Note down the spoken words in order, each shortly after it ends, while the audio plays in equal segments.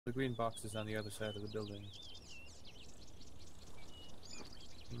The green box is on the other side of the building.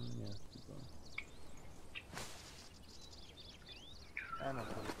 Yeah, keep going. I'm not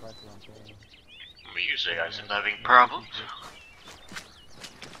putting pressure on Taylor. You say I am having problems?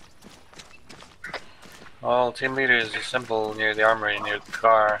 All team leaders assemble near the armory, near the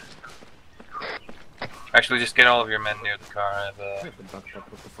car. Actually, just get all of your men near the car. I have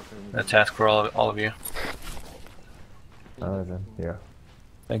a task for all of you. Then, yeah.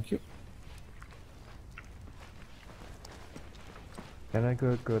 Thank you. Can I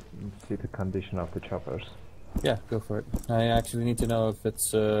go and see the condition of the choppers? Yeah, go for it. I actually need to know if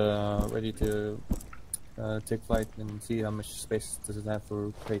it's ready to take flight and see how much space does it have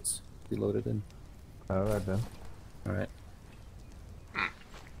for crates to be loaded in. Alright then. Alright.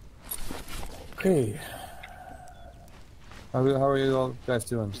 Okay. How are you all guys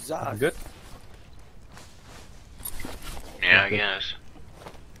doing? Good? Yeah, I guess.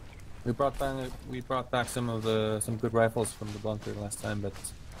 We brought back some good rifles from the bunker last time, but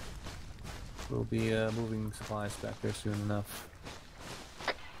we'll be moving supplies back there soon enough.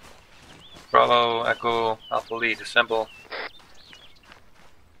 Bravo, Echo, Alpha Lead, assemble.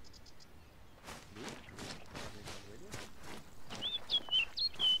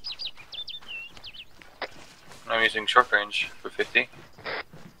 I'm using short range for 50.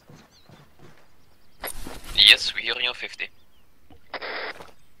 Yes, we hear you 50.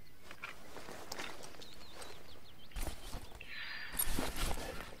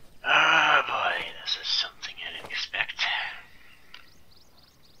 Ah, boy, this is something I didn't expect.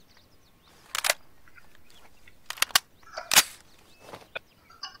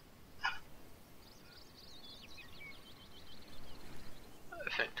 I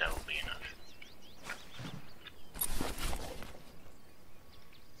think that will be enough.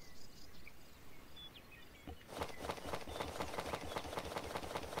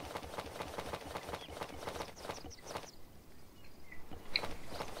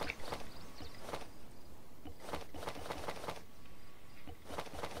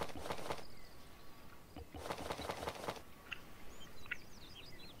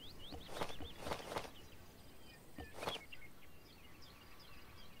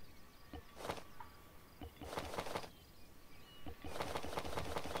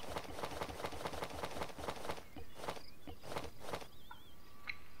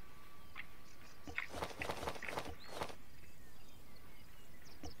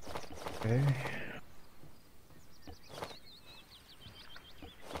 Okay.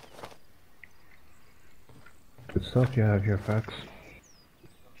 Good stuff, you have your facts.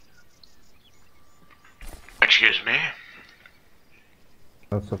 Excuse me?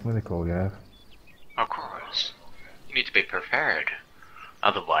 Lots of medical, you have. Of course. You need to be prepared.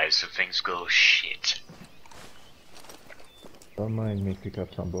 Otherwise, if things go shit. Don't mind me pick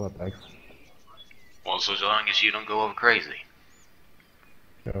up some blood bags. Well, so as long as you don't go over crazy.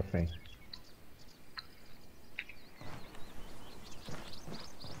 Sure thing.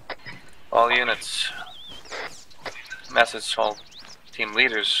 All units. Message all team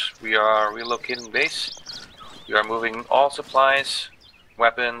leaders. We are relocating base. We are moving all supplies,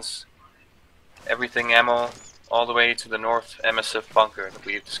 weapons, everything ammo, all the way to the north MSF bunker that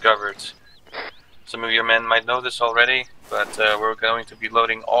we've discovered. Some of your men might know this already, but we're going to be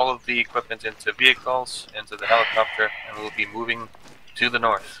loading all of the equipment into vehicles, into the helicopter, and we'll be moving to the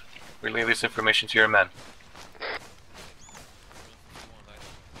north. Relay this information to your men.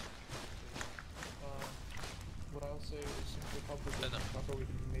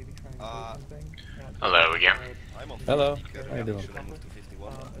 Hello again. Hello. How you doing?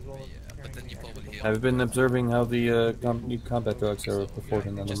 Have you been observing how the new combat dogs are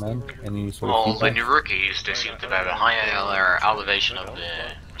performing on the men? Any sort of Well, the feedback? new rookies, they seem to have a higher elevation of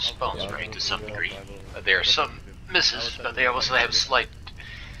the response rate to some degree. There are some misses, but they also have slight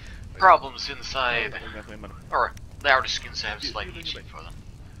problems inside, or the outer skins have slight itching for them.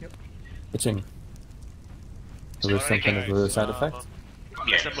 Itching. So there's some kind of a side effect?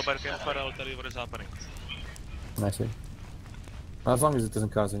 Yes. I see. Well, as long as it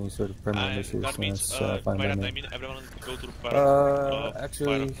doesn't cause any sort of permanent issues, then it's fine by me.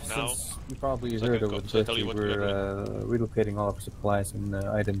 Actually, since you probably heard over the birthday, we're relocating all of our supplies and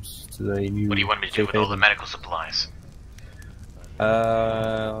items to the new... What do you want me to do with all the medical supplies?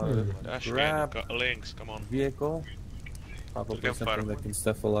 Grab vehicle, probably something that can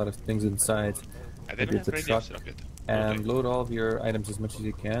stuff a lot of things inside, maybe it's a truck, and load all of your items as much as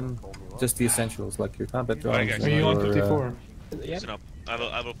you can, just the essentials like your combat drones and you on 54?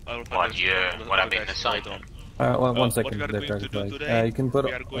 What I've been assigned? Well, one second there, you can put,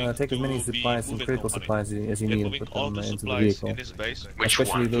 take as many supplies and critical supplies as you need and put them into the vehicle.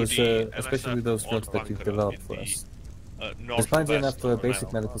 Especially those drugs that you've developed for us. There's plenty enough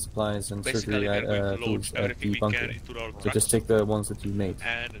basic medical supplies and surgery tools at the bunker. So just take the ones that you made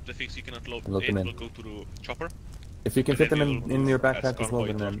and the things you cannot load and load them in. will go to the chopper. If you can fit them in your backpack as well,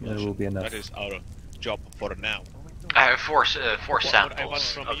 then it will be enough. That is our job for now. I have four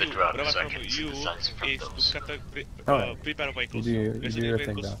samples of the drugs, so I can synthesize from those. Prepare vehicles. You do your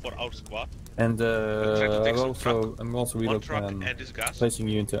thing now. For our squad. And I'm also placing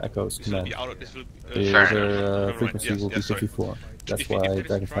you into Echo's command. Your frequency will be 54. That's why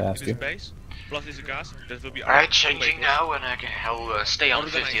Dragonfly asked you. Alright, changing now, and I'll stay on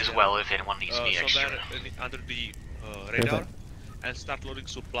 50 as well if anyone needs me extra. Under the radar and start loading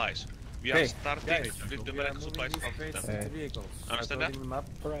supplies. We are starting with the medical supplies from them. Understand that?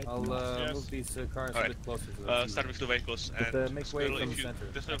 I'll move these cars a bit closer to the start with the vehicles, and make way from if you the center.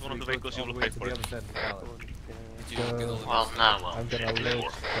 just have one of the vehicles, you will pay for it. Well, now I'm gonna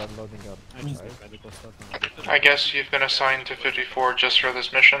start loading up. I guess you've been assigned to 54 just for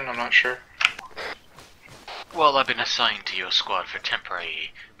this mission, I'm not sure. Well, I've been assigned to your squad for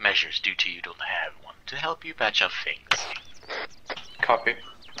temporary measures due to you don't have one, to help you patch up things. Copy.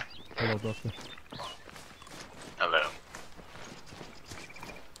 Hello, Doctor. Hello.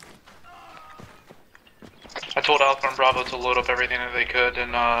 I told Alpha and Bravo to load up everything that they could,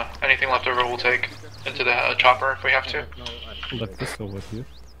 and anything left over we'll take into the chopper if we have to. Let this go with you.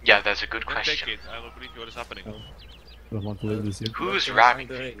 Yeah, that's a good question. I will brief you what is happening. I don't want to leave this here. Who's ramming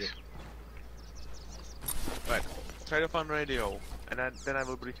things? Right, try to find radio, and then I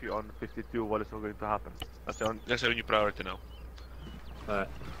will brief you on 52 what is going to happen. That's our new priority now.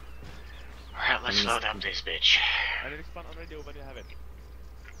 Alright, let's load up this bitch. And respond on radio when you have it.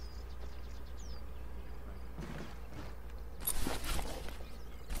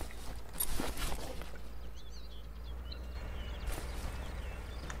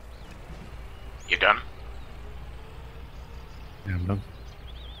 You done? Yeah, I'm done.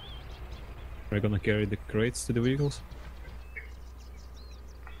 We're gonna carry the crates to the vehicles?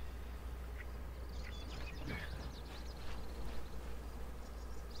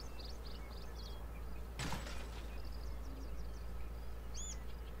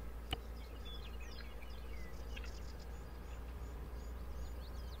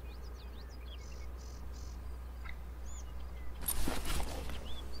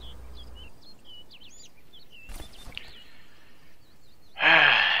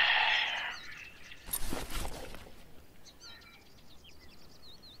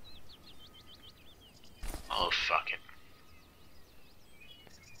 Oh, fuck it.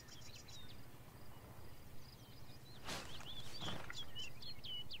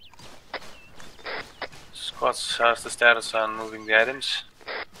 Squads, how's the status on moving the items?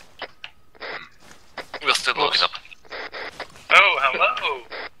 We're still loading up. Oh, hello!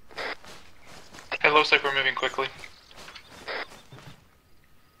 It looks like we're moving quickly.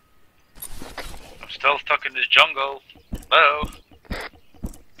 I'm still stuck in this jungle. Hello?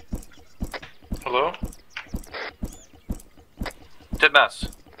 Hello? Titmas.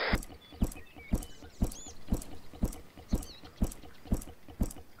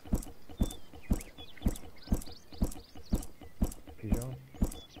 Pigeon?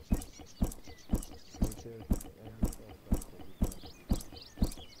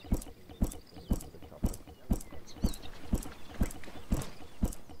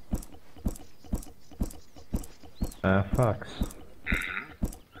 Fox.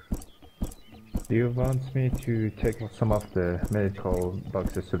 Do you want me to take some of the medical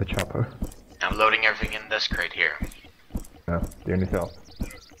boxes to the chopper? I'm loading everything in this crate here. No, do you need help?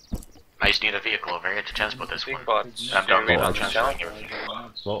 I just need a vehicle over here to transport this one. Bots. I'm done with transporting everything.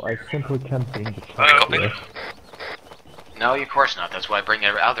 Well, I simply can't bring the chopper here. No, of course not. That's why I bring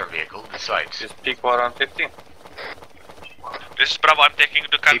every other vehicle besides. Just peak water on 15. This is Bravo, I'm taking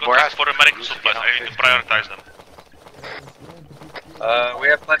the cargo trucks for the medical supplies. I need to prioritize them. We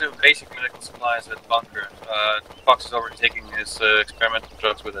have plenty of basic medical supplies at the bunker. Fox is already taking his experimental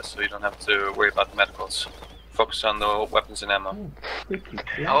drugs with us, so you don't have to worry about the medicals. Focus on the weapons and ammo.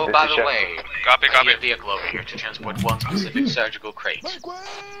 Oh, by the way, Copy. I need a vehicle over here to transport one specific surgical crate.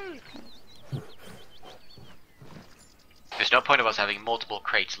 There's no point of us having multiple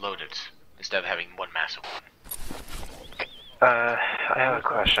crates loaded instead of having one massive one. I have a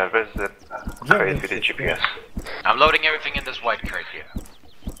question. Where's the crate with the GPS? I'm loading everything in this white crate here.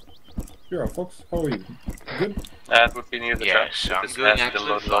 You're Fox. How are you? Good? That would be near the Yes, truck. I'm This doing has been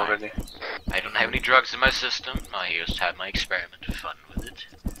absolutely loaded fine. already. I don't have any drugs in my system. I just had my experimental fun with it.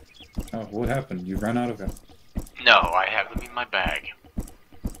 Oh, what happened? You ran out of it. No, I have them in my bag.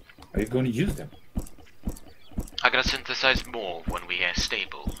 Are you going to use them? I'm gonna synthesize more when we are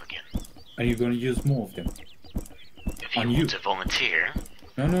stable again. Are you going to use more of them? If you want to volunteer.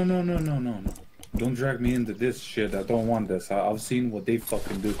 No. Don't drag me into this shit. I don't want this. I've seen what they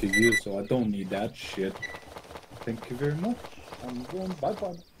fucking do to you, so I don't need that shit. Thank you very much. I'm going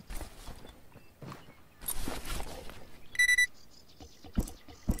bye-bye.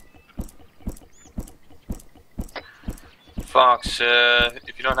 Fox,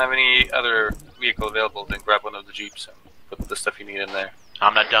 if you don't have any other vehicle available, then grab one of the jeeps and put the stuff you need in there.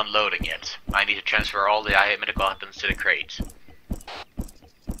 I'm not done loading yet. I need to transfer all the medical items to the crates.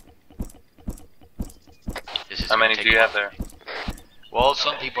 How many do you have there? Well,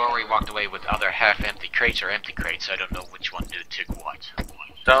 some people already walked away with other half-empty crates or empty crates, so I don't know which one took what.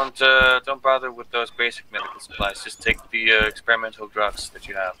 Don't bother with those basic medical supplies. Just take the experimental drugs that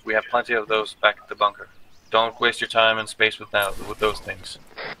you have. We have plenty of those back at the bunker. Don't waste your time and space with those things.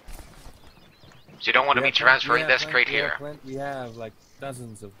 So you don't want to be transferring this crate here? We have like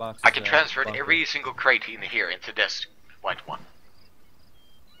dozens of boxes. I can transfer every single crate in here into this white one.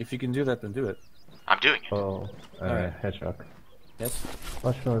 If you can do that, then do it. I'm doing it. Oh, Hedgehog. Yes?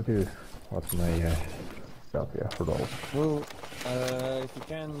 What should I do? What's my job here for those? Well, if you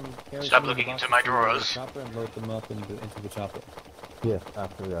can carry stop looking into my drawers. Chopper and load them up into the chopper. Yes,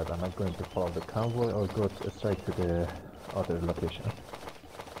 after that, am I going to follow the convoy or go straight to the other location?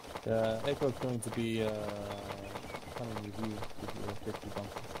 Echo is going to be coming with you to the 50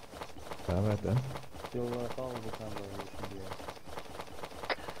 bunker. Alright then. You'll follow the convoy.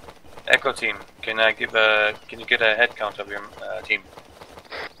 Echo team, can you get a head count of your team?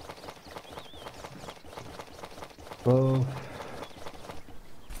 Well,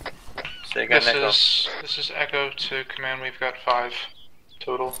 say again, Echo. This is Echo to command. We've got 5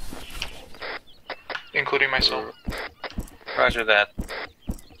 total, including myself. Roger that.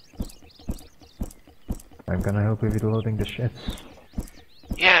 I'm gonna help you with loading the shits.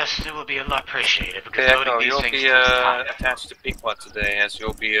 Yes, it will be a lot appreciated because Okay, loading Echo, these you'll things be attached to Pequod today, as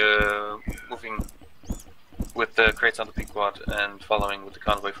you'll be moving with the crates on the Pequod and following with the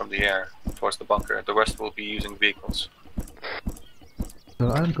convoy from the air towards the bunker. The rest will be using vehicles. So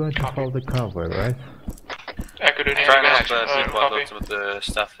I'm going to follow the convoy, right? Echo, did you try guys to have Pequod load some of the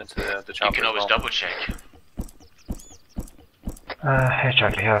stuff into the chopper. You can always double check. Hey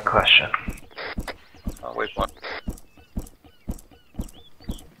Chucky, I have a question. I'll wait one.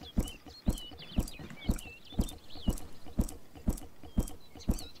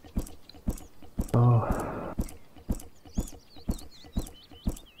 Oh.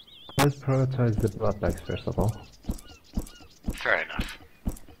 Let's prioritize the blood bags first of all. Fair enough.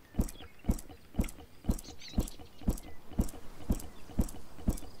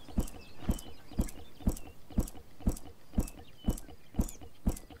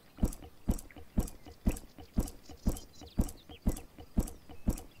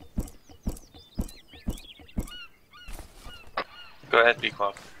 Go ahead,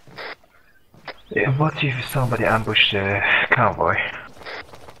 Pequod. Yeah, what if somebody ambushed the convoy?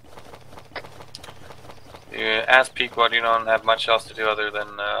 As Pequod, you don't have much else to do other than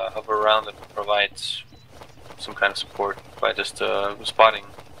hover around and provide some kind of support by just spotting.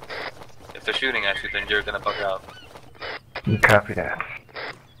 If they're shooting at you, then you're gonna bug out. Copy that.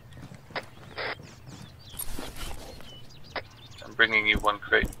 I'm bringing you one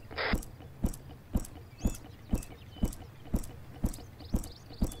crate.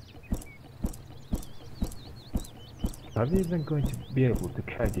 Are we even going to be able to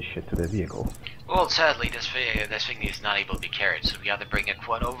carry this shit to the vehicle? Well, sadly, this thing is not able to be carried, so we either bring a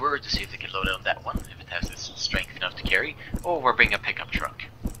quad over to see if they can load it on that one, if it has its strength enough to carry, or we'll bring a pickup truck.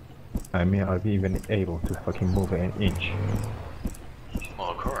 I mean, are we even able to fucking move an inch?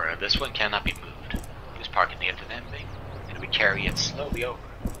 Well, Cora, this one cannot be moved. Just park it near to them, and we carry it slowly over.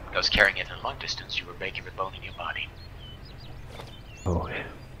 Because carrying it a long distance, you were breaking the bone in your body. Oh.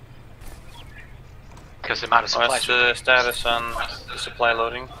 Because the amount of supplies. What's the status on the supply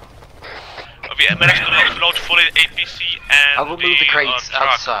loading? We managed to load fully APC and I will move the crates truck.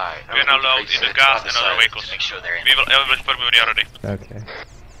 outside. We are now loaded in the gas and other vehicles. Make sure they're in. We will inform you when you are ready. Okay.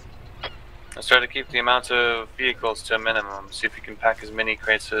 Let's try to keep the amount of vehicles to a minimum. See if you can pack as many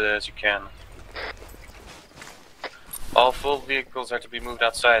crates as you can. All full vehicles are to be moved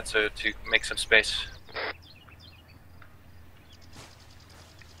outside so to make some space.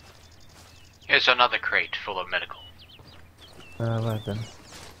 Here's another crate full of medical. Right then.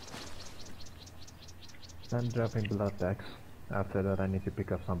 I'm dropping blood bags. After that I need to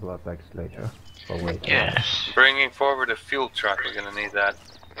pick up some blood bags later. Or wait. Yes. Bringing forward a fuel truck, we're gonna need that.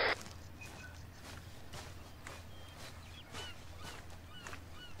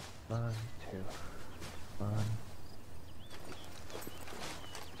 1, 2, 1.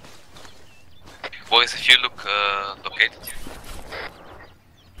 Boys, if you look located.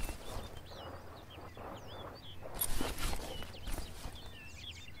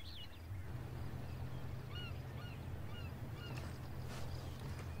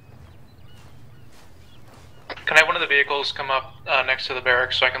 Can I have one of the vehicles come up next to the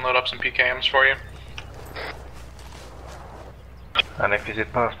barracks so I can load up some PKMs for you? And if is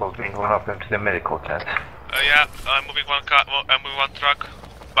it possible to bring one of them to the medical tent? Yeah, I'm moving one car. I'm moving one truck,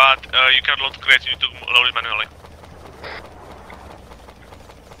 but you cannot load crates. You need to load it manually.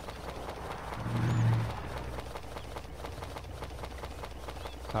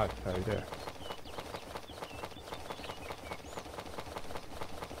 Hi, are you there?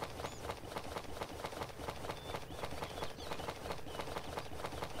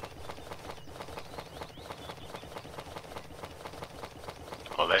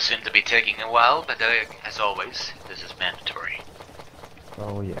 Well, that seemed to be taking a while, but as always, this is mandatory.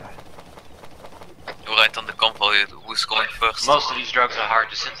 Oh yeah. Right on the convoy, who's going first? Most of these drugs are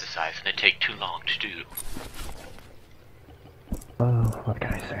hard to synthesize and they take too long to do. Oh, what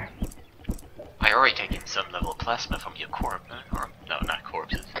can I say? I already taken some level of plasma from your corpse, or no, not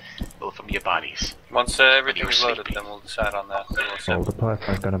corpses, well, from your bodies. Once everything is loaded, then we'll decide on that. Well, the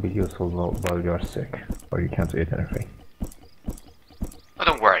plasma is gonna be useful while you're sick, or you can't eat anything. Oh,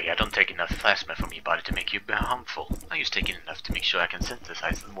 don't worry, I don't take enough plasma from your body to make you harmful. I just take enough to make sure I can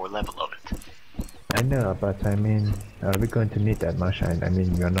synthesize the more level of it. I know, but I mean, are we going to need that much? I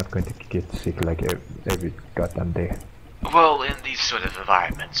mean, you're not going to get sick like every goddamn day. Well, in these sort of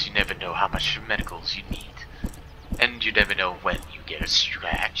environments, you never know how much medicals you need. And you never know when you get a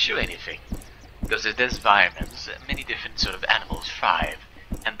scratch or anything. Because in these environments, many different sort of animals thrive,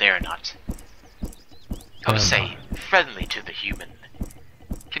 and they're not, I would say, friendly to the human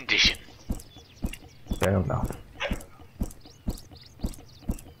condition. Fair enough.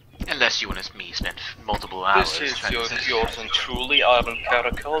 Unless you want to me spend multiple hours. This is yours and truly, Ivan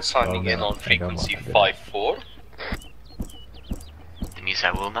Caracal, signing in on frequency 5-4. That means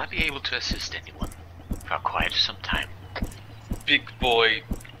I will not be able to assist anyone for quite some time. Big boy,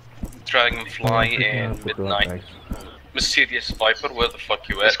 Dragonfly, and Midnight. Mysterious Viper, where the fuck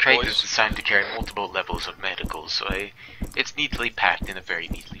you at, This crate boys? is designed to carry multiple levels of medicals, so it's neatly packed in a very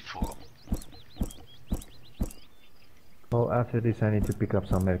neatly form. Well, after this I need to pick up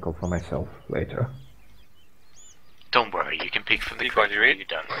some medical for myself later. Don't worry, you can pick from the crate when you're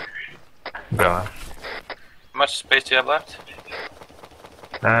done. Go on. How much space do you have left?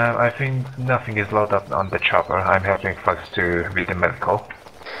 I think nothing is loaded up on the chopper. I'm helping folks to read the medical.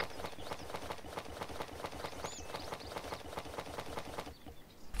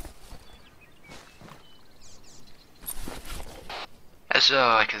 As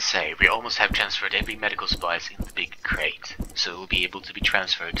I can say, we almost have transferred every medical supplies in the big crate, so it will be able to be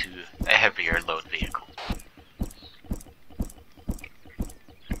transferred to a heavier load vehicle.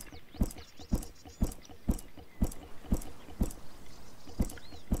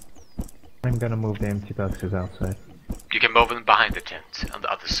 I'm gonna move the empty boxes outside. You can move them behind the tent, on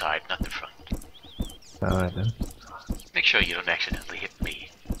the other side, not the front. Alright then. Make sure you don't accidentally hit me.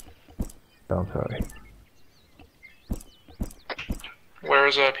 Don't worry. Where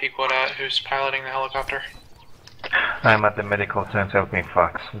is Pequod at? Who's piloting the helicopter? I'm at the medical tent helping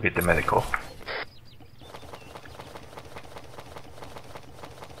Fox with the medical.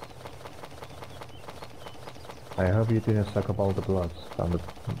 I hope you didn't suck up all the blood from the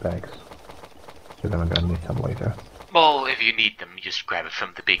bags. Because I'm gonna need some later. Well, if you need them, you just grab it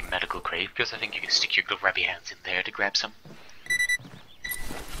from the big medical crate, because I think you can stick your grubby hands in there to grab some.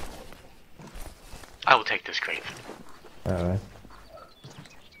 I will take this crate. Alright.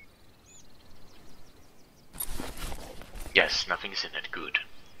 Yes, nothing's in it. Good.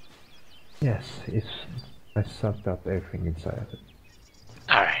 Yes, I sucked up everything inside of it.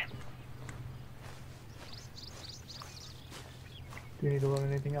 Alright. Do you need to learn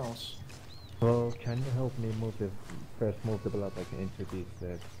anything else? Well, can you help me move the blood back into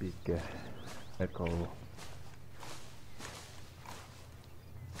this big medical?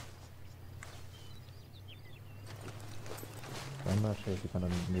 I'm not sure if you're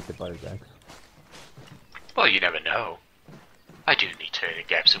gonna need the body bags. Well, you never know. I do need to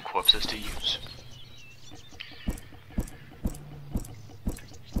grab some corpses to use.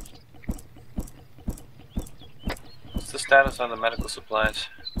 What's the status on the medical supplies?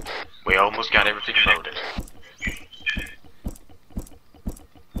 We almost got everything loaded.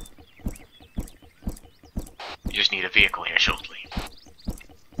 You just need a vehicle here shortly.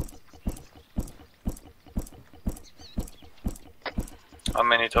 How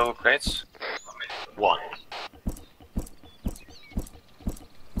many total crates? 1.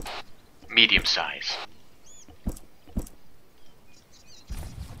 Medium size.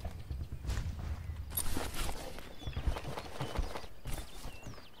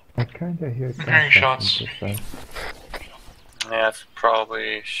 I kinda hear Hearing shots. Yeah, it's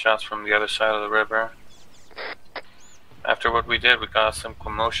probably shots from the other side of the river. After what we did, we got some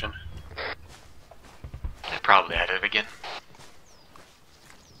commotion. They're probably at it again.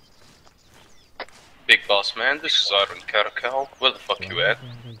 Big boss man, this is Iron Caracal. Where the fuck you at?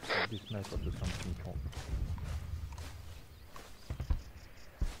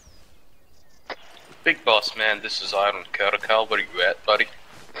 Big boss man, this is Iron Caracal. Where you at, buddy?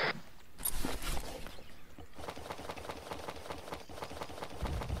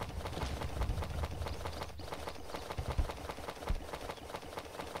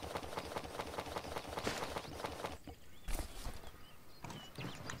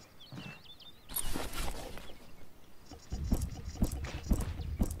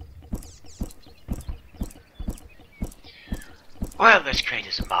 Well, this crate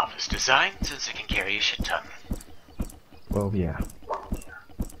is a marvelous design, since it can carry a shit ton. Well, yeah.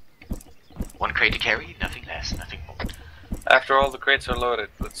 1 crate to carry, nothing less, nothing more. After all the crates are loaded,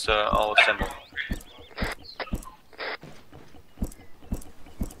 let's all assemble.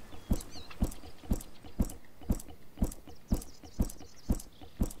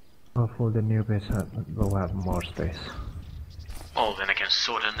 Hopefully the new base will have more space. Oh, then I can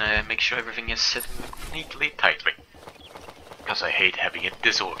sort and make sure everything is set neatly, tightly. Because I hate having it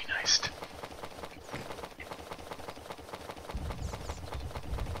disorganized.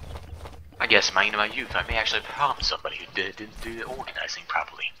 I guess in my youth I may actually harm somebody who didn't do the organizing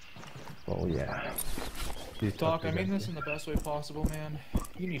properly. Oh yeah. Doc, I mean this in the best way possible, man.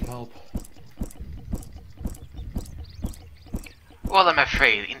 You need help. Well, I'm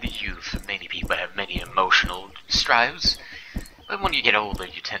afraid in the youth many people have many emotional strives. But when you get older,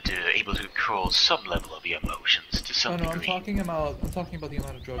 you tend to able to control some level of your emotions to some degree. I'm talking about the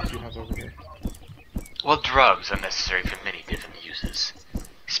amount of drugs you have over here. Well, drugs are necessary for many different uses,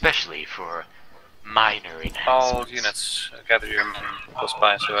 especially for minor enhancements. All units, gather your men close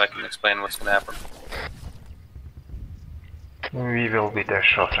by so I can explain what's gonna happen. We will be there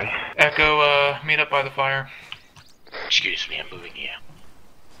shortly. Echo, meet up by the fire. Excuse me, I'm moving here.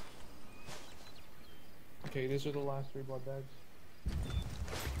 Okay, these are the last 3 blood bags.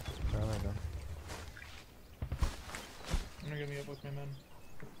 Alright then. I'm gonna meet up with my men.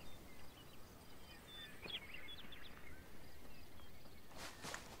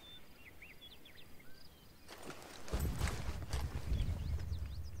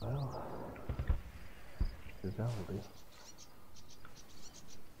 Well, that will be.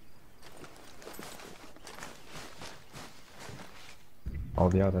 All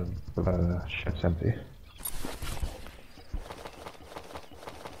the other ships empty.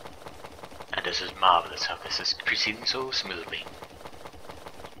 And this is marvelous how this is proceeding so smoothly.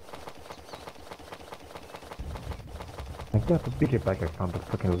 I got a bigger bag on the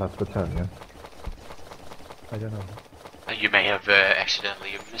fucking last battalion. I don't know. You may have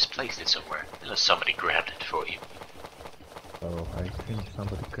accidentally misplaced it somewhere, unless somebody grabbed it for you. Oh, I think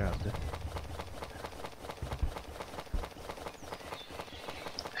somebody grabbed it.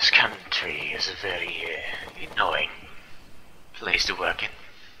 This country is a very annoying place to work in.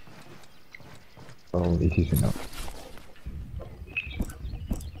 Oh, this is enough.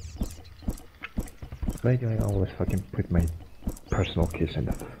 Why do I always fucking put my personal keys in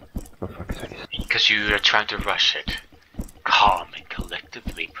it? For fuck's sake. Because you are trying to rush it. Calm and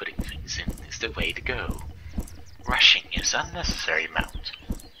collectively putting things in is the way to go. Rushing is unnecessary amount.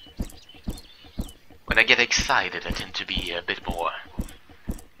 When I get excited, I tend to be a bit more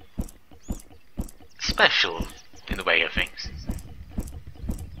special in the way of things.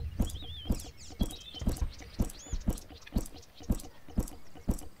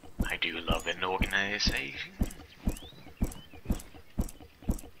 I do love an organization.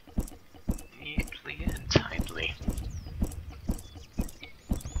 Neatly and tightly.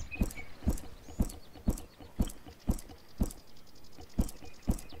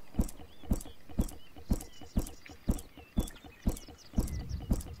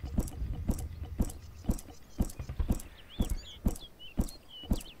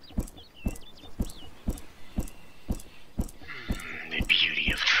 The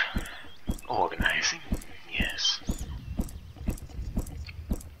beauty of organizing, yes.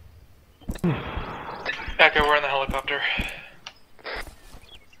 Echo, we're in the helicopter.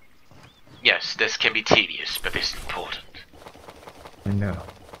 Yes, this can be tedious, but it's important. I know.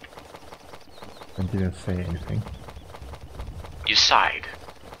 I didn't say anything. You sighed.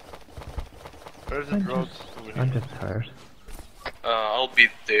 Where's the drugs? I'm just tired. I'll be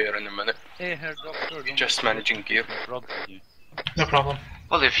there in a minute. Hey, Herr Doctor. Just managing gear. No problem.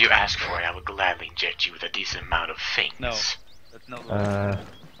 Well, if you ask for it, I would gladly inject you with a decent amount of things. No, that's not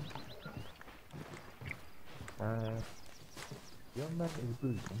Your man is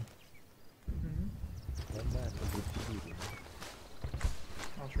bleeding. Your man is bleeding.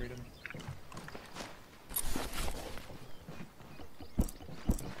 I'll treat him.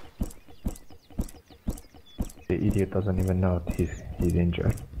 The idiot doesn't even know he's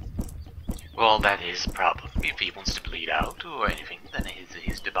injured. Well, that is his problem. If he wants to bleed out or anything, then it's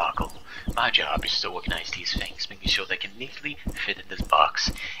his debacle. My job is to organize these things, making sure they can neatly fit in this box,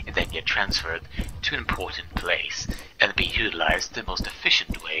 and then get transferred to an important place, and be utilized the most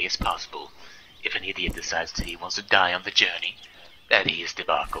efficient way as possible. If an idiot decides that he wants to die on the journey, that is his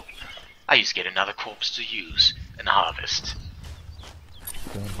debacle. I just get another corpse to use and harvest.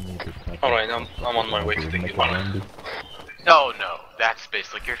 Alright, I'm on my way to take it one. Oh no, that's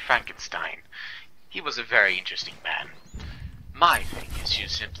basically your Frankenstein. He was a very interesting man. My thing is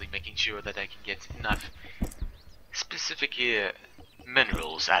just simply making sure that I can get enough specific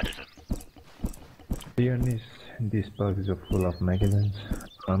minerals out of him. These boxes are full of magazines.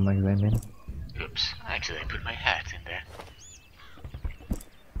 Magazine. Oops, actually I put my hat in there.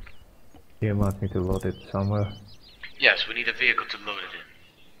 You want me to load it somewhere? Yes, we need a vehicle to load it in.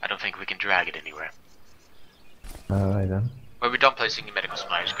 I don't think we can drag it anywhere. Alright then. When we're done placing your medical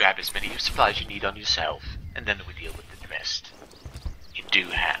supplies, grab as many supplies you need on yourself, and then we deal with the rest. You do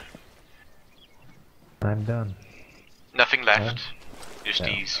have. I'm done. Nothing left. Just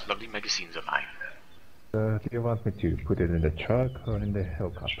these lovely magazines of mine. Do you want me to put it in the truck or in the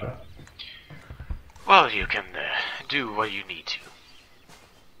helicopter? Well, you can do what you need to.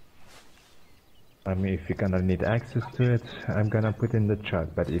 I mean, if you're gonna need access to it, I'm gonna put it in the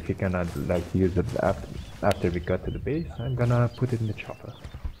truck. But if you cannot like use it after we got to the base, I'm gonna put it in the chopper.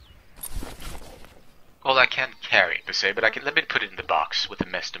 Well, I can't carry it per se, but let me put it in the box with the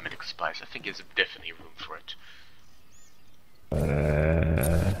mess of medical supplies. I think there's definitely room for it.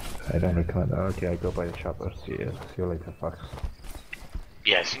 I don't recall. Okay, I go by the chopper. See you later, Fox.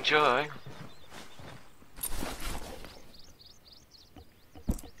 Yes, enjoy.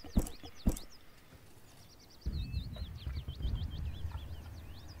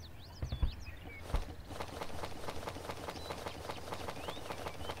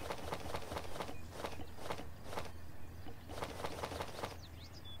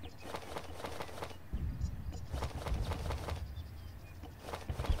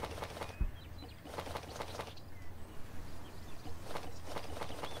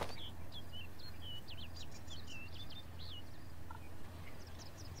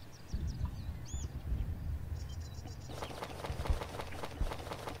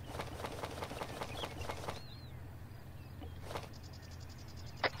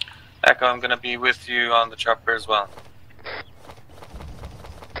 Echo, I'm gonna be with you on the chopper as well.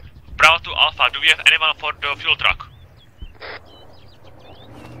 Bravo to Alpha, do we have anyone for the fuel truck?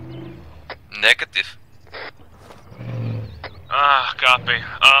 Negative. Ah, copy.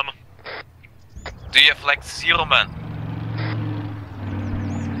 Do you have like 0 man?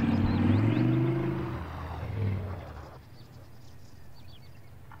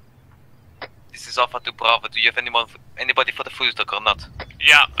 This is Alpha to Bravo. Do you have anybody for the fuel truck or not?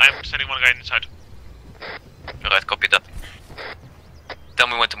 Yeah, I'm sending one guy inside. Alright, copy that. Tell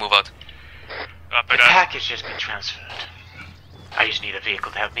me when to move out. The package has been transferred. I just need a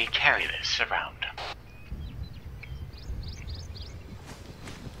vehicle to help me carry this around.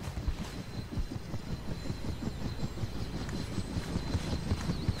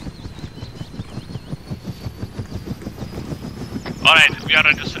 Alright, we are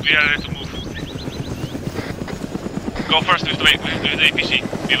ready to move. Go first with the APC.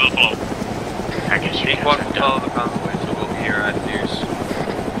 We will follow. I guess you Take one will follow the convoy, so we'll be here at Pierce.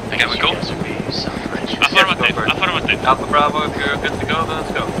 Can we go? Affirmative, affirmative. Alpha Bravo, if you're good to go, then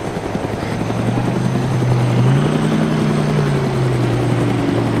let's go.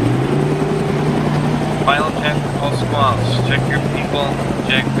 Final check, all squads. Check your people,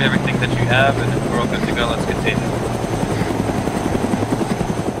 check everything that you have, and if we're all good to go, let's continue.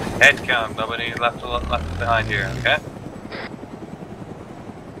 Head count, nobody left behind here, okay?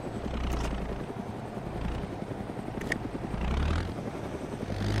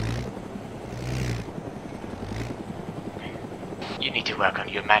 You need to work on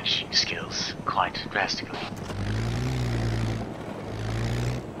your managing skills quite drastically.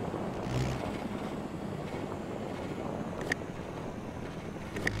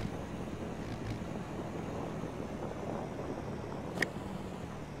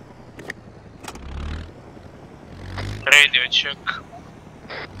 check.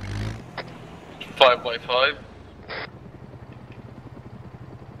 5 by 5.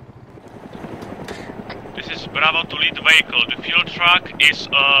 This is Bravo to lead vehicle. The fuel truck is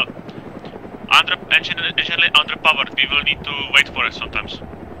underpowered. We will need to wait for it sometimes.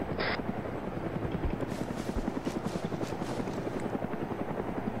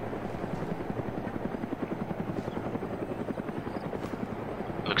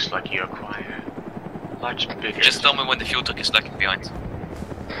 Looks like you acquire large bigger. Just tell me when the fuel truck is lagging behind.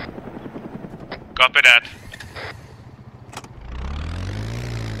 Copy that.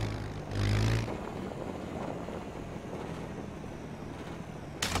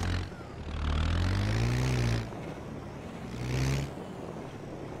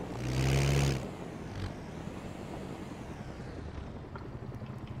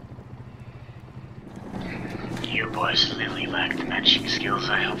 You boys really lack the matching skills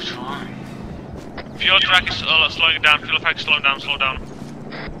I hoped for. Fuel truck is slowing down. Fuel truck is slowing down. Slow down.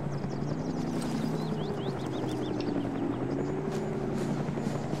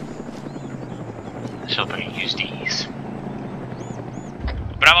 So I can use these.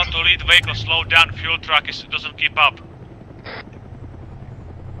 Bravo to lead vehicle. Slow down. Fuel truck doesn't keep up.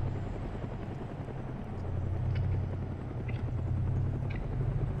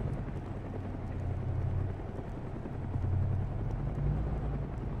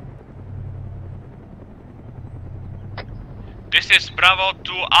 This is Bravo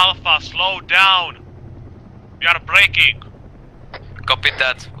to Alpha, slow down! We are braking! Copy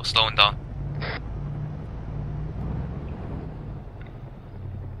that, we're slowing down.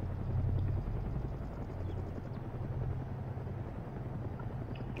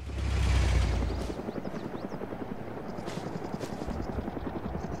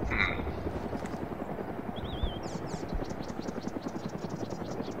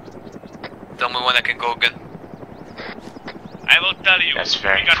 Tell me when I can go again. I will tell you. That's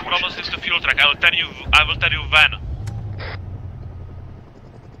very we got problems with the fuel truck. I will tell you when.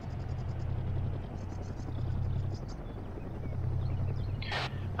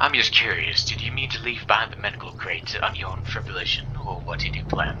 I'm just curious, did you mean to leave behind the medical crate on your own fibrillation, or what did you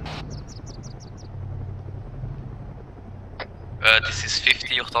plan? This is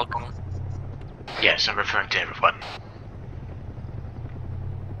 50 you're talking? Yes, I'm referring to everyone.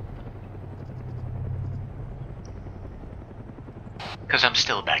 Because I'm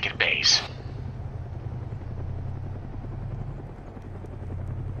still back at base.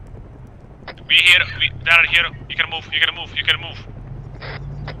 They are here, you can move.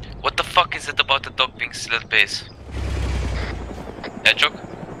 What the fuck is it about the dog being still at base? Hedgehog?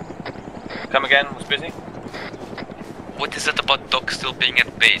 Come again, was busy? What is it about dog still being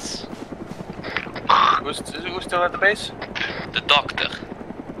at base? Who's still at the base? The doctor.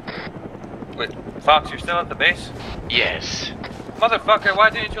 Wait, Fox, you're still at the base? Yes. Motherfucker, why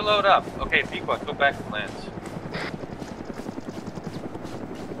didn't you load up? Okay, Pequot, go back to lands.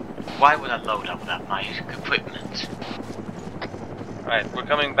 Why would I load up without my equipment? Alright, we're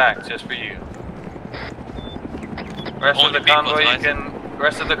coming back just for you. Rest of the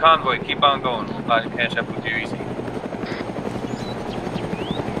convoy, keep on going. We'll probably catch up with you easy.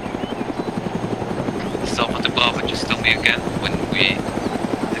 Stop at the Bravo, just tell me again when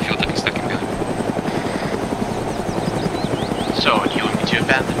the fuel tank is stuck in behind. So, you want me to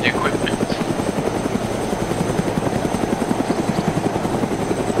abandon the equipment?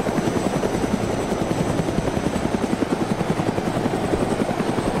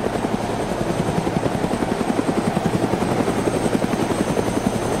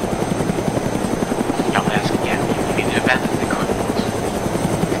 I'll ask again, you want me to abandon the equipment?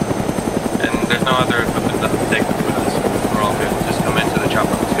 And there's no other equipment that will take with us. We're all good. Just come into the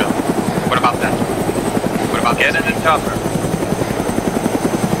chopper, let's go. What about that? What about Get in the chopper.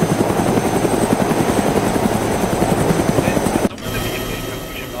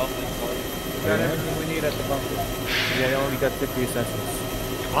 Got everything we need at the bunker. Yeah, I only got 50 essentials.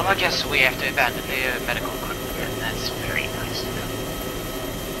 Well, I guess we have to abandon the medical equipment, and that's very nice.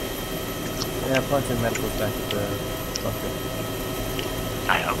 Yeah, plenty of medicals back at the bunker.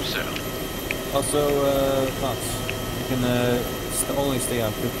 I hope so. Also, Fox, you can only stay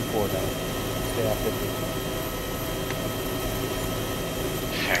on 54 now. Stay on 50.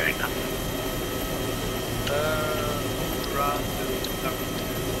 Fair enough.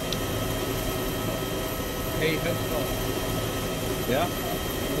 Hey, Hedgehog. Yeah?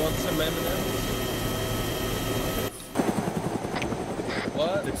 You want some M&M's?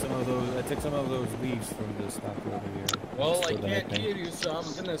 What? I took some of those leaves from the stock over here. Well, I can't hear you, so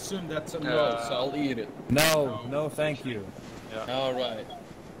I'm gonna assume that's a no, so I'll eat it. No, thank you. Yeah. Alright.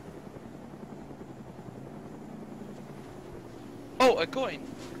 Oh, a coin!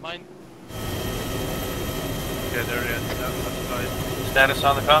 Mine. Yeah, there it is. Status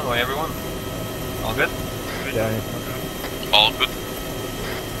on the convoy, everyone? All good? Yeah. All good.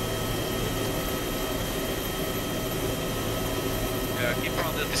 Keep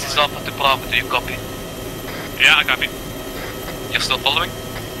around This is Alpha to Bravo, do you copy? Yeah, I copy. You're still following?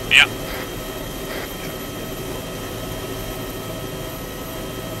 Yeah.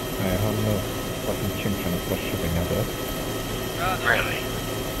 I have no fucking chimp for shipping at us. Really?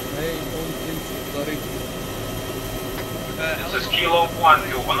 Hey, don't think, sorry. This is Kilo 1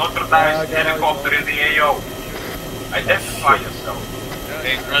 to unauthorized helicopter in the AO. Identify yourself.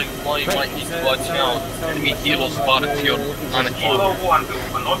 Hey, Dragonfly, you might need to watch out. Enemy helo spotted to your 9 Kilo o'clock. 1 to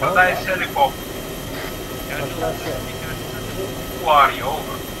unauthorized helicopter. Who are you?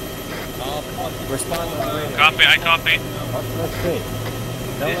 Over. Respond on the radio. Copy, I copy.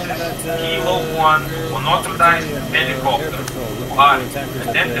 This is Kilo 1 unauthorized helicopter. Who are you?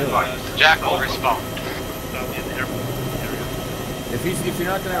 Identify yourself. Jackal, respond. If you're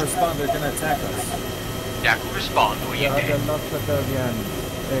not gonna respond, they're gonna attack us. Jackal, respond. What you Yeah, did. they're not civilian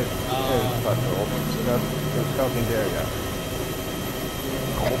air patrol. They're scouting the area.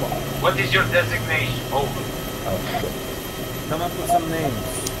 What is your designation? Over. Oh, shit. Come up with some names.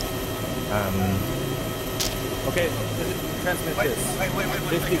 Okay, transmit this.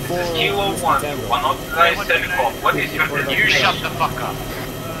 54. This is Kilo 1 to unauthorized helicopter. What is your designation? You shut the fuck up.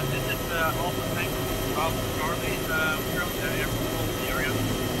 This is Alpha Tank, Alpha Charlie, we're on the air patrol area.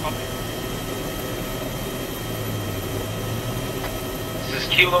 Copy. This is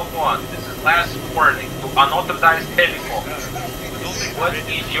Kilo 1. This is last warning to unauthorized helicopter. What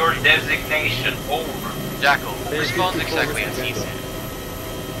is your designation? Over. Jackal, respond exactly as he said.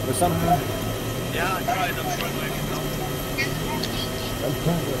 There's something. Yeah, I tried. I'm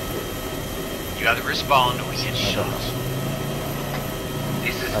trying to You either respond or we get shot.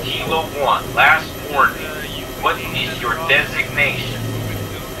 This is Kilo 1. Last warning. What is your designation?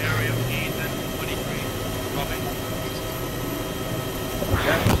 area 8 and 23. Copy.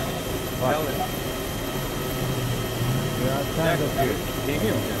 Tell it. Can you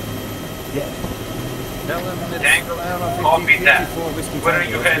hear me? Yes. Tell him it's Tango 2, copy that. Where are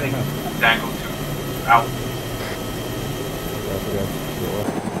you heading? Tango 2, out.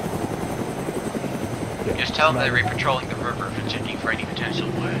 Just tell them they're repatrolling the river and checking for any potential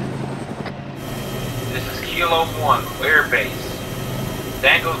wood. This is Kilo 1, air base.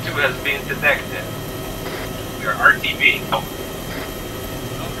 Tango 2 has been detected. We are RTB. Oh.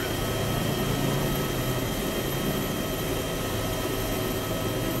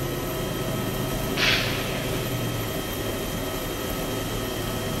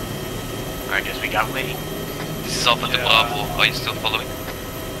 I guess we got waiting. This is Alpha to Bravo, are you still following?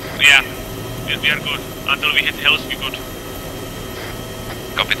 Yeah, we are good. Until we hit hills, we good.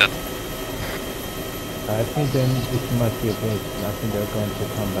 Copy that. I think then this might be a base. I think they're going to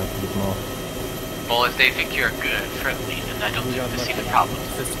come back a bit more. Well, if they think you're good, friendly, then I don't think they see the problem.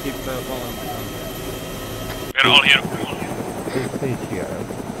 Just keep following. We're all here. They stay here.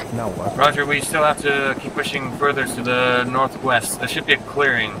 Now what? Roger, we still have to keep pushing further to the northwest. There should be a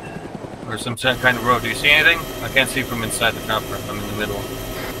clearing or some kind of road. Do you see anything? I can't see from inside the chopper. I'm in the middle.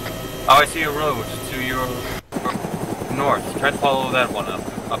 Oh, I see a road to your north. Try to follow that one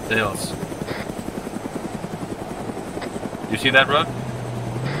up the hills. You see that road?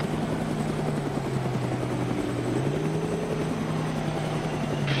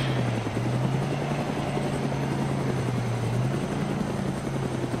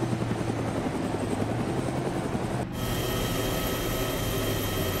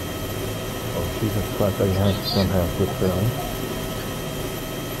 Jesus Christ, I don't have good feeling.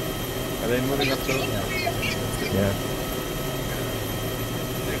 Are they moving up the road? Yeah.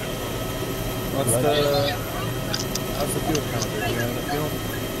 How's the fuel counter? Do you have the fuel?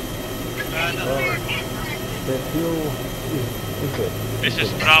 The fuel is good. This is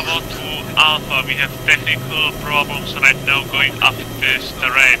Bravo to Alpha. We have technical problems right now going up this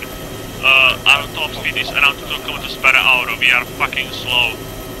terrain. Our top speed is around 2 kilometers per hour. We are fucking slow.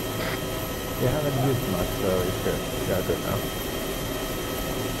 We haven't used much, so it's good. We are good now.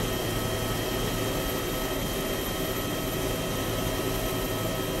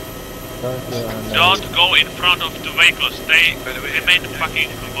 Don't go in front of the vehicles. They remain fucking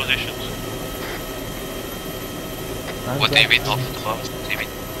in positions. What do you mean, Alpha to Bravo? What do you mean?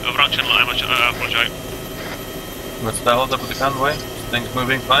 Wrong channel, I apologize. What's the hold up with the convoy? Things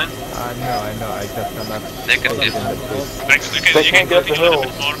moving fine? I know, I just cannot... Negative. You can continue a little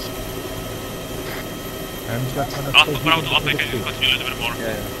bit more. I'm just gonna Alpha Bravo to Alpha, you can continue a little bit more.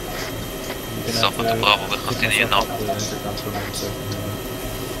 Yeah. Alpha to Bravo, we continue now.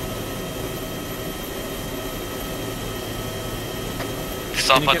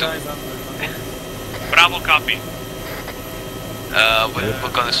 Alpha to Bravo, copy.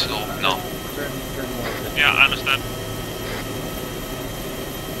 We're gonna slow now. Yeah, I understand.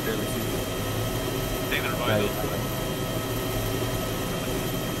 Take the revival.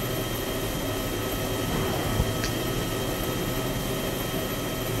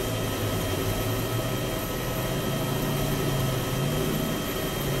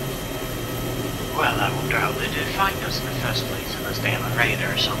 Well, I wonder how they did find us in the first place in this damn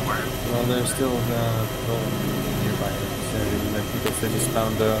radar somewhere. Well, they're still going nearby. People say just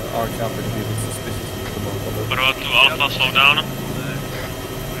found our chopper to be a bit suspicious at the moment. What about to Alpha, slow down?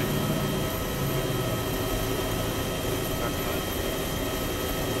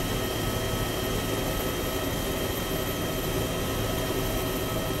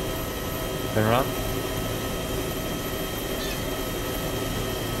 Turn around.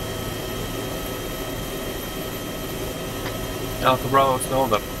 Alpha Bravo, it's the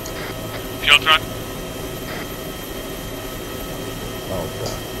hold up. Fuel truck. Oh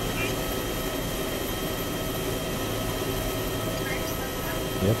god.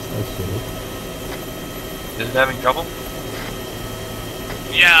 Yes, I see it. Is it having trouble?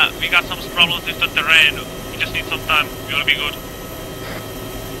 Yeah, we got some problems with the terrain. We just need some time. We'll be good.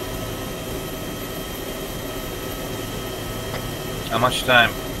 How much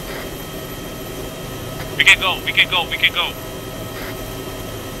time? We can go, we can go, we can go.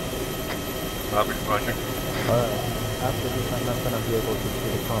 Robert, Roger. After this, I'm not gonna be able to see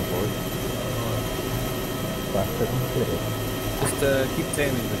the convoy. Faster than city. Just keep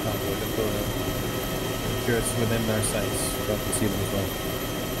taming the convoy. Don't go ahead. Make sure it's within our sights. So I can see them as well.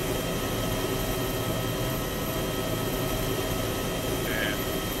 Okay.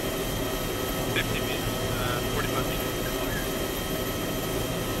 50 meters, 45 meters.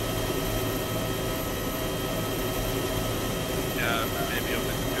 Yeah, maybe up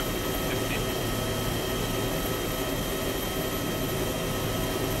to 50.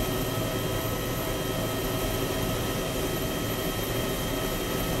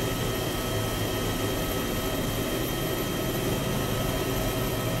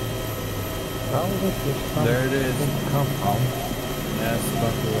 There it is. Compound. Yeah, it's the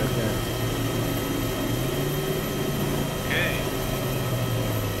bunker right there. Okay.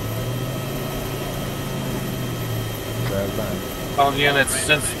 Well done. All units,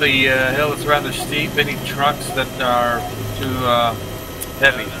 since the hill is rather steep, any trucks that are too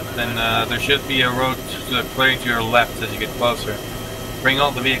heavy, then there should be a road clearing to your left as you get closer. Bring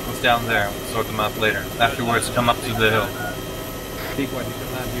all the vehicles down there, we'll sort them out later. Afterwards, come up to the hill. Peak one, you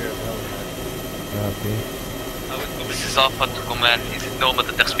cannot hear the helipad. Okay. This is Alpha to command. Is it normal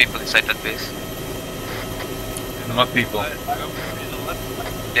that there's people inside that base? And what people?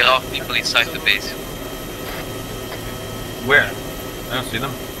 There are people inside the base. Where? I don't see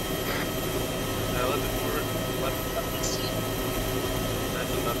them.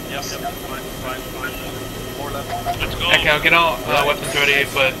 Let's go. Echo, get all weapons ready,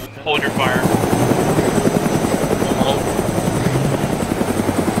 but hold your fire.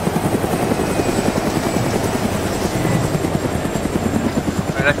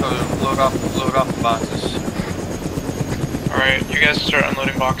 Alright, Echo, load off the boxes. Alright, you guys start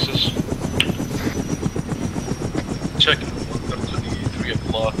unloading boxes. Checking 133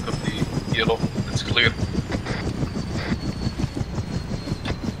 o'clock of the yellow. It's clear.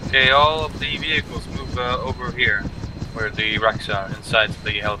 Okay, all of the vehicles move over here, where the wrecks are, inside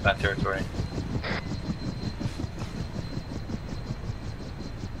the helipad territory.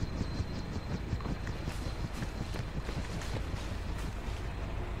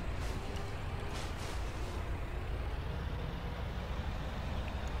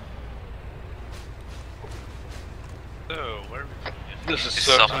 So, where This is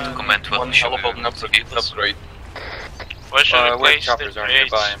to command 12 one hell of an upgrade. Where should we Where place choppers the are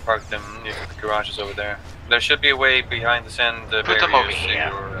crates? nearby and park them near the garages over there. There should be a way behind the sand Put them over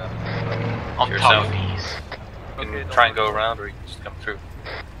here. On your top south. of these. You can try and go around, or you can just come through.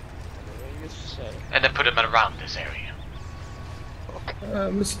 And then put them around this area.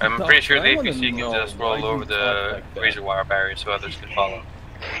 I'm pretty sure the APC can just roll over the razor wire barrier so others can follow.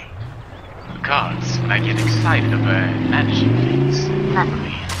 Because I get excited about managing things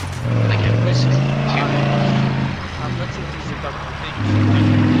properly. I get listened to.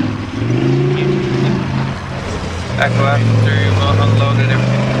 Echo, after you unloaded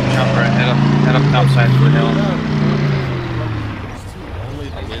everything from the chopper, head up topside to the hill.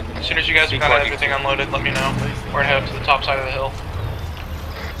 As soon as you guys have got everything unloaded, let me know. We're gonna head up to the top side of the hill.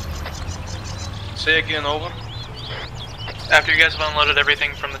 Say again, over. After you guys have unloaded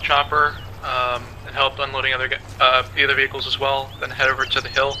everything from the chopper and helped unloading the other vehicles as well, then head over to the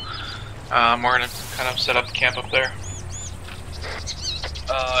hill. We're gonna kind of set up camp up there.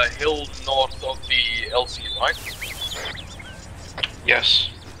 Hill north of the LC, right?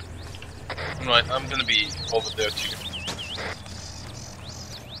 Yes. Right, I'm gonna be over there too.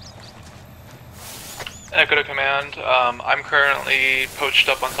 Echo to command. I'm currently poached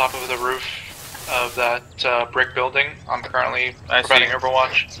up on top of the roof of that brick building. I'm currently providing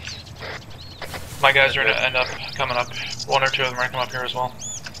overwatch. My guys are gonna end up coming up. One or two of them are gonna come up here as well.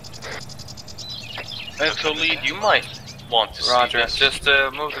 Actually, you might want to Roger. see this.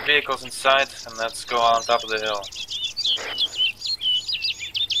 Just move the vehicles inside and let's go on top of the hill.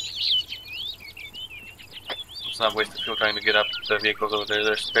 It's not wasted fuel trying to get up the vehicles over there.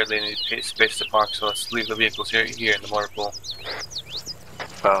 There's barely any space to park, so let's leave the vehicles here in the motor pool.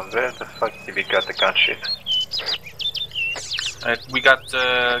 Where the fuck did we got the gun ship? We got it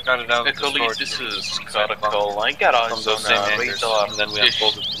out of the storage. This is Caracol. I got eyes on radar. And then we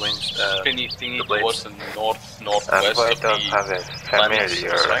unfolded the wings. Anything it was in northwest And why of don't the have a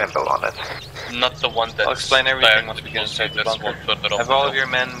familiar emblem on it? not the one that's I'll explain everything once we get inside the that's bunker. one further up Have the all hill. of your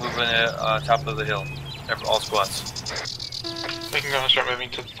men moving top of the hill. All squads. We can go and start moving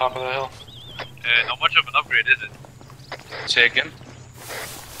to the top of the hill. Not much of an upgrade, is it? Say again?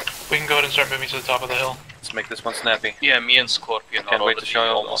 We can go ahead and start moving to the top of the hill. Let's make this one snappy. Yeah, me and Scorpion Can't are wait to show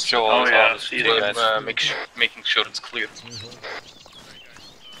all almost this to you team, guys. making sure it's clear.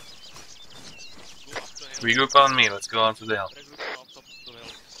 Regroup on me, let's go on to the hill.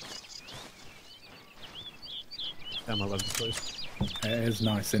 I love this place. It's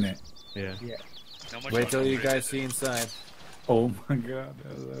nice, isn't it? Yeah. Wait till you guys see inside. Oh my god,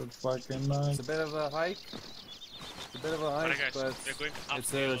 that's fucking nice. It's a bit of a hike. It's a bit of a hike, Guys, but they're going up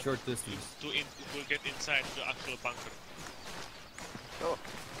it's a short distance. We'll get inside the actual bunker. Oh,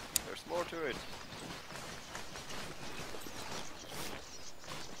 there's more to it.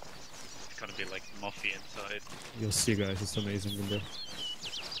 It's gonna be like muffy inside. You'll see, guys. It's amazing in there.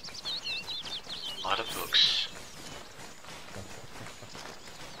 A lot of books.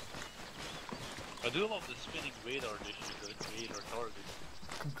 I do love the spinning radar mission, the radar target.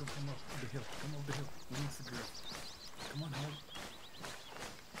 Come up the hill. Come up the hill. Release the girl. Come on, help.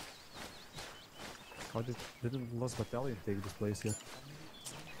 How didn't Lost Battalion take this place yet?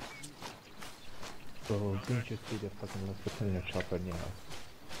 So, didn't you see the fucking Lost Battalion chopper now?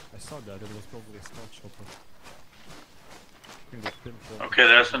 I saw that. It was probably a scout chopper. Okay,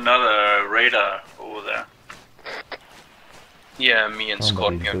 there's another radar over there. Yeah, me and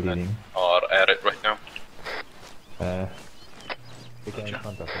Somebody's Scorpion bleeding. are at it right now. The guy in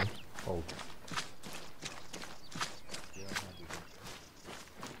front of me. Oh.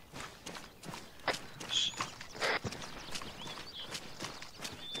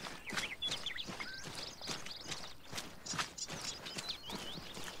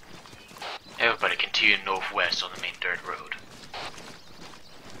 Everybody continue northwest on the main dirt road.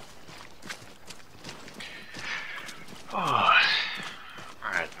 Oh.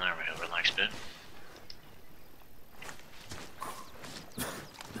 Alright, now we're gonna relax a bit.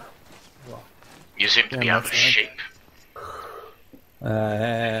 You seem to be out of shape.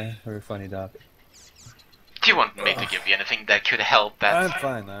 Very funny, Doc. Do you want me to give you anything that could help that? I'm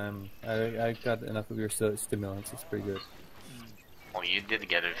fine. I got enough of your stimulants. It's pretty good. Well, you did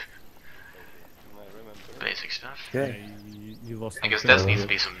get it. Basic stuff. Okay. You lost. I guess there needs to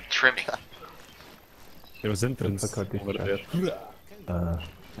be some trimming. There was entrance over there.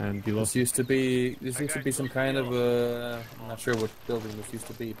 And you lost. This used to be some kind of I'm not sure what building this used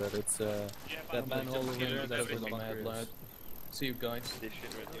to be, but it's that manhole over there. That's where the bunker is. See you guys.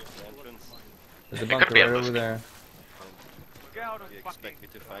 There's a bunker right over there. Do you expect me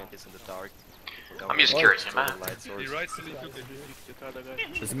to find this in the dark? I'm just curious, man.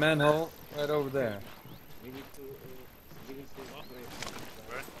 There's a manhole right over there.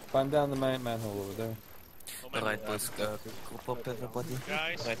 Climb down the manhole over there. Alright, boys, group up everybody.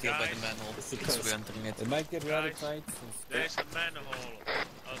 Right here by the manhole. Because we're entering it. It might get rather tight. There's a manhole.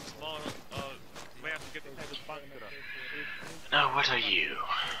 A small. We have to get inside the bunker. Now, what are you?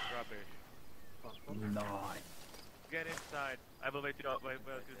 No. Get inside. I will wait you out. Wait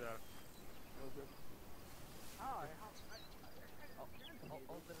you there.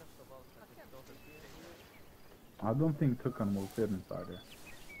 I don't think Tukan will fit inside there.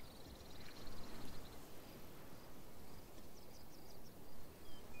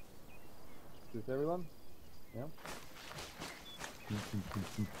 Is everyone? Yeah.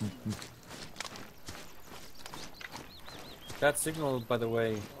 That signal, by the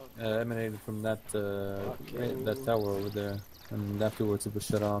way, emanated from that that tower over there, and afterwards it was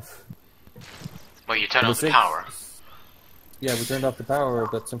shut off. Well, you turned on the power. Yeah, we turned off the power,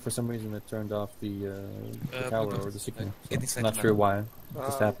 but for some reason it turned off the tower or the signal. So I'm not sure why it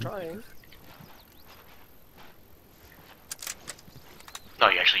just happened. Trying. No,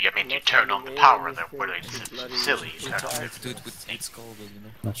 you turned on the power and then it's silly. You turn on Do it with skull wheel, you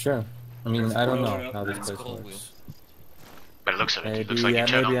know. Not sure. I mean, I don't know how this place works. But it looks like maybe, it looks like you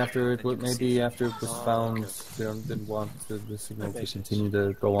turned maybe on after it was found, they didn't want the signal to continue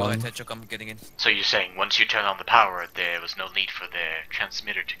to go on. I'm getting in. So you're saying once you turn on the power, there was no need for the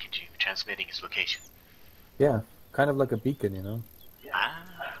transmitter to continue transmitting its location? Yeah, kind of like a beacon, you know. Ah,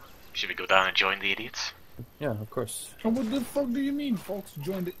 should we go down and join the idiots? Yeah, of course. And what the fuck do you mean, folks?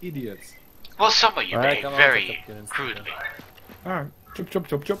 Join the idiots. Well, some of you behave very crudely. Alright,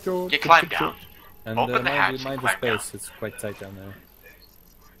 chop. You climb down. And open the hatch mind and the climb down. space, it's quite tight down there.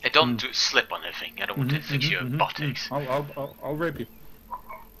 Hey, don't slip on anything. I don't want to fix your butt aches. I'll rape you.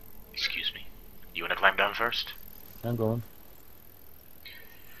 Excuse me. You want to climb down first? I'm going.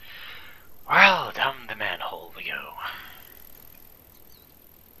 Well, down the manhole we go.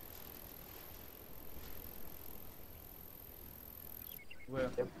 Well,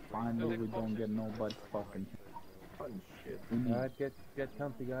 finally we don't get nobody fucking. Alright, get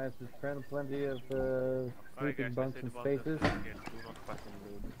comfy, guys. There's plenty of sleeping bunks and spaces.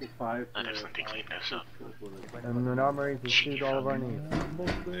 I definitely clean this up. And an armory to suit all of our needs.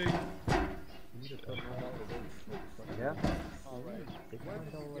 Yeah?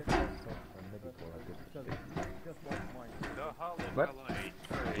 What?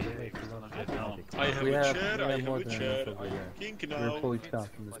 I have we a have, chair, we I have have more a than chair, enough over I am here. king now. We're fully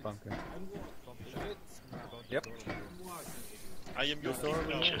stocked in this bunker. Yep. I am your king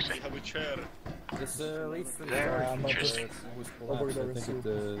now, I have a chair. This leads to the Interesting. Over there, I think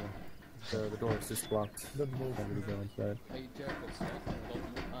the door is just blocked. Can't really go inside.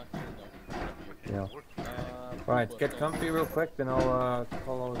 Yeah. Alright, get comfy real quick, then I'll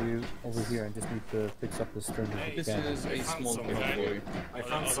call all of you over here and just need to fix up this turn. This is a small gift for you. I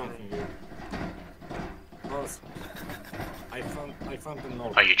found something here. I found a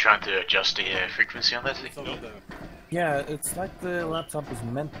note. Are you trying to adjust the frequency on that thing? Yeah, it's like the laptop is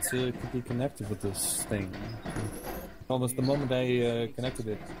meant to be connected with this thing. Almost the moment I connected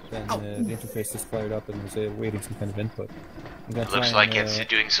it, then the interface just fired up and was awaiting some kind of input. It looks like it's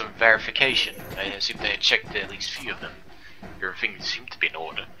doing some verification. I assume they checked at least a few of them. Everything seemed to be in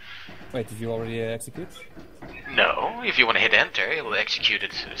order. Wait, did you already execute? No, if you want to hit enter, it will execute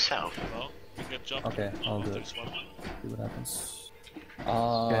it itself. Okay, I'll do it. See what happens.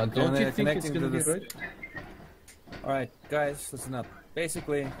 Don't you think it's gonna be right? Alright, guys, listen up.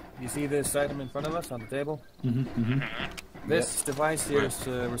 Basically, you see this item in front of us on the table? This device here is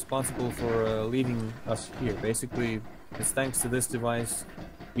responsible for leading us here. Basically, it's thanks to this device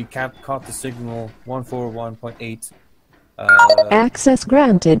we caught the signal 141.8. Access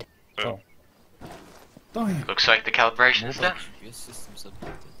granted. Oh. Looks like the calibration is done.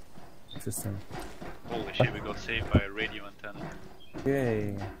 System. Holy shit, we got saved by a radio antenna.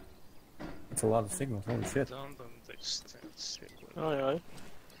 Yay. That's a lot of signals, holy shit.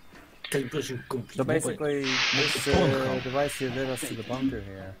 So basically, this device here led us to the bunker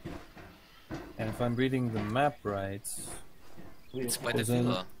here. And if I'm reading the map right, it's by the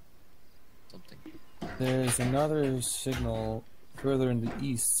villa. Something. There's another signal further in the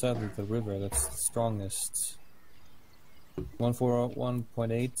east side of the river that's the strongest.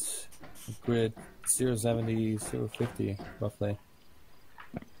 141.8, grid 070, 050, roughly.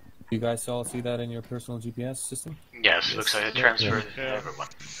 You guys all see that in your personal GPS system? Yes, looks like it transferred everyone.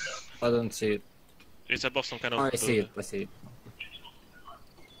 I don't see it. It's above some kind of... I see it.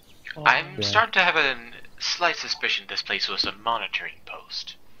 I'm starting to have a slight suspicion this place was a monitoring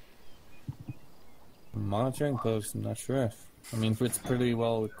post. Monitoring post? I'm not sure. I mean, it's pretty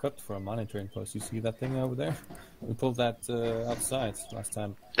well equipped for a monitoring post. You see that thing over there? We pulled that outside last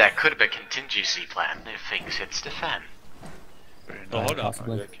time. That could have been a contingency plan if things hits the fan. Oh, hold on.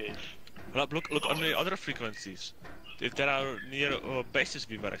 Possibly. Look on the other frequencies. If there are near bases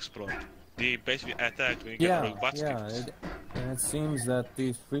we were explored. The base we attacked, we get and it seems that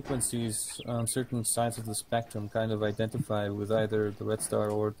these frequencies on certain sides of the spectrum kind of identify with either the Red Star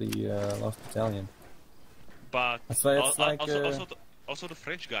or the Lost Battalion. But it's like, also the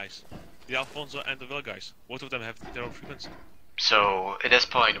French guys, the Alfonso and the Will guys, both of them have their own frequency. So at this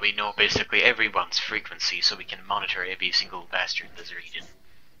point we know basically everyone's frequency, so we can monitor every single bastard in this region.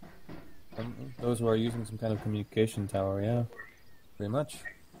 Those who are using some kind of communication tower, yeah, pretty much.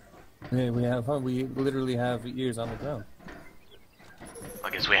 Yeah, we literally have ears on the ground.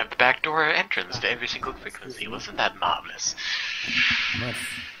 long as we have the back door entrance to every single frequency. Wasn't that marvelous?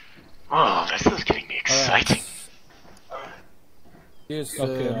 Oh, this is getting me exciting. Here's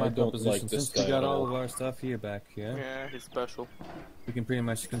Okay, my I don't proposition. like this Since we guy got at all all. of our stuff here back here, Yeah, he's special. we can pretty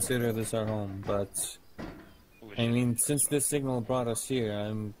much consider this our home, but I mean, since this signal brought us here,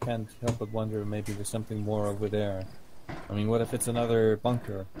 I can't help but wonder maybe there's something more over there. I mean, what if it's another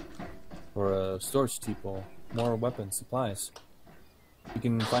bunker? Or a storage depot? More weapons, supplies? We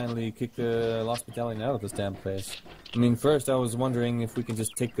can finally kick the Lost Battalion out of this damn place. I mean, first I was wondering if we can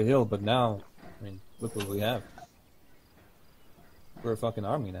just take the hill, but now, I mean, look what we have. We're a fucking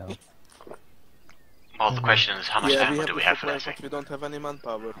army now. Well, the question is, how much ammo do we have for that thing? We don't have any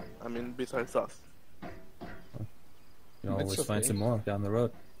manpower. I mean, besides us. You can always find some more down the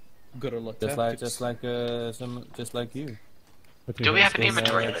road. Guerrilla Just tactics. like you. Do we have an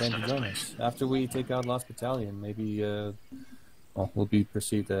inventory list list of this? After we take out Lost Battalion, maybe we'll be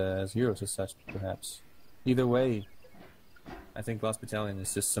perceived as heroes as such, perhaps. Either way, I think Lost Battalion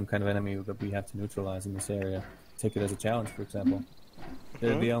is just some kind of enemy that we have to neutralize in this area. Take it as a challenge, for example.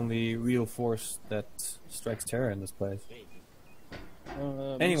 They're the only real force that strikes terror in this place.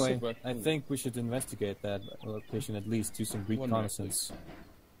 Anyway, I think we should investigate that location at least, do some reconnaissance.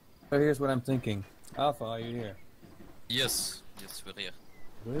 So here's what I'm thinking. Alpha, are you here? Yes, we're here.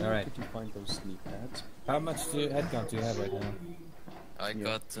 Where Alright. did you find those sneak pads? How much headcount do you have right now? I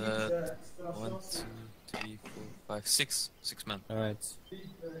got 1, 2, 3, 4, 5, 6 men. Alright.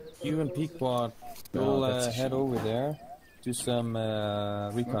 You and Pequod, you'll head over there, do some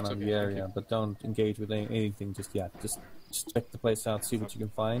recon on the area, but don't engage with anything just yet. Just check the place out, see what you can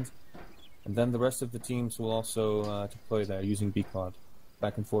find. And then the rest of the teams will also deploy there using Pequod.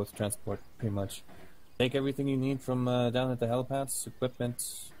 Back and forth transport, pretty much. Take everything you need from down at the helipads, equipment,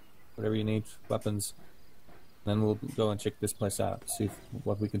 whatever you need, weapons. Then we'll go and check this place out, see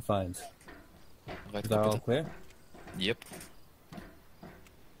what we can find. Right, Is that all clear? Yep.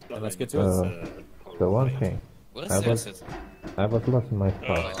 Then let's get to it. So one thing, What I is was lost in my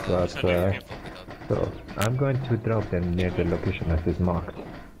thoughts, but so I'm going to drop them near the location that is marked.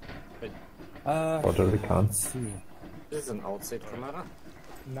 For the recon. Let's see. This is an outside camera.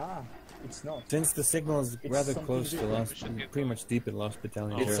 Nah, it's not. Since the signal is rather close to pretty much deep in Lost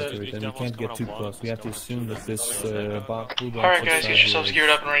Battalion territory, then we can't get too close. We have to assume that this blue box Alright guys, get yourselves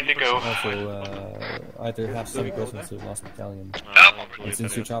geared up and ready to go. also either have some presence in Lost Battalion. And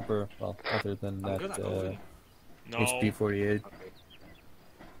since your chopper, well, other than that HP-48,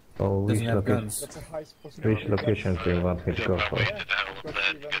 So doesn't have guns. which locations do you want me to go for?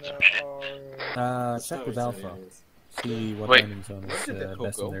 Check with Alpha. See what Wait. landing zone is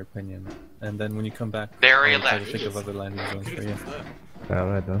best in their opinion. And then when you come back, Very I'll try to left. think of other landing zones for you.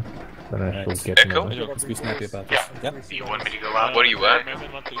 Alright then. Then I Alright. shall get Echo? more. Let's be snappy about this. Yep. Do you want me to go out? What are you at?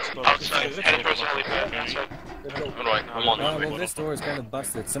 Outside. Heading towards the helipad. Alright, I'm on the Well, this door is kind of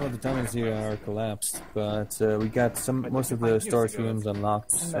busted. Some of the tunnels here are collapsed, but we got most of the storage rooms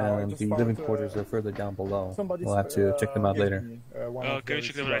unlocked, and the living quarters are further down below. We'll have to check them out later. Can you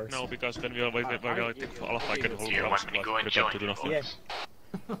check them right now, because then we are waiting for Alpha. I can hold Do you want me to go and join you? Yes.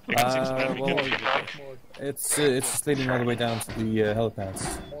 Well, it's just leading all the way down to the helipads.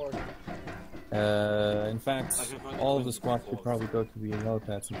 In fact, all of the squad could probably go to the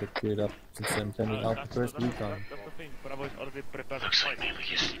helipads and get cleared up, since I'm sending out the first recon. Looks like maybe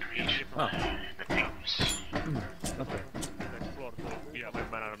you see reach the news. Okay.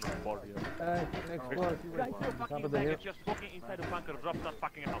 Top of the hill. Just walking inside the bunker, drop that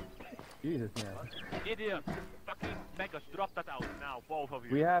fucking out. Jesus, man. Idiot! Fucking Megas, drop that out now, both of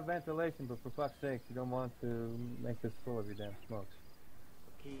you. We have ventilation, but for fuck's sake, you don't want to make this full of your damn smokes.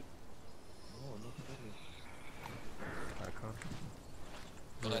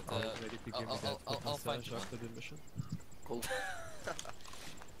 Alright, I'll find you after the mission. Cool.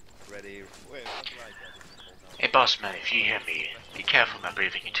 Ready. Wait, Hey boss man, if you hear me, be careful not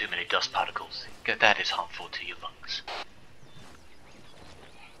breathing in too many dust particles. That is harmful to your lungs.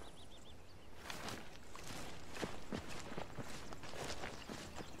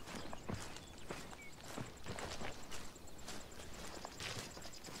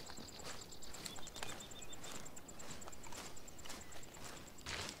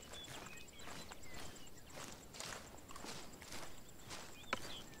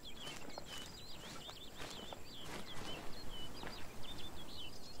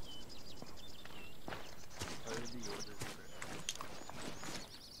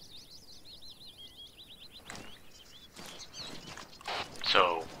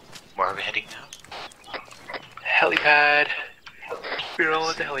 So, where are we heading now? Helipad. We're all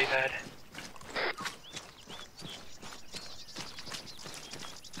at the helipad.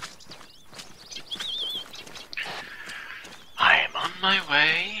 my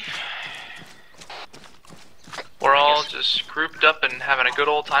way. We're all just grouped up and having a good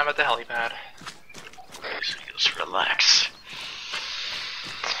old time at the helipad. Just relax.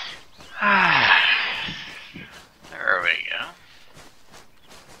 There we go.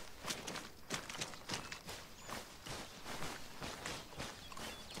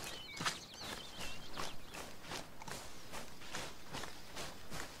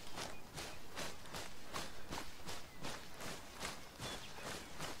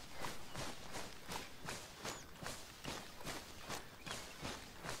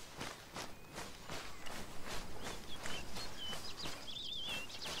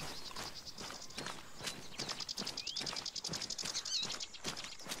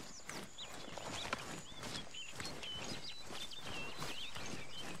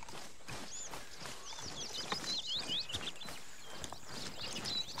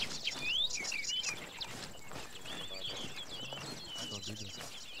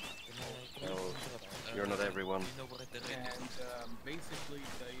 You're not everyone. And basically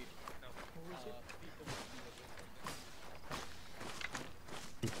they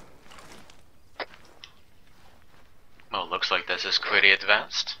Well, looks like this is pretty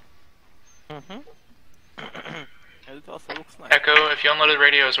advanced. It also looks nice. Echo, if you unloaded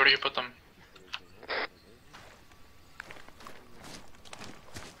radios, where do you put them?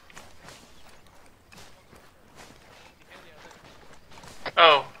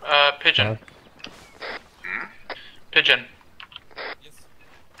 Oh, pigeon. Pigeon.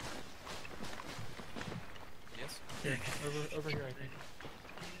 Yes? Yeah, over here, I think.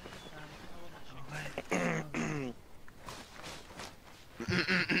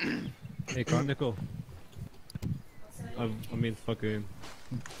 Hey, Carnico. I mean, fucking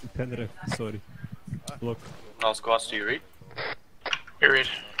Penrith, sorry. Block. All squads, do you read? You read.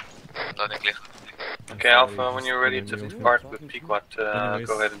 Loud and clear. Okay, Alpha, when you're ready to depart with Pequot,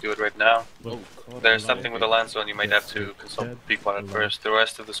 go ahead and do it right now. There's something with the land zone, you might have to consult with Pequot at first. The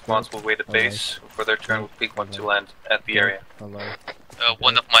rest of the squads will wait at base for their turn with Pequot to land at the area.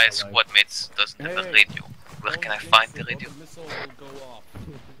 One of my squad mates doesn't have a radio. Where can I find the radio?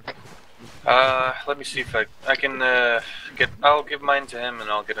 Let me see if I can I'll give mine to him and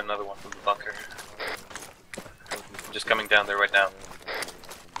I'll get another one from the bunker. I'm just coming down there right now.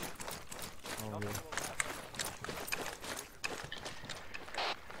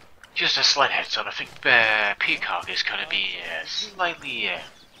 Just a slight heads up, I think Peacock is going to be slightly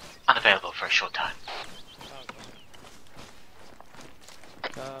unavailable for a short time.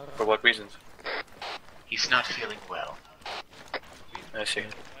 For what reasons? He's not feeling well. I see.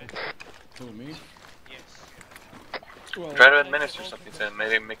 Who, me? Try to administer something to him,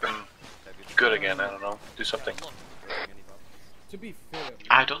 maybe make him good again, I don't know. Do something. To be fair,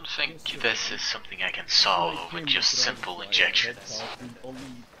 I don't think this is something I can solve with just simple injections. only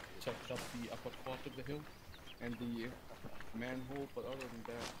checked up the upper part of the hill and the manhole, but other than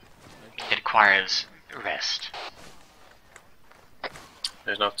that, It requires rest.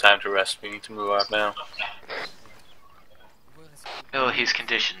 There's no time to rest, we need to move out now. Oh, his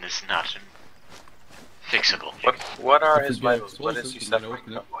condition is not fixable. What are his vitals? What is he suffering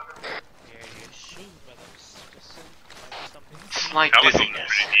from? Slight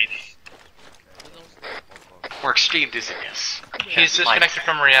dizziness. Or extreme dizziness. He's disconnected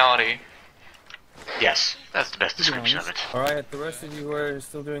from reality. Yes, that's the best description of it. Alright, the rest of you who are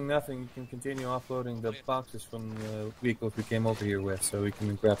still doing nothing, you can continue offloading the boxes from the vehicles we came over here with, so we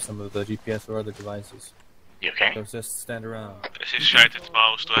can grab some of the GPS or other devices. You okay? So just stand around. This is shouted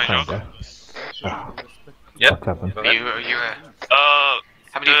mouse to Hedgehog. Yep. That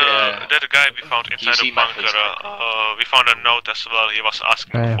guy we found inside the bunker, we found a note as well. He was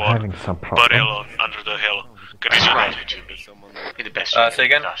asking for burial under the hill. Can you right to me? In the best say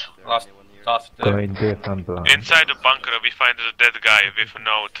again? Lost Inside the bunker we find a dead guy with a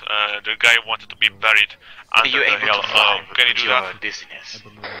note. The guy wanted to be buried under the hill. Can you do that?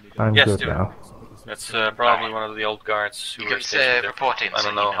 I'm yes, good now. That's probably one of the old guards who were stationed there. Report in, I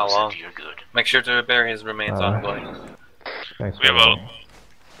don't know how long. Make sure to bury his remains on bloody. Thanks we will.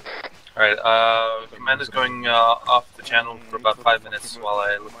 Alright, command is going off the channel for about 5 minutes while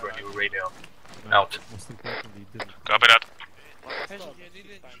I look for a new radio. Out. Copy that.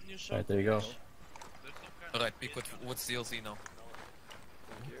 Alright, there you go. Alright, what's the LZ now?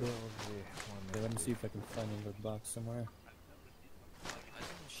 Okay, let me see if I can find a little box somewhere.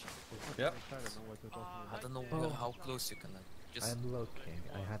 Yep. I don't know how close you can. Just I'm looking.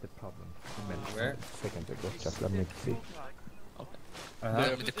 I had a problem. Where? Second ago. Just let me see. Okay.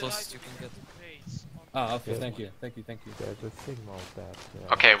 With the closest you can get. Ah, okay, thank you. There's a signal that...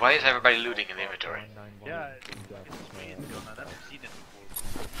 Okay, why is everybody looting in the inventory? Yeah, it's weird, I've never seen it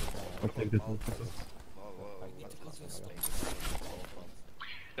before. I'll take this one.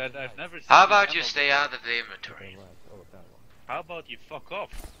 That I've never seen. How about you stay out of the inventory? How about you fuck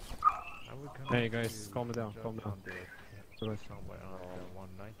off? Hey guys, calm down, calm down. Somewhere around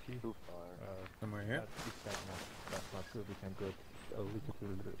 190. Somewhere here? That's not good, we can go a little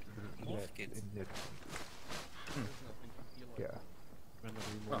bit left in it. Yeah.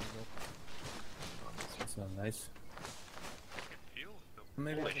 That's not nice.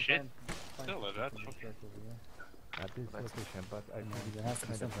 Maybe Holy shit. Still at that. At this location, but I think there has to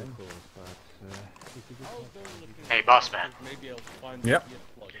be something. Hey, boss man. Yep.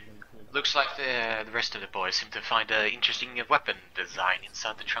 Looks like the rest of the boys seem to find an interesting weapon design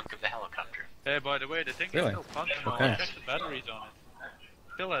inside the trunk of the helicopter. Hey, by the way, the thing Really? is still functional. Okay. Check the batteries on it.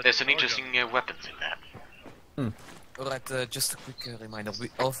 Still has There's an power interesting weapons in that. Alright, just a quick reminder.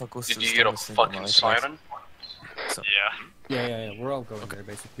 Alpha goes to Did you hear a fucking siren? So. Yeah, we're all going there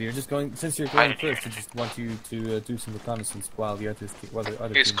basically. You're just going, since you're going first, I just want you to do some reconnaissance while the others,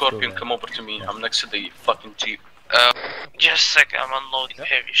 Hey teams Scorpion, go come over to me. I'm next to the fucking jeep. Just a sec, I'm unloading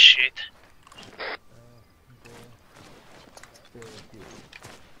heavy shit.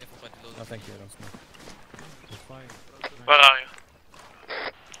 Oh, thank you, I don't smoke. Where are you?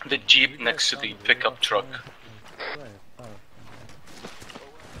 The jeep next to the pickup truck.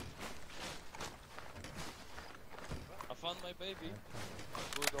 I found my baby.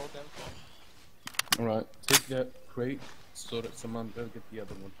 Good old damn phone. Alright, take that crate so that someone will get the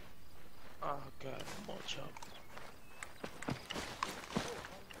other one. Oh god, more job.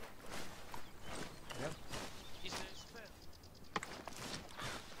 Yep.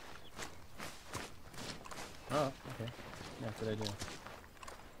 Oh, okay. Yeah, good idea.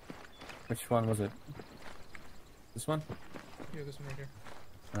 Which one was it? This one? Yeah, this one right here.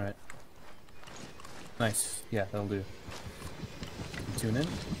 Alright. Nice. Yeah, that'll do. Tune in.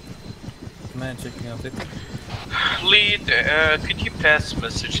 Command checking out 50. Lead, could you pass a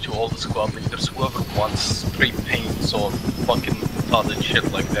message to all the squad leaders, whoever wants spray paints or fucking other shit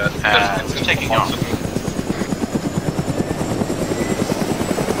like that? It's taking off.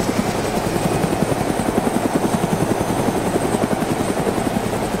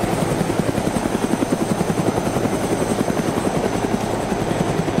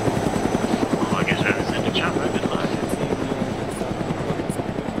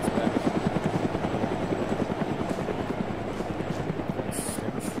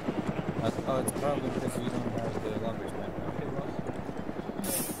 Oh, it's probably because you don't have the long range map.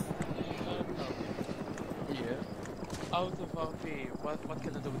 Yeah. Out of RP, what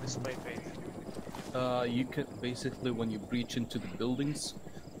can I do with the spray paint? You could basically, when you breach into the buildings,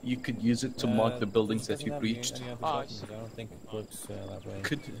 you could use it to mark the buildings that you breached. I don't think it works that way.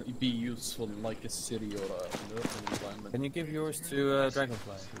 Could be useful like a city or an urban environment. Can you give yours to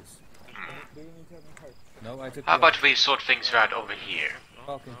Dragonfly, please? No, I took. How about we sort things out over here?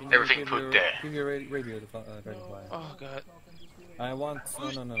 Falcon, can you Everything give put your, there. Give your radio to Dragonfly. Oh god. I want.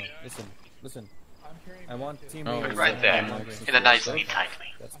 No. Listen. I want team leaders. Right there, in a nice neat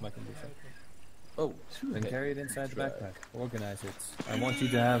tightly. That's my condition. Oh, then carry it inside the backpack. Organize it. I want you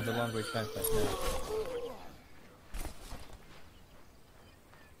to have the long range backpack now.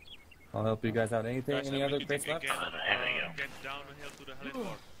 I'll help you guys out. Anything? Any other crates left?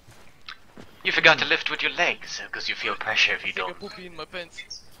 You forgot to lift with your legs, because you feel pressure if you don't. Poopy in my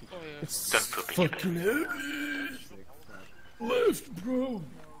pants. Oh yeah. Don't poop in your pants. Lift, bro!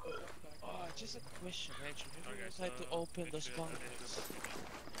 Just a question, actually. Have you tried to open those bunkers?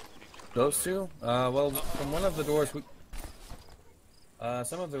 Those two? Well, from one of the doors, we...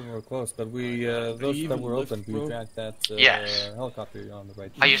 some of them were closed, but we, those that were open, we dragged that helicopter on the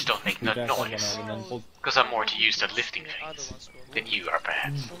right. I just don't make no noise, because I'm more to use the lifting things than you are,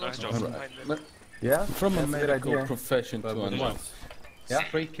 perhaps. Yeah? From a medical idea. profession to another. Yeah.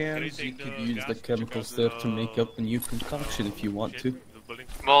 Spray cans, you could use the chemicals there to make up a new concoction if you want to.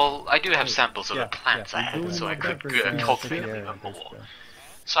 Well, I do have samples of the plants I had, so I could cultivate them even more.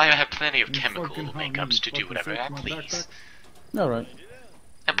 So I have plenty of chemical makeups to do whatever I please. Alright.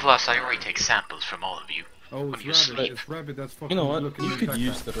 And plus, I already take samples from all of you when you sleep. You know what? You could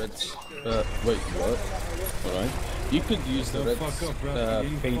use the red... wait, what? Alright. You could use the red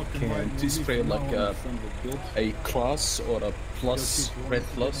paint can to spray like a cross or a plus, red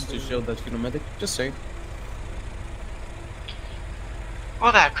plus to show that you're a medic. Just say.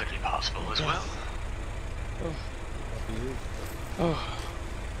 Well, that could be possible as well.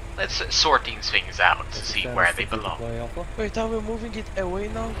 Let's sort these things out to see where they belong. Wait, are we moving it away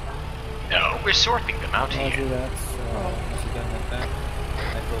now? No, we're sorting them out here. I'll do that. Once you've done that,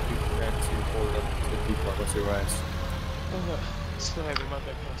 I will be prepared to pull it up to the people once it arrives. Still having my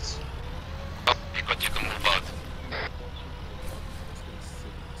backpass. Oh, Picot, you can move out.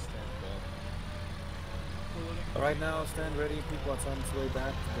 Alright, now stand ready. Pequod's on its way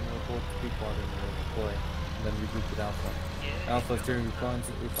back. Then we'll report to Pequod and deploy. And then regroup with Alpha. Alpha is during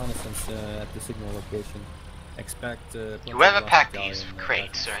reconnaissance at the signal location. Expect whoever packed these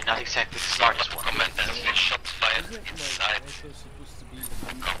crates are not exactly the smartest one. Comment that there's shots fired inside.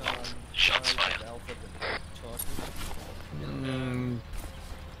 Shots fired.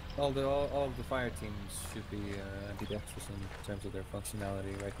 All of the fire teams should be ambidextrous in terms of their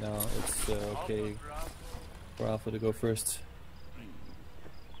functionality. Right now, it's okay for Alpha to go first. I'm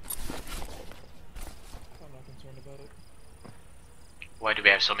not concerned about it. Why do we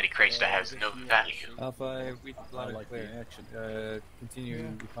have so many crates that have no value? Alpha, I read loud and clear. Continue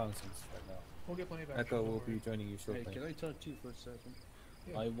reconnaissance right now. We'll get plenty of action. Echo will be joining you shortly. Hey, can I talk to you for a second?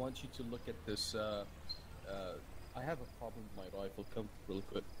 Yeah. I want you to look at this. I have a problem with my rifle. Come real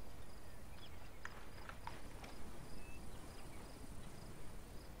quick.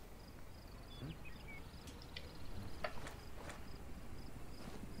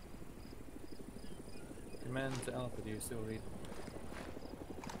 Command to Alpha, do you still read?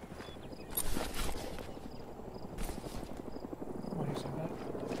 Why do you say that?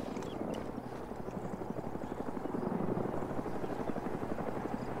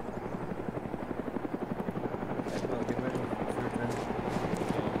 Well, get ready. It's your turn.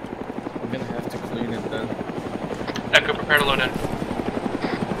 I'm gonna have to clean it then. Echo, prepare to load in.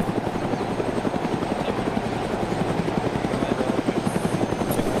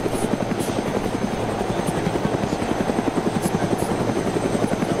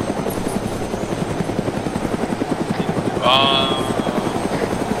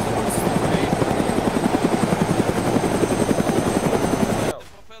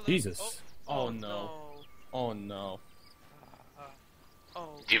 Jesus. Oh no. Oh no.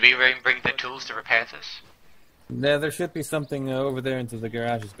 Do we bring the tools to repair this? Yeah, there should be something over there into the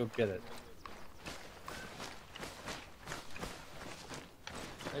garages. Go get it.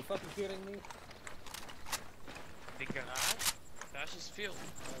 Are you fucking kidding me? The garage? Garage is filled.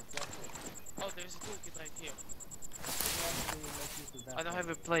 Oh, there's a toolkit right here. I don't have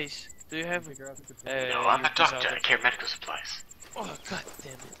a place. Do you have? No, I'm a doctor. I carry medical supplies. Oh god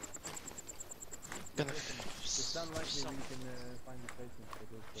damn it! It's unlikely we can find the placement for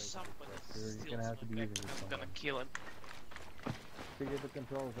those places. You're gonna have to be using this. I'm gonna kill him. Figure the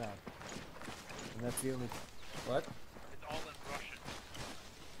controls out. And that's the only. What? It's all in Russian.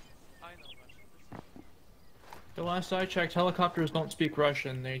 I know Russian. The last I checked, helicopters don't speak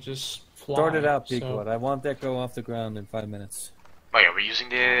Russian. They just fly. Sort it out, Pequod. I want that go off the ground in 5 minutes. Wait, are we using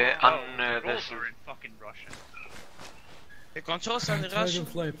the Controls are in fucking Russian. The controls are in Russian.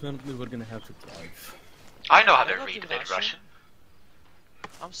 Dragonfly, apparently we're gonna have to drive. I know how to read a bit Russian.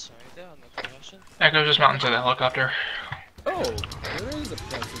 I'm sorry, they are not Russian. Echo, just mount into the helicopter. Oh, there is a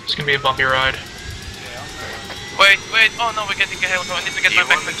present. It's gonna be a bumpy ride. Wait, oh no, we're getting a helicopter. I need to get my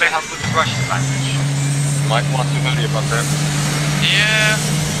backpack back. Help with the Russian language. Might want to worry about that. Yeah.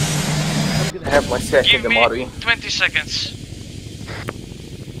 I'm gonna have my second Give me Amari. 20 seconds.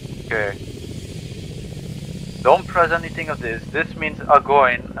 Okay. Don't press anything of this. This means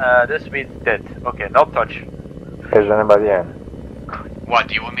going. This means dead. Okay, no touch. Is anybody in? What,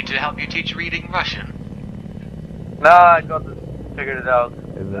 do you want me to help you teach reading Russian? Nah, I got this. Figured it out.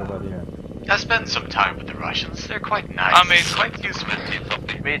 Is anybody in? I spent some time with the Russians. They're quite nice. I mean, quite useful people.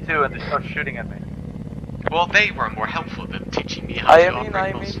 Me too, and they start shooting at me. Well, they were more helpful than teaching me how to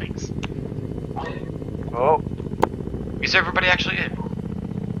operate most things. Oh. Is everybody actually in?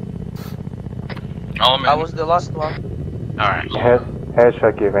 I was the last one. Alright.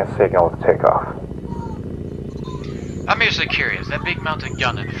 Headshot giving signal to take off. I'm usually curious, that big mounted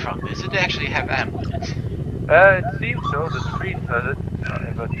gun in the front, does it actually have ammo in it? It seems so. The screen says it.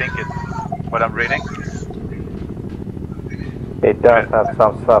 If I think it's what I'm reading. It does have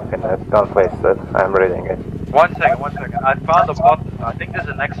some stuff in it. Don't waste it. I'm reading it. One second. I found a button. I think there's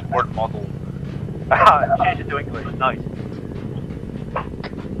an export model. Change it to English. Nice.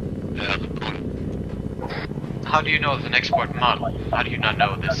 How do you know it's an export model? How do you not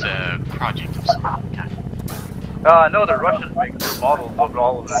know this project of some kind? I know the Russians make the models of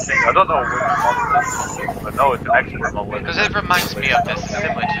all of the things. I don't know which model it is, but no, it's an export model. Because it reminds me of this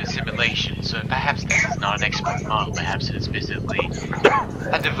similar to simulation, so perhaps this is not an export model, perhaps it's basically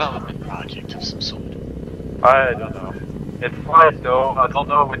a development project of some sort. I don't know. It flies though, I don't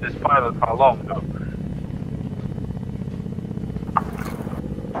know with this pilot how long though.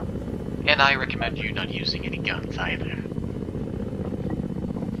 And I recommend you not using any guns either.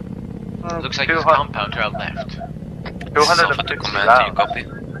 Looks like there's a compound to our left. 250 command, do you copy?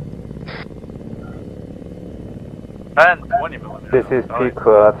 And 20mm. This is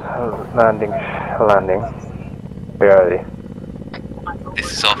Pico at landing. Barely.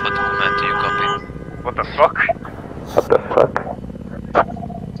 This is Alpha to command, do you copy? What the fuck? What the fuck?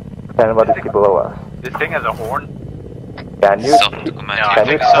 And what is below us? This thing has a horn? Can you? No, I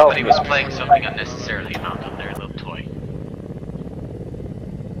think somebody was playing something unnecessarily loud on their little toy.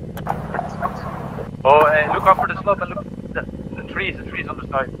 Oh, hey, look up for the slope and look at the trees on the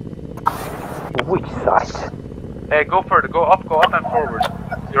side. Which side? Hey, go further, go up and forward.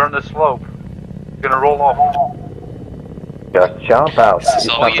 You're on the slope. You're gonna roll off. Just jump out. It's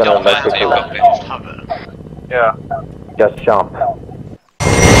not gonna let you go. Just hover. Yeah. Just jump.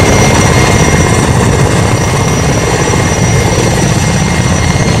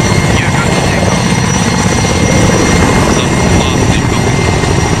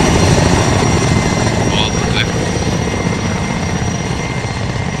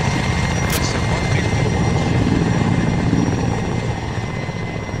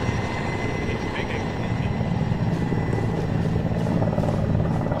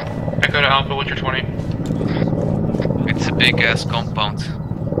 Echo to Alpha, what's your 20? It's a big ass compound.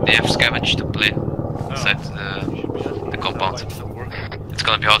 They have scavenged the plane inside the compound. It's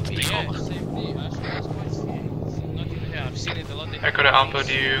gonna be hard to take over. Echo to Alpha,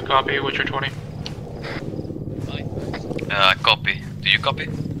 do you copy? What's your 20? Copy. Do you copy?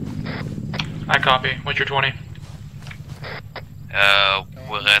 I copy. What's your 20?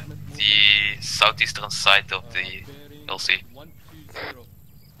 We're at the southeastern side of the LC.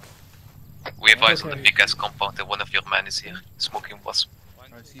 We have eyes on the big ass compound and one of your men is here, smoking was.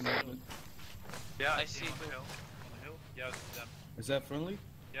 I see movement. Yeah, I see on the hill. Yeah, it's them. Is that friendly?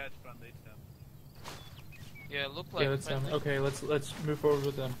 Yeah, it's friendly, it's them. Yeah, look like Yeah, that's them. Okay, let's move forward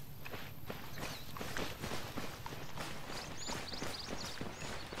with them.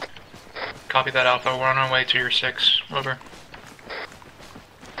 Copy that, Alpha. We're on our way to your 6. Over.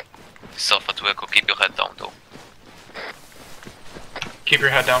 This is Alpha to Echo, keep your head down though. Keep your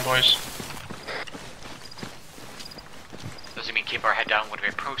head down, boys. Does it mean keep our head down when we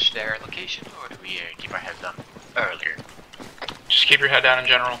approach their location, or do we keep our head down earlier? Just keep your head down in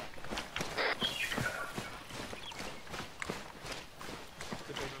general.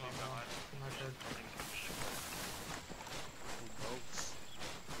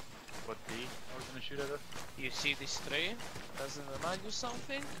 What D? I was gonna shoot at us? You see this train? Doesn't remind you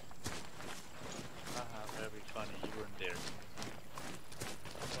something? Haha, very funny, you weren't there.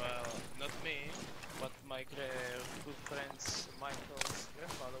 Well, not me, but my good friend's Michael's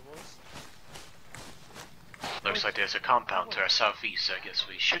grandfather was. Looks like there's a compound to our southeast, so I guess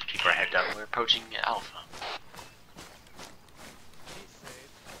we should keep our head down when we're approaching Alpha.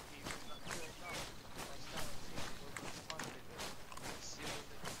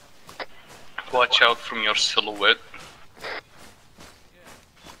 Watch out from your silhouette.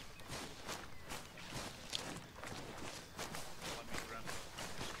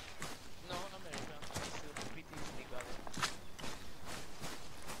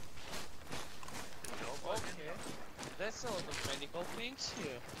 That's a lot of medical things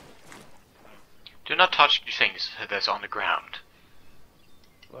here. Do not touch the things that's on the ground.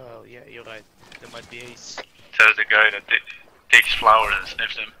 Well, yeah, you're right. There might be ace. Says the guy that takes flowers and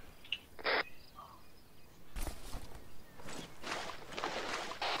sniffs them.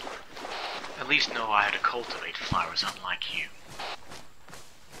 At least know how to cultivate flowers, unlike you.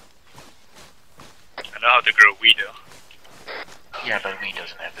 I know how to grow weed though. Yeah, but weed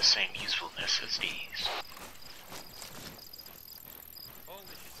doesn't have the same usefulness as these.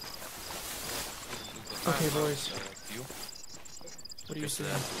 Okay, boys. What do you see?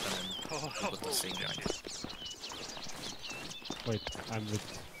 Wait, I'm with...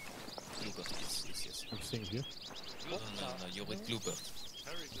 Bluebird, yes. I'm staying here? No, you're with Bluebird.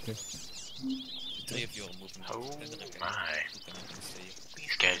 Okay. The 3 of you are moving. Oh my.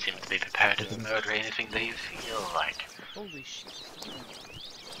 These guys seem to be prepared to murder anything they feel like. Holy shit.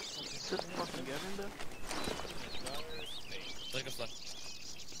 Is there fucking gun in there? Dragonfly.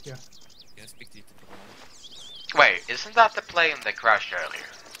 Yeah. Can I speak to you? Wait, isn't that the plane that crashed earlier?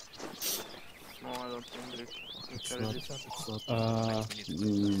 No, I don't think it. It's not.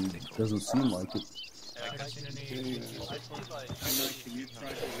 Doesn't seem like it. At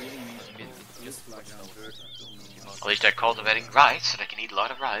least they're cultivating rice, so they can eat a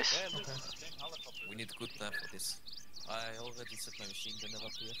lot of rice. We need a good plan for this. I already set my machine gunner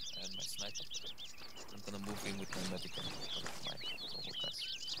up here and my sniper. I'm gonna move in with my medic and my normal guys.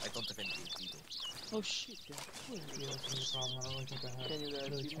 I don't have any AT though. Oh shit, yeah. Yeah, that's no problem. I don't really think I have. Can you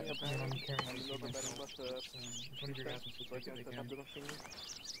really give me a bag? I'm carrying it myself. One of your guys wants to take it, they can. But I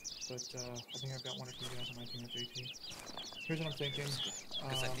think I've got one or two guys on my team with AT. Here's what I'm thinking.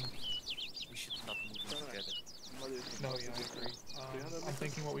 Because I think we should not move in together. No, yeah, I agree. I'm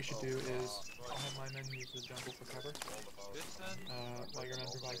thinking what we should do is I'll have my men use the jungle for cover. While your men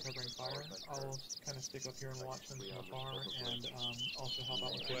provide covering fire, I'll kind of stick up here and watch them from afar, and also help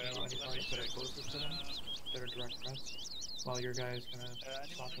out with taking out any targets that are closest to them, that are direct threats. While your guys kind of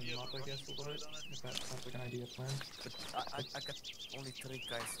soften them up, I guess, a little bit, if that sounds like an idea plan. But I got only 3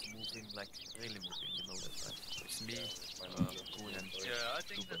 guys to move in, like, really move in, you know that, right? It's me, Koen and yeah, I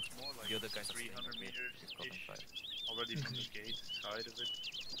think that's more like the other guys 300 meters already from the gate side of it.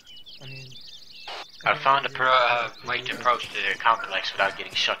 I mean, I found a way to approach the complex without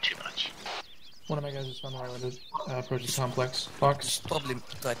getting shot too much. One of my guys has found the right way to approach the complex. Fox? Probably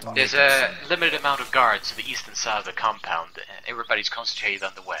There's a limited amount of guards to the eastern side of the compound. Everybody's concentrated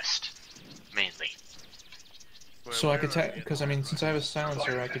on the west, mainly. So I could because I mean, since I have a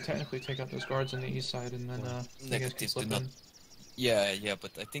silencer, I could technically take out those guards on the east side and then negatives do not. Yeah,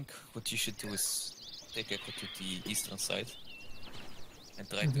 but I think what you should do is take Echo to the eastern side and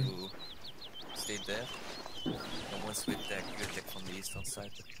try to stay there. And once we attack, you attack from the eastern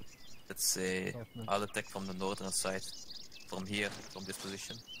side. Let's say I'll attack from the northern side, from here, from this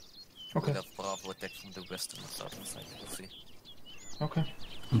position. Okay. We'll have Bravo attack from the western and southern side. We'll see. Okay.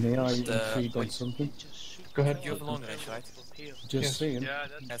 May I intrigue on something? Go ahead. You have long range, right? Just saying. Yeah,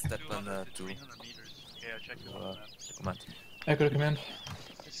 that's that one to check the command. Echo to command.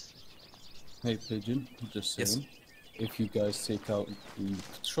 Hey Pigeon, just saying. If you guys take out the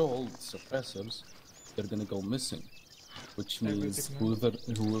patrol suppressors, they're gonna go missing. Which means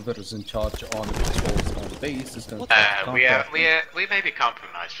whoever is in charge on the patrols on the base is gonna we may be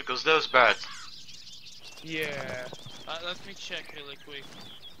compromised because those birds. Yeah. Let me check really quick.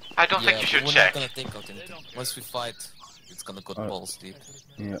 I don't think you should check. We're not gonna take out anything. Once we fight, it's gonna go balls deep.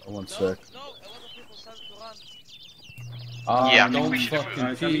 Yeah, one sec. No, a lot of people started to run. Yeah, don't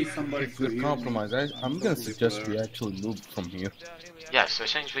fucking peek if we're compromised. I'm gonna suggest we actually move from here. Yes, so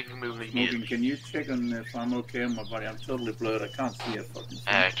since we can move immediately. Can you check on if I'm okay on my body? I'm totally blurred. I can't see a fucking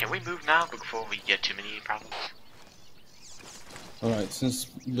thing. Can we move now before we get too many problems? Alright, since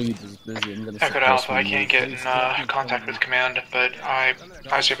lead is busy, I'm gonna Echo to Alpha, I can't get in contact with command, but I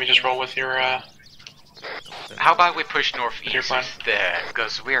say we just roll with your How about we push northeast there,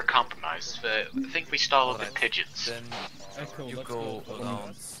 because we are compromised. I think we stall the pigeons. Then you go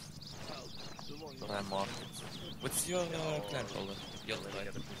around where I marked. What's your clan color? Yellow, right?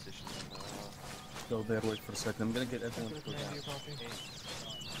 Go there, wait for a second. I'm gonna get everyone to go down.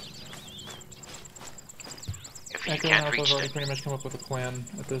 Echo and Alpha have already pretty much come up with a plan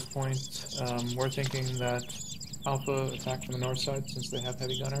at this point. We're thinking that Alpha attack from the north side since they have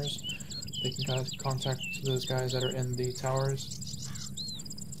heavy gunners. They can contact those guys that are in the towers.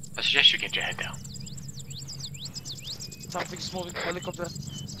 I suggest you get your head down. Something's moving, helicopter.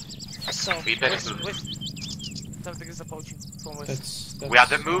 South. We better move. Something is approaching from west. We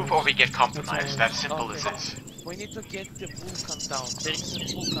either move or we get compromised. That's simple as this. We need to get the vulcan down. There is a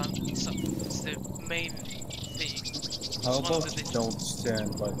vulcan. It's the main thing. How about don't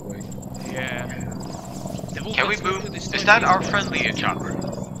stand, by the way? Yeah. Can we move? Is that our friendly chopper?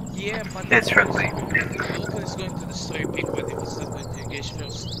 Yeah, but it's friendly. The vulcan is going to destroy Peak, but if it's not going to engage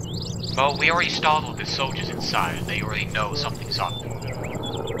first. Well, we already startled the soldiers inside. They already know something's up.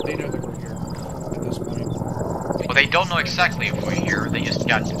 They know that we're here at this point. Well, they don't know exactly if we're here. They just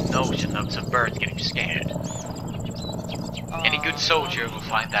got the notion of some birds getting scared. Any good soldier will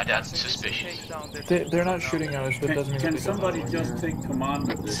find that suspicious. They're not shooting at us, but it doesn't mean Can somebody just take command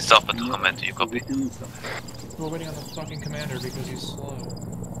of this? Stop at the command, you copy. We're waiting on the fucking commander because he's slow.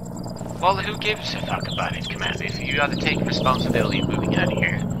 Well, who gives a fuck about his commander if you gotta take responsibility of moving out of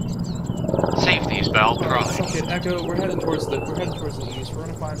here? Safety is by all price. Okay, Echo, we're heading towards the east. We're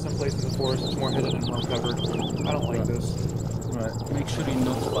gonna find some place in the forest that's more hidden and more covered. I don't like this. Alright, make sure you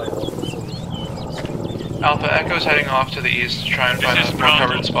notify Alpha. Echo's heading off to the east to try and find a more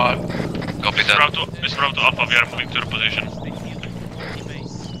covered spot. Copy that. It's Bravo to Alpha, we are moving to your position.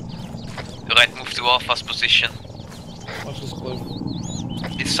 Right, move to Alpha's position. Watch this cliff.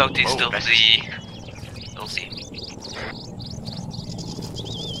 It's southeast of the LZ.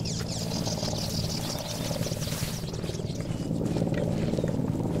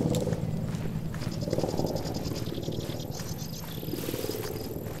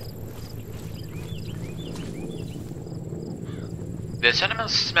 Does anyone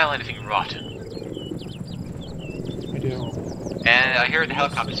smell anything rotten? I do. And I hear the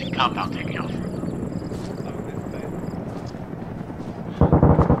helicopters in compound taking off.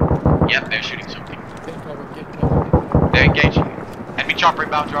 Yep, they're shooting something. They're engaging. Enemy chopper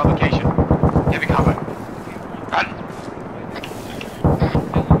inbound to our location. Heavy combat. Run!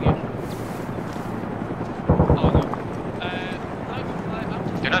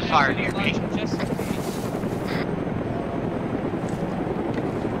 Do not fire near me.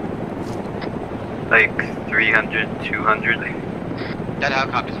 Like 300, 200. That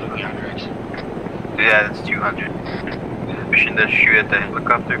helicopter's looking our direction. Yeah, that's 200. We should then shoot at the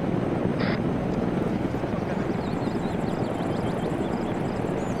helicopter.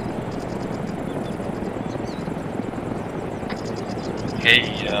 Hey,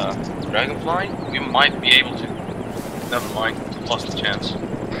 Dragonfly, we might be able to. Never mind, lost the chance.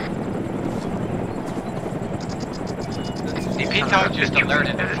 The PTOG just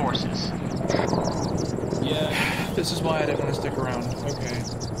alerted the forces. Yeah, this is why I didn't want to stick around.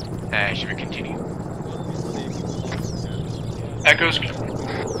 Okay. Should we continue? Echo's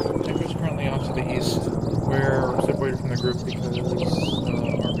currently off to the east. We're separated from the group because our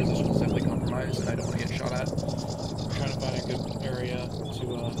position is definitely compromised and I don't want to get shot at. I'm trying to find a good area to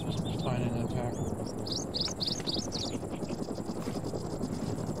find an attack.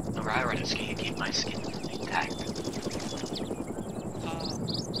 Alright, right, let's keep my skin intact.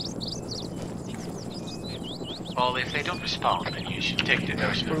 Well, if they don't respond, then you should take the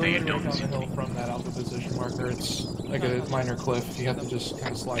notion that they don't. We're on the hill from that alpha position marker. It's like a minor cliff. You have to just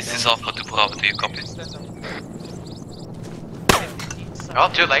kind of slide down. This is Alpha to Bravo, do you copy? Oh,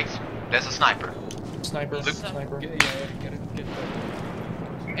 too late. There's a sniper. Sniper. Sniper.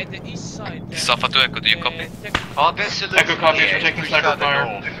 At the east side. This is Alpha to Echo, do you copy? Oh, best solution. Echo copies, we're taking sniper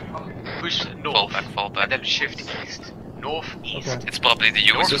fire. Push north. Fall back. And then shift east. Northeast. Okay. It's probably the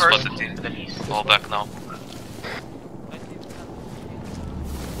US who spotted in. Fall back now.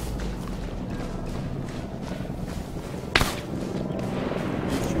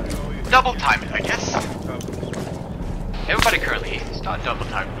 Double time it, I guess. Everybody currently start double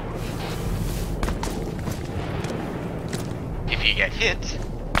time. If you get hit,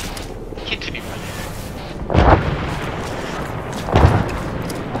 continue running.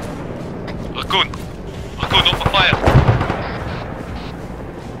 Raccoon, open fire.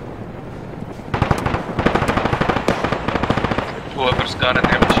 Whoever's got an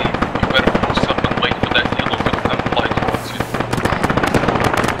MG, you better post up and wait for that yellow to come fly towards you.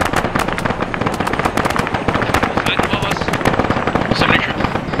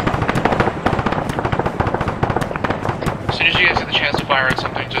 As soon as you guys get the chance to fire at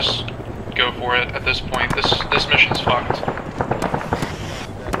something, just go for it at this point. This mission's fucked.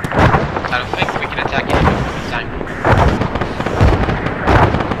 I don't think we can attack anything this time.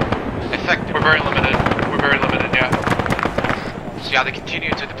 Effective. We're very limited. Yeah. So you either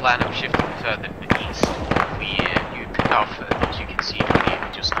continue to the plan of shifting further east. You pick off what you can see from the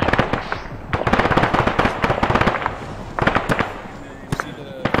image of sniper.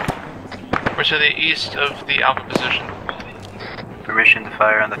 We're to the east of the alpha position. Permission to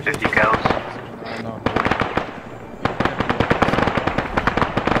fire on the 50 cows.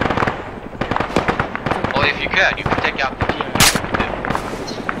 Well, if you can take out the key.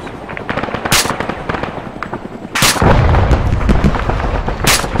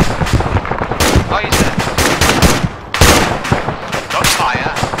 Oh, you said. Don't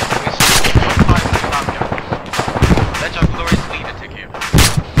fire. Don't fire with the gun. Let your glorious leader take you.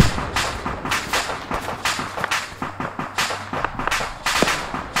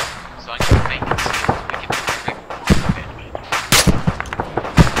 So I'm gonna make it so we can pick up the enemy.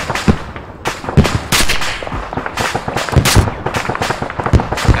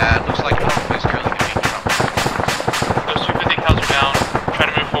 Looks like Alpha is currently going to be in trouble. Those 250 cows are down. Try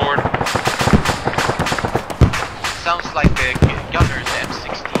to move forward. Sounds like the gunners, the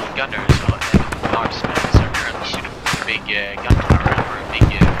M16 gunners, or marksmen are currently shooting a big gun tower, or a big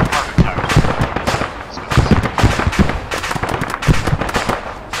harbor tower.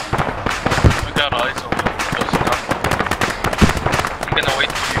 We got eyes on them, close enough. I'm gonna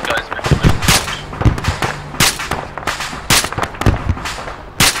wait for you guys next time.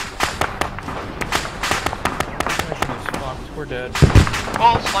 Mission is fucked. We're dead.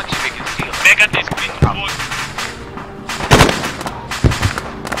 All slugs should be concealed.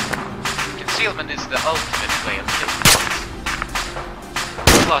 Concealment is the ultimate way of killing slugs.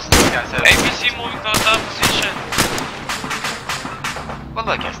 Plus, these guys have... ABC moving to our position. Well,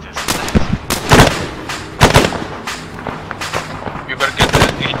 I guess this is You better get the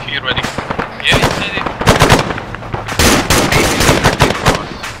AT ready. Yeah, it's ready.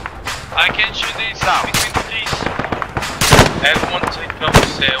 I can shoot these south between the trees. Everyone take cover,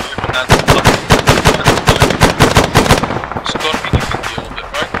 stay away from that spot. Scorpion, you can deal with it,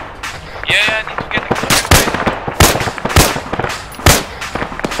 right? Yeah, I need to get the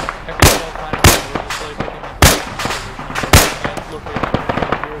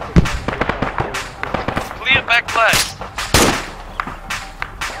clear back left.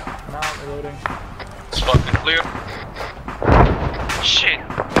 Now reloading. It's fucking clear. Shit.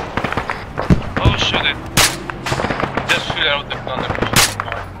 Oh, shoot it. Just shoot out the gun.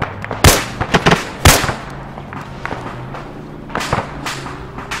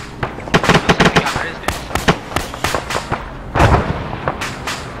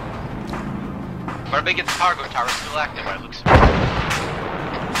 Our biggest cargo tower is still active by the looks of it.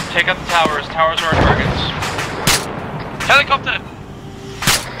 Take out the towers. Towers are our targets. Helicopter!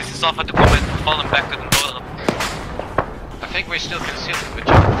 This is Alpha to comment. Falling back to the northern. I think we're still concealed with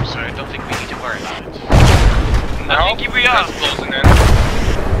chopper, so I don't think we need to worry about it. No, I think we are. That's closing in.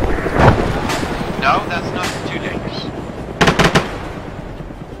 No, that's not too dangerous.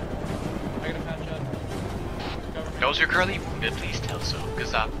 I gotta patch up. Those who are currently wounded, please tell so,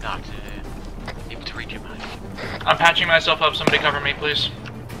 because I'm not able to read your mind. I'm patching myself up. Somebody cover me, please.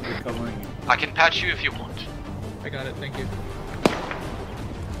 I can patch you if you want. I got it, thank you.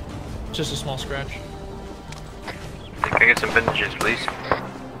 Just a small scratch. Can I get some bandages, please?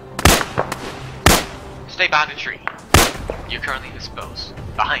 Stay behind the tree. You're currently exposed.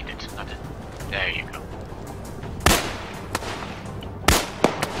 Behind it, not it. There you go.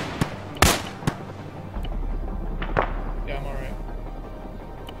 Yeah, I'm alright.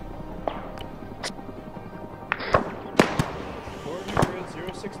 Coordinate grid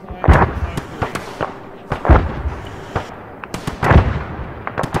 06953.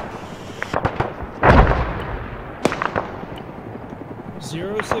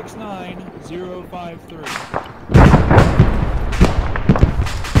 069053.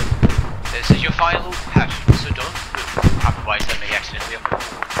 This is your final patch, so don't move. Otherwise I may accidentally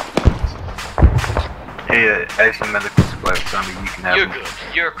Hey, I have some medical supplies, zombie. You can have You're them. good.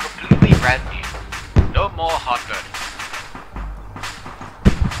 You're completely brand new. No more heartburn.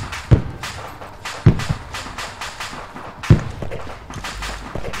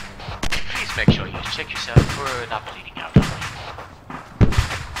 Please make sure you check yourself for not bleeding out.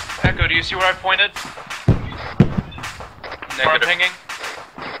 Echo, do you see where I pointed? Where I'm pinging?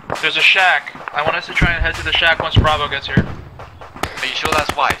 There's a shack. I want us to try and head to the shack once Bravo gets here. Are you sure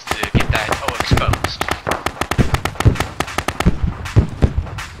that's wise to get that exposed?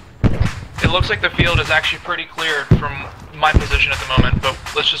 It looks like the field is actually pretty cleared from my position at the moment, but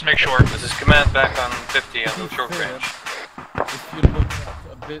let's just make sure. This is command back on 50 on the short range. If you look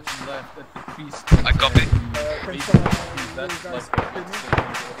a bit left at the trees, I copy.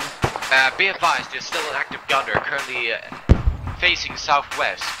 Be advised, there's still an active gunner currently facing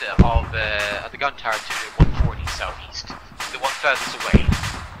southwest of the gun tower to the 140 southeast, the one furthest away.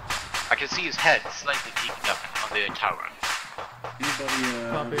 I can see his head slightly peeking up on the tower.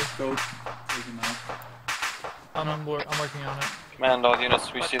 Copy. I'm working on it. Command all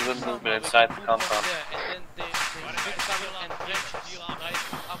units, we see little movement inside the compound.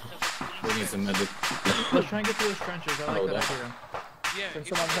 We need some medic. Let's try and get through those trenches. I like that idea. Can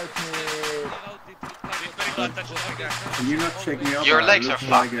someone help me? Can you not check me up? Your legs are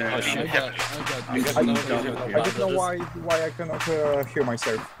fucked. I don't know why I cannot hear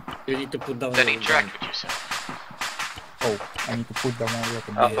myself. You need to put down. Then interact with yourself. Oh, I need to put down my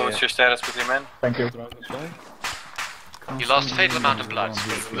weapon. Alpha, what's your status with your men? Thank you. You lost a fatal amount of blood.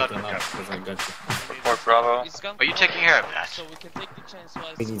 Report Bravo. Are you taking care of that?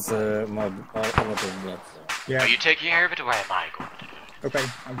 It needs a lot of blood. Yeah. Are you taking care of it, or am I going to do it? Okay,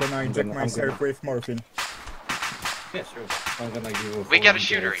 I'm gonna inject myself with morphine. Yeah, sure. I'm gonna give you. We got a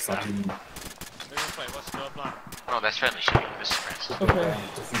shooter. Oh, that's friendly shooting. This is friends. Okay.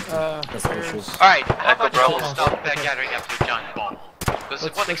 Alright, how about you all stop gathering up to a giant bomb? Because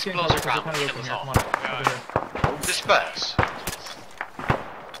if one explodes around, will kill us all. Disperse.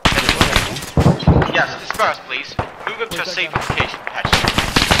 Yes, disperse, please. Move him to a safe location, Patch.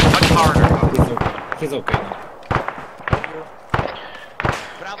 Much harder. He's okay now.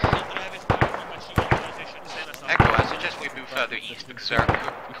 Echo, I suggest we move further east because our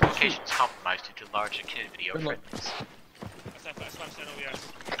location is compromised due to large activity of friendlies.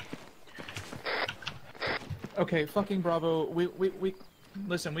 Okay, fucking Bravo. We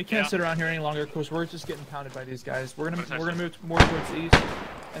listen. We can't sit around here any longer because we're just getting pounded by these guys. We're gonna move more towards the east,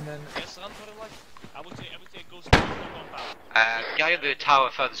 and then. Guy in the tower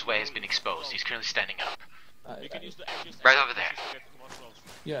furthest away has been exposed. He's currently standing up. Right over there.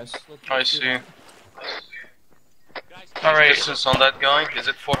 Yes. I see. Alright. Distance on that going? Is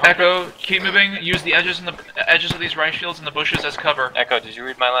it 400? Echo, keep moving. Use the edges of these rice fields and the bushes as cover. Echo, did you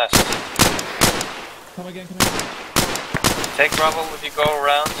read my last? Come again. Take Bravo if you go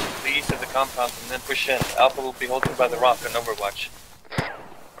around to the east of the compound and then push in. Alpha will be holding by the rock on overwatch.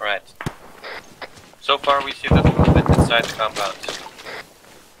 Alright. So far we see little movement inside the compound.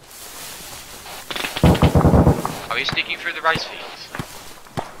 Are you sneaking through the rice fields?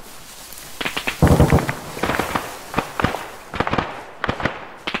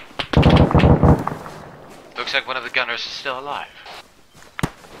 Looks like one of the gunners is still alive.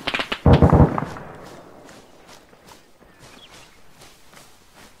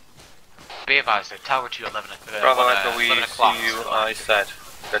 Be advised, at Tower 2, 11 Bravo, Echo, we see you east side.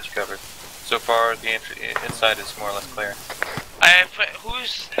 Got you covered. So far, the inside is more or less clear.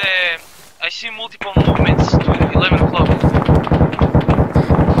 Who's the... I see multiple movements to 11 o'clock.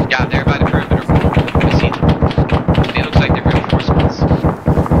 Yeah, they're by the perimeter. I see them. They look like they're reinforcements.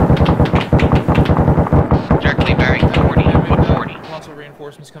 Directly bearing 140. Lots of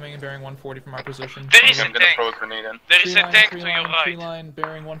reinforcements coming in bearing 140 from our position. There is a I'm gonna throw a grenade in. There is a tank to your right. Tree line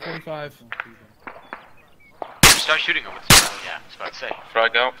bearing 145. Start shooting them with the gun, yeah, I was about to say.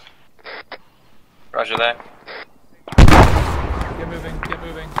 Frog out. Roger that. Get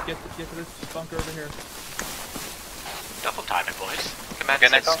moving. Get to this bunker over here. Double time it, boys. Command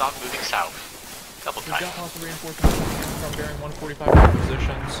said stop moving south. Double time. We've got lots of reinforcements coming in from bearing 145 from our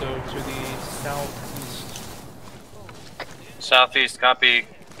position, so to the southeast. Southeast, copy.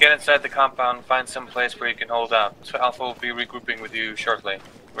 Get inside the compound, find some place where you can hold out. So Alpha will be regrouping with you shortly.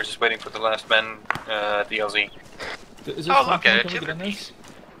 We're just waiting for the last men, DLZ. Oh, look at it,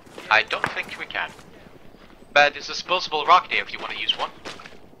 I don't think we can. But it's a disposable rock there if you want to use one.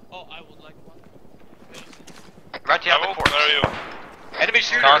 Oh, I would like one. Right here on the course. Where are you? Enemy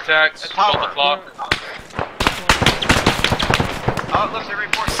shooter. Contacts, tower. 12 o'clock. Oh, it looks like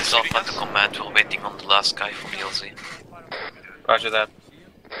reinforcements. This is Alpha to command, we're waiting on the last guy from DLZ. Roger that.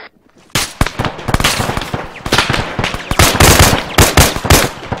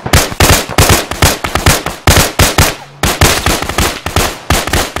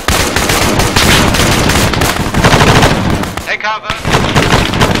 Take cover.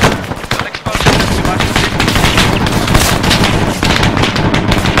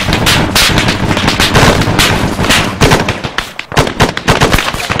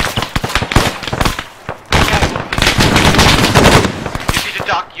 You need to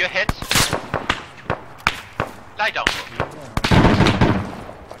duck your head. Lie down.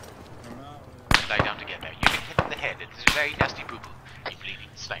 Lie down together. You get hit in the head. It is a very nasty boo-boo. You're bleeding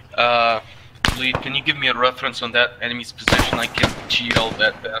slightly. Lead, can you give me a reference on that enemy's position? I can GL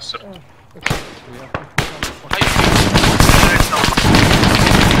that bastard.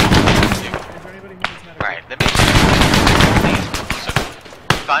 Right, let me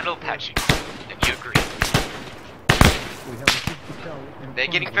final patching, and you agree. They're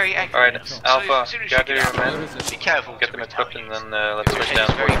getting very active. Alright, Alpha, gather your men. Be careful. Get them equipped and then let's push down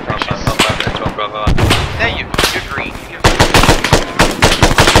for the compound and 12 Bravo. There you go, you agree.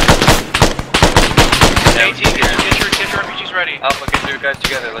 18, get your RPGs ready. Alpha, get your guys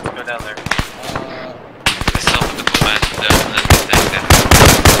together, let's go down there. This is Alpha to command, let's take that.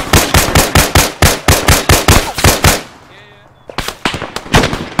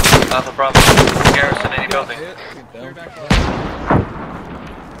 Alpha Bravo, garrison any building.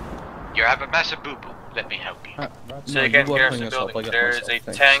 You have a massive boo-boo. Let me help you. Say again, garrison building. There is a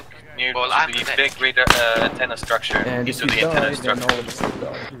tank near the big radar antenna structure. And East if of you the die, antenna then all structure. of us will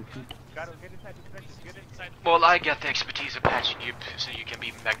die. Well, I got the expertise of patching you so you can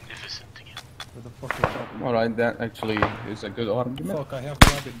be magnificent again. Alright, that actually is a good argument. But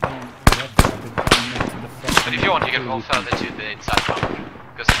if you want, you can roll further to the inside bunker,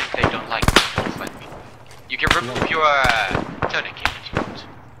 because I think they don't like it slightly. You can remove your tourniquet if you want.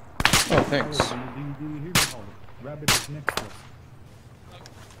 Oh, thanks. Rabbit is next to us.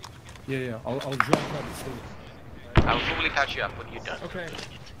 Yeah, I'll drop Rabbit still. I will fully patch you up when you're done. Okay.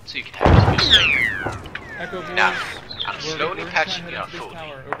 So you can have this music. Echo voice. Now, I'm slowly patching you up fully.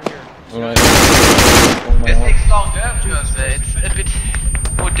 Alright. This takes longer because it's a bit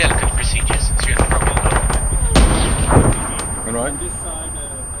more delicate procedure since you're in the rubble. Alright.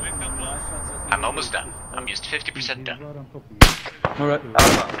 I'm almost done. I'm just 50% done. Alright.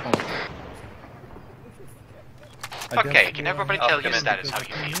 Okay, can everybody tell your status how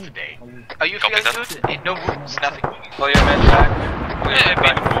you feel today? Are you feeling good? No wounds, nothing? Pull your men back. Pull your men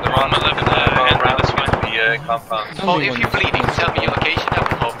back from the wrong around the compound. Well, if you're bleeding, tell me your location. I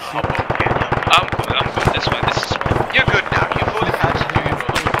will hop over here. I'm good this way. This is fine. You're good now. You're fully patched.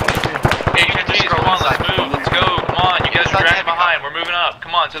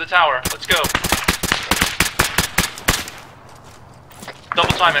 to the tower. Let's go. Double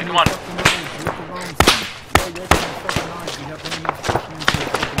time it, come on.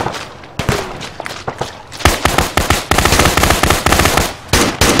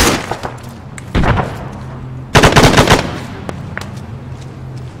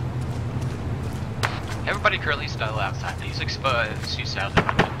 Everybody currently still outside. Please expose yourself in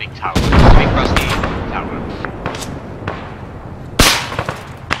the big tower. The big rusty tower.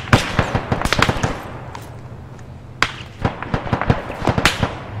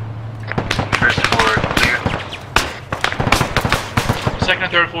 First floor clear. Second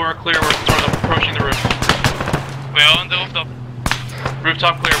and third floor are clear. We're sort of approaching the roof. We're on the rooftop.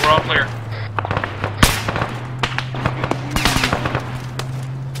 Rooftop clear. We're all clear.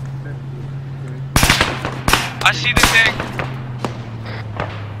 I see the tank.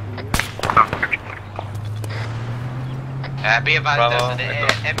 Be advised,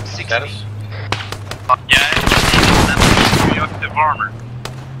 there's an M60. Status? The armor.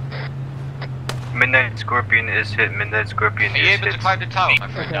 Midnight Scorpion is hit. Midnight Scorpion Are you is able hit. to climb the tower, my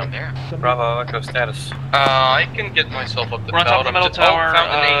friend, down there? Bravo, Echo status. I can get myself up the We're on top of the metal tower.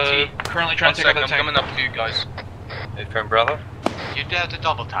 Found an AT. Currently trying to take out the I'm tank. coming up to you guys. Confirm Bravo. You do have to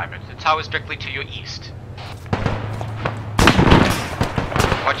double time it. The tower is directly to your east.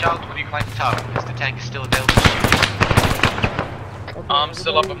 Watch out when you climb the tower, because the tank is still available to shoot. I'm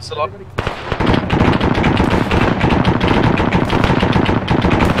still up, I'm still up. You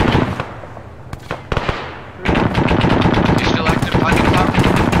still active climbing the tower?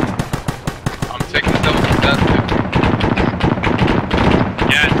 I'm taking the double to that.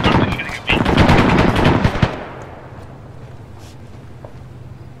 Yeah, it's probably shooting at me.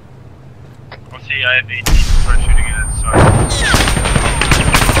 Oh, see, I have 18 for shooting at it, sorry.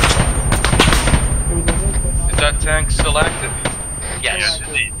 Is that tank still active? Yes.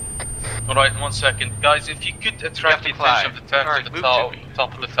 Indeed. Alright, 1 second. Guys, if you could attract the attention of the tank to the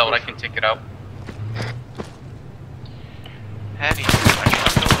top of the tower, I can take it out. Heavy.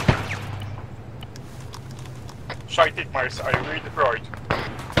 Sighted Mars, I redeployed.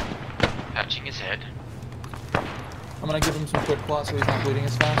 Patching his head. I'm gonna give him some quick clots so he's not bleeding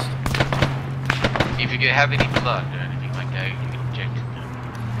as fast. If you have any blood or anything like that, you can inject it.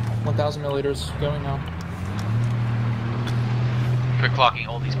 1,000 milliliters going now. Quick clocking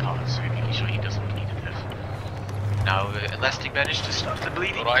all these parts, so making sure he doesn't bleed to death. Now, elastic bandage to stop the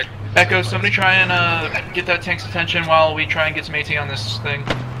bleeding. Alright. Echo, somebody try and get that tank's attention while we try and get some AT on this thing.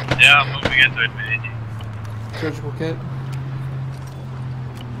 Yeah, I'm moving into it with AT. Surgical kit.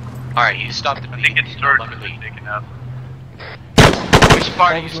 Alright, you stopped the bleeding. I think it's third because it's taken out. Which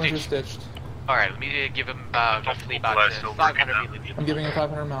part are you All of stitched? stitched. Alright, let me give him roughly about 500 milliliters. I'm giving him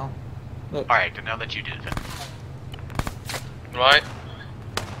 500 mil. Alright, then I'll let you do it then. Right.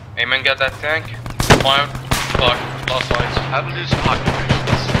 Amen, get that tank. Fire. Fuck. Lost lights. I will do some hot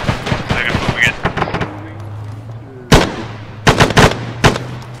compressions. Second moving in.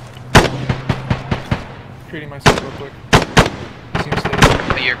 Treating myself real quick. Seems stable.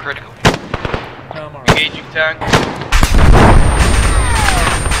 But you're critical. No, I'm alright. Engaging tank.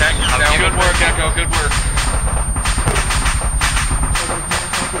 Tank is down. Good work, Echo, good work.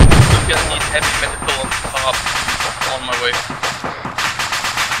 I'm gonna need heavy medical on top. On my way.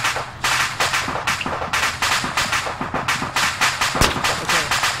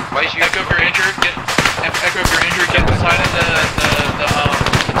 Echo, if you're injured, get inside of the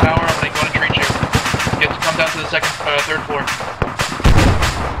tower. I'm gonna go and treat you. Come down to the third floor.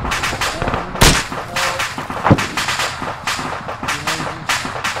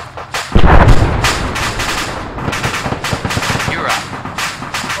 You're up.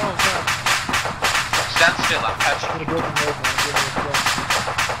 Stand still, I'm patching.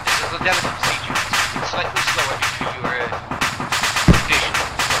 This is a delicate procedure. It's slightly slower due to your condition.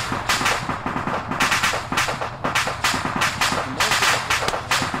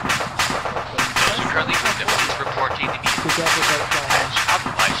 Those who currently with them, please report to immediately. Patch,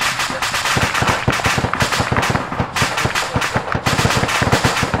 otherwise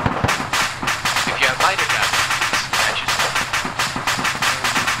if you have lighter damage, please patch yourself.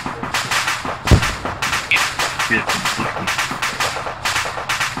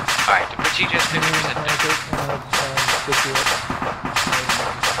 Alright, the procedure is 50% done.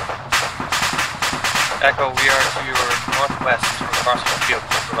 Echo, we are to your northwest. We're crossing the field to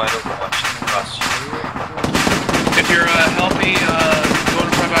provide overwatch across. If you're healthy, go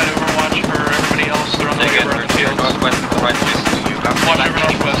to provide overwatch for everybody else. They're on the way over in the field. Northwest to the right. Watch over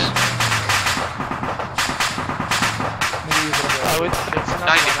northwest. Oh, it's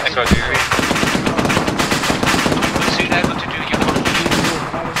 90. Echo, do you read? We'll soon able to do your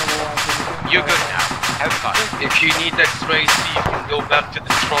If you need X-rays, you can go back to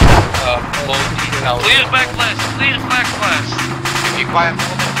the front below the tower. Clear backlash! Clear backlash! If you quiet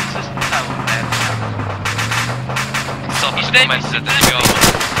more than consistent tower, man. Stop the comments at the go.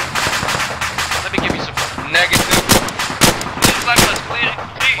 Let me give you some. Negative. Clear backlash, clear.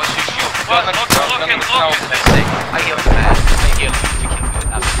 Once you shoot, Rocket. I heal you, man. I heal you to kill the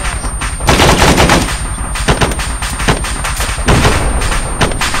applicants.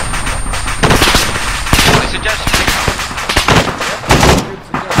 I suggest you take out.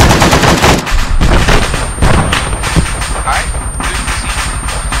 Alright?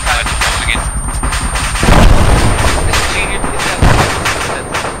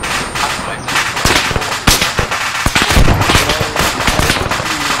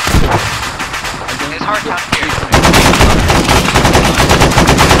 It's hard time here.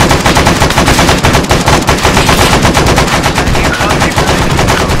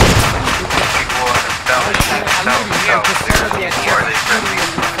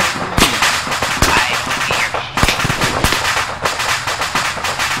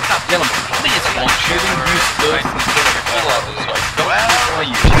 Gentlemen, please won't shooting use those and kill your fellows, so I don't destroy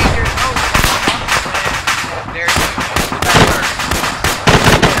you. There you go.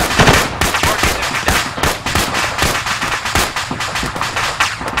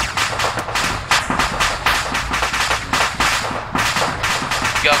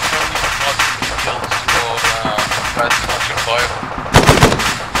 You got only possible kills for fast launching fire.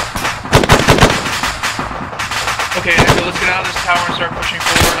 Okay, Echo, let's get out of this tower and start pushing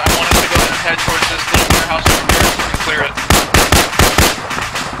forward. I want us to go and head towards this little warehouse over here so we can clear it.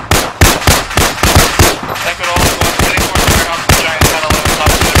 Echo, all go heading towards the warehouse with the giant panel on top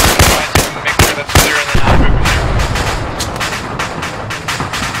of it. We're going to try and make sure that's clear and then move from there.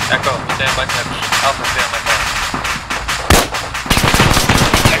 Echo, stand by touch. Alpha, stand by touch.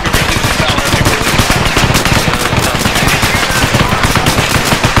 Echo, release the tower. Echo, release the tower.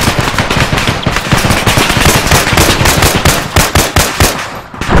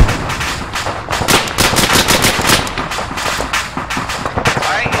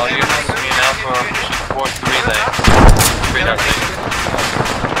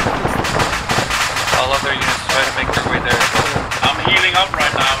 All other units try to make their way there. I'm healing up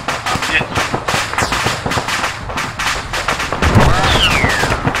right now. I'm hit.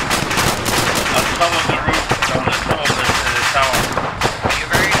 On top of the roof, on the top of the tower. Are you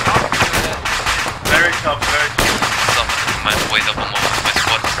very top? Very top, very top. Someone might wait up a moment. My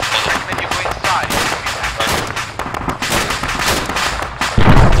squad is following. Then you go inside.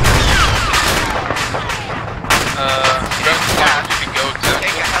 You can go to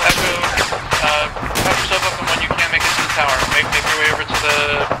Echo, help yourself up, and when you can, make it to the tower. Make your way over to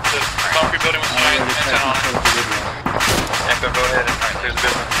the concrete building with the giant antenna on it. Echo, go ahead. Alright, there's a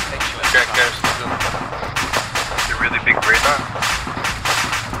building. Jack, there's the building. The really big radar?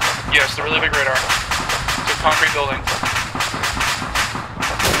 Yes, the really big radar. It's a concrete building.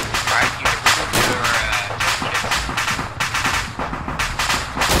 Alright, you can remove your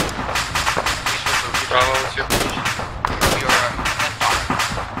Bravo, what's your position? your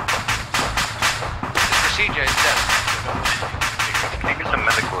the procedure is done. Can you get some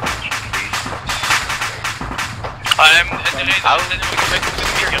medical attention, please? I am in the range. I'll make it to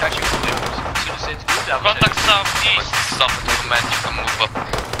the area. As soon as it's good, Contact southeast. Stop at the command, you can move up.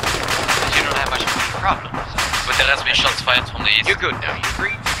 Because you don't have much of a problem. But there has been shots fired from the east. You're good now. You're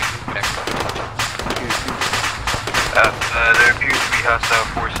green. You can move back. There appears to be hostile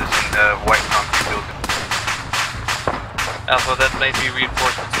forces in the white concrete building. Alpha, that may be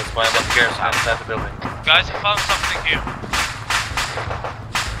reinforcements. That's why I left garrison outside the building. Guys, I found something here.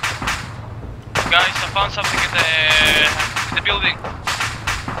 Guys, I found something in the building.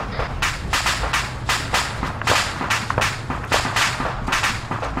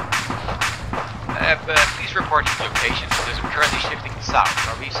 Please report your location because we're currently shifting south.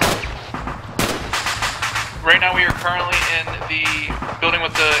 Are we south? Right now we are currently in the building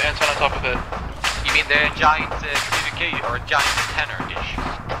with the antenna on top of it. You mean the giant communication or giant antenna dish?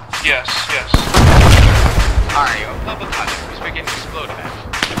 Yes, yes. Alright, double touch because we're getting exploded at.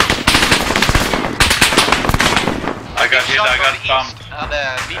 I got hit, I got thumped. On the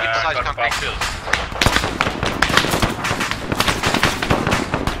medium-sized concrete building.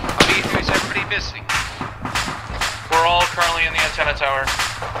 Is everybody missing? We're all currently in the antenna tower.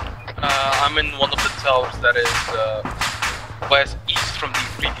 I'm in one of the towers that is west east from the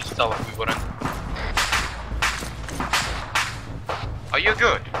previous tower we were in. Are you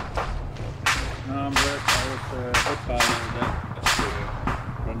good? I'm good. I was hit by that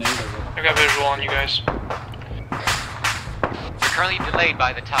grenade. I got visual on you guys. We're currently delayed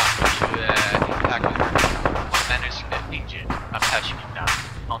by the tower to impact with her. man is injured. I'm touching him now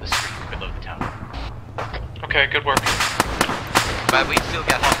on the street below the tower. Okay, good work. But we still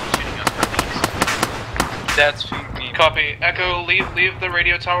got hostiles shooting us from the east. That's me. Copy. Echo, leave the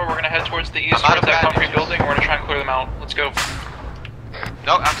radio tower. We're gonna head towards the east, towards that concrete building. We're gonna try and clear them out. Let's go.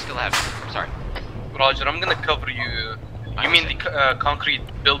 No, I'm still having. Sorry. Roger, I'm gonna cover you. You mean the concrete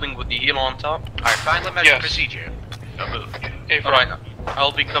building with the helo on top? Alright, final measure procedure. No move. Alright,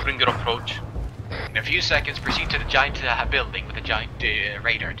 I'll be covering your approach. In a few seconds, proceed to the giant building with a giant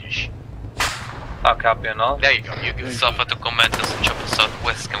radar dish. I'll copy and all. There you go, you're good. Alpha to command us and chopper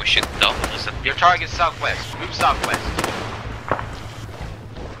southwest. Can we shoot it down? Your target is southwest. Move southwest.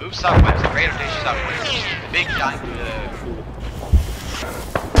 Move southwest. The radar dish is southwest. The big giant.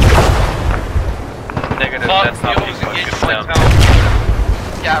 Negative, that's not being focused down.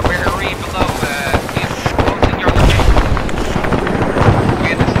 Yeah, we're already below. What's in your location?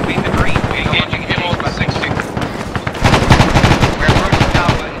 We're in the green. We're engaging him on 60. We're approaching now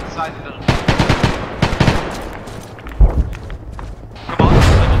inside the building. Come on,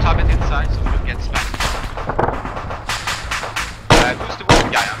 level top it inside so we don't get smacked. Who's the one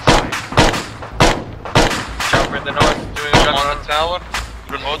guy outside? Chopper in the north, doing a run on the tower.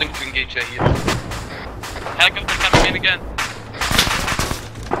 Remoting to engage a heel. Helicopter coming in again.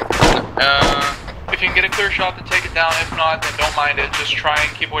 If you can get a clear shot to take it down, if not, then don't mind it. Just try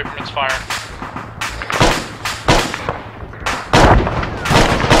and keep away from its fire.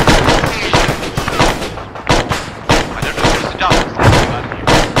 I don't know if there's a double.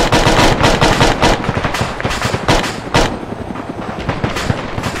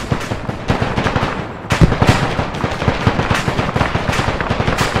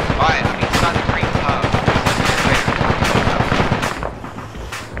 Alright, I'm inside the green tower.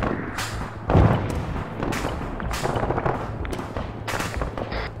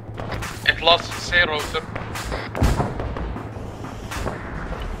 It lost its air router.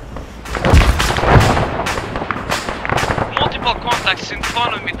 Multiple contacts in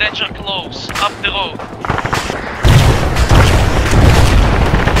front of me, danger close, up the road.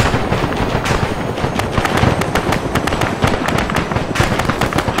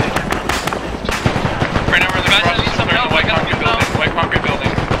 Right now we're in the process of clearing the white concrete building. White concrete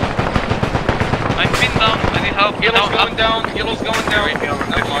building. I'm pinned down, I need help. Yellow's going down, yellow's going down.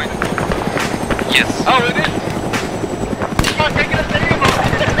 Never mind. Yes. Oh, it is! Come on, take it up the ammo!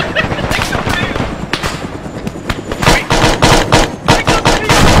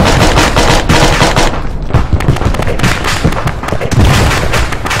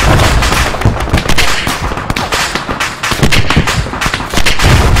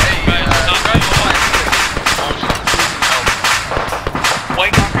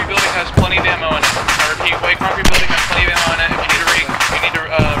 White concrete building has plenty of ammo in it. I repeat, white concrete building has plenty of ammo in it. If you need to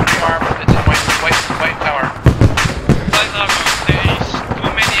rearm, it's in white tower. Light armor, there is too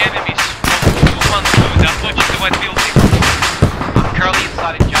many enemies. 212, they're approaching the white building. I'm currently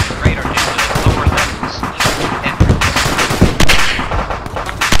inside a giant radar dish with lower levels. Entrance.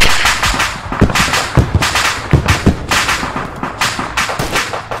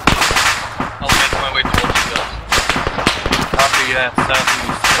 I'll make my way towards you guys. Copy that,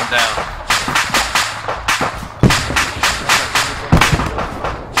 southeast, come down.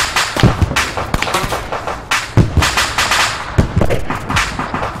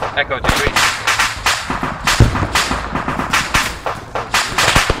 Echo, do you read?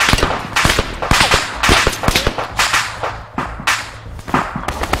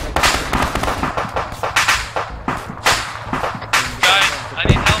 Guys, I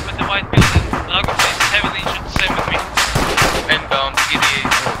need help at the white building. Dragonfly is heavily injured, same with me. Inbound, give me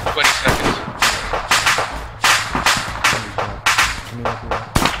 20 seconds.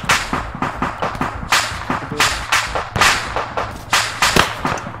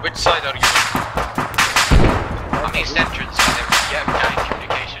 Which side are you on? I'm east entrance, whenever you have giant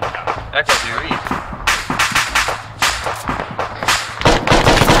communication tower. Echo, do you read?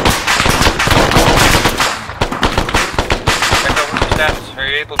 Echo, what's your status? Are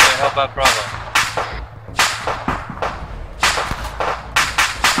you able to help out Bravo?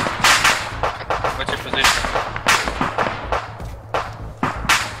 What's your position?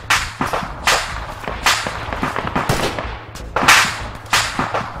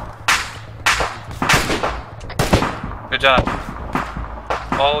 Good job.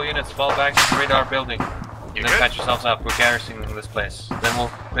 All units fall back to the radar building. You then good? patch yourselves up. We're garrisoning this place. Then we'll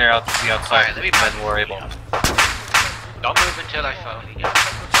clear out the outside Alright, let me when we're able. Don't move until I phone you.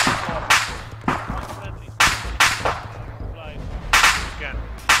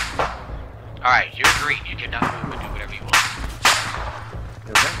 Alright, you're green. You cannot move and do whatever you want.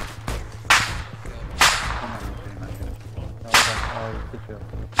 sit you up.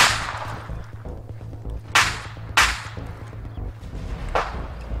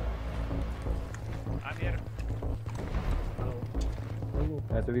 I'm here.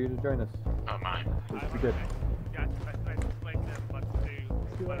 Nice of you to join us. Oh my. It's good. Yeah, I explained them, but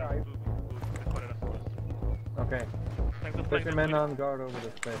Okay. Place your men on guard over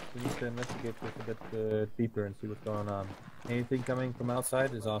this place. We need to investigate this a bit deeper and see what's going on. Anything coming from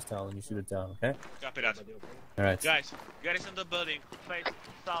outside is hostile and you shoot it down, okay? Copy that. Alright. Guys, garrison the building. Face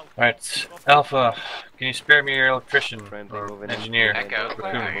south. Alright, Alpha, can you spare me your electrician or engineer? Echo.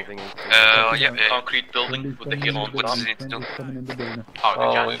 Yeah, Concrete building with the hill on what top. does he need to do?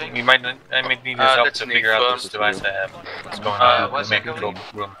 Oh, we might I might need his help to figure out this device I have. What's going on in the main control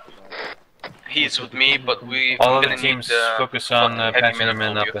room. He's with me, but we. All of the teams focus on patching their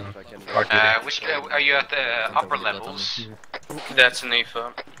men up and hard which are you at the upper levels? That's an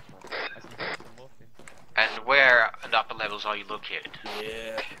IFA. And where in the upper levels are you located?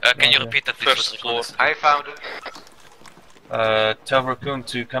 Can you repeat that first floor? I found it. Tell Raccoon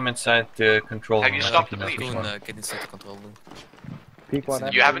to come inside the control room. Have you stopped the bleeding? Get inside the control room.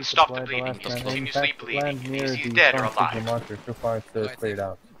 You haven't stopped the bleeding. He's continuously bleeding. Is he dead or alive? So far it's cleared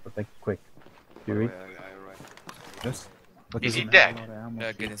out, but think quick. Do you read? Yes. Is he dead?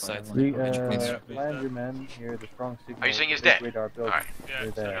 Yeah, get inside. Land your men here, the strong signal. Are you saying he's dead? Radar building. Alright.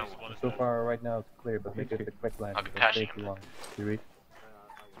 You're there. So far, right now it's clear, but make it a quick land. I'll be Don't stay patching too long. Do you read?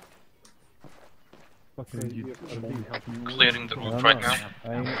 Clearing the roof right now.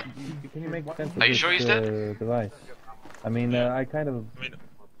 Can you make sense of Are you sure he's dead? this device? I mean, I kind of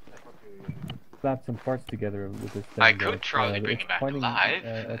slapped some parts together with this thing. I could try to bring him back alive.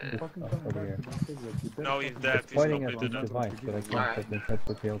 Over here. No, he's dead. It's pointing at this device, but I can't get in touch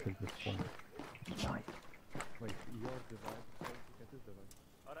with the Delta at this point. Wait, your device?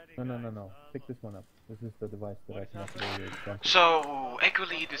 No. Pick this one up. This is the device that I can activate. So, Echo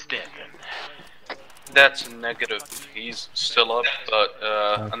Lead is dead then? That's negative. He's still up, but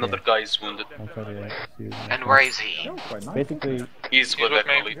another guy is wounded. And where is he? Basically, he's with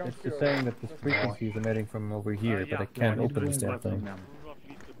Echo Lead. It's just saying that this frequency is emitting from over here, but I can't open this damn thing.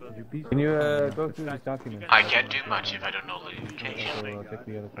 Can you go through this document? I can't do much if I don't know the location.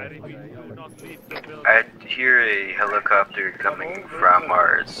 I hear a helicopter coming from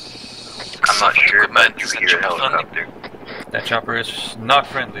Mars. I'm not sure, but you hear a helicopter. That chopper is not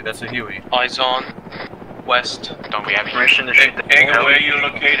friendly, that's a Huey. Eyes on. West. Don't we have a Permission to shoot the Echo, where are you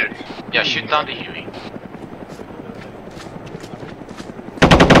located? Yeah, shoot down the Huey.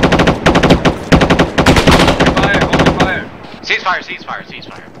 Open fire!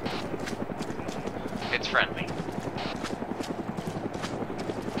 Ceasefire. It's friendly.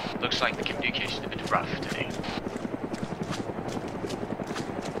 Looks like the communication is a bit rough today.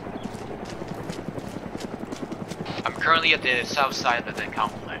 I'm currently at the south side of the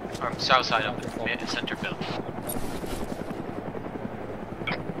complex, or south side of the center building.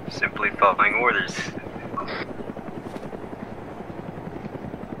 Simply following orders.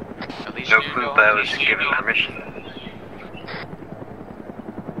 At least No you clue know, if I at was least you given know. permission.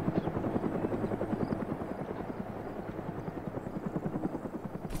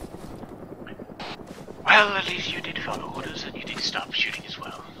 Well, at least you did follow orders and you did stop shooting as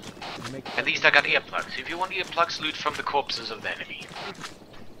well. At least I got earplugs. If you want earplugs, loot from the corpses of the enemy.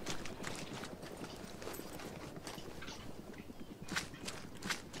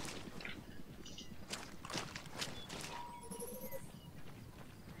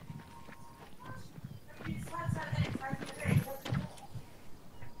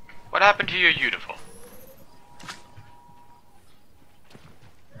 What happened to your uniform?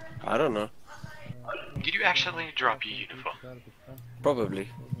 I don't know. Did you actually drop your uniform? Probably.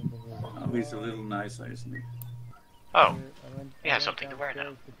 Oh, he's a little nicer, isn't he? Oh, he has something to wear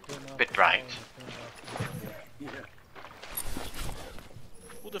now. Bit bright. Yeah.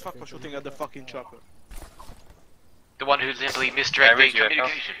 Who the fuck was shooting at the fucking chopper? The one who simply misdirected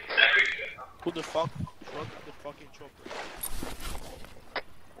communication. Who the fuck shot at the fucking chopper?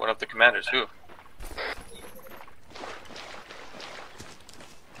 One of the commanders, who?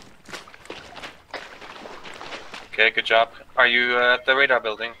 Okay, good job. Are you at the radar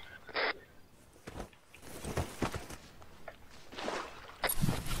building?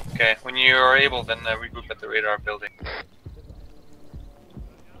 Okay, when you are able, then regroup at the radar building.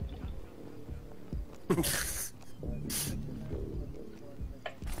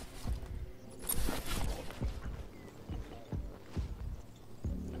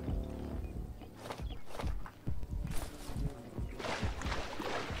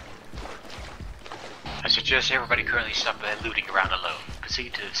 I suggest everybody currently stop looting around alone.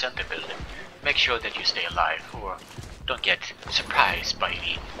 Proceed to the center building. Make sure that you stay alive, or Don't get surprised by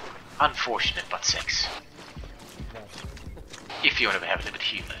the unfortunate butt sex. If you want to have a little bit of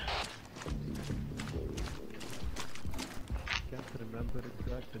humor. Can't remember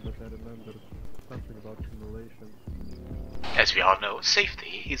exactly, but I remember something about simulation. As we all know,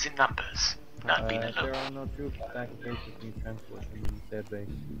 safety is in numbers, not being alone. There are no troops back basically transport in their base.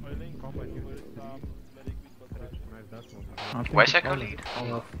 Where's Echo Lead?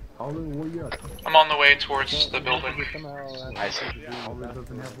 I'm on the way towards the building. I see.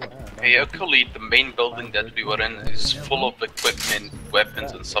 Hey, Echo Lead, the main building that we were in is full of equipment,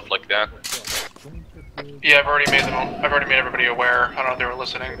 weapons, and stuff like that. Yeah, I've already made everybody aware. I don't know if they were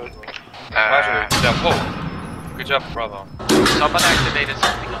listening, but. Roger. Yeah, whoa. Good job, bravo. Someone activated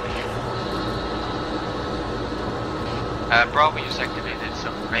something on here. Bravo just activated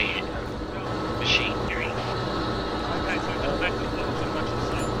some raid machinery. Okay, so the back is not so much the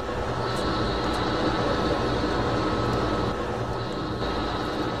same.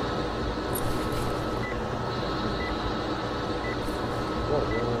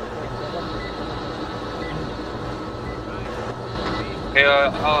 Okay,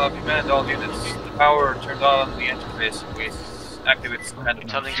 command all units. The power turned on the interface. We activate some kind of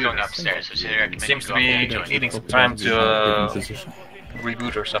Something's going upstairs, so I recommend seems to you be go needing some time to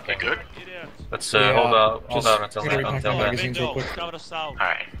reboot or something. Good. Let's hold out until that.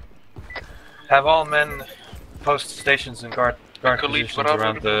 Alright. Have all men post stations and guard positions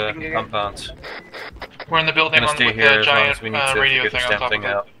around the compound. We're in the building Gonna on stay with here the as long giant as we need to radio get this thing on damn top thing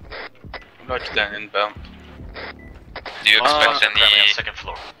of out. Roger that, inbound. Do you expect any second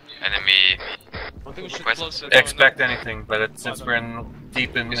floor. enemy requests? Expect anything, but since we're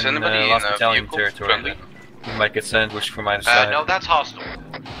deep in Lost Battalion territory, then we might get sandwiched from either side. No, that's hostile.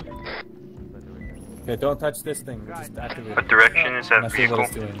 Okay, don't touch this thing. Just activate it. What direction is that I see what vehicle?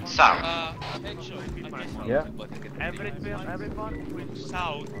 it's doing. South. Yeah. Everyone going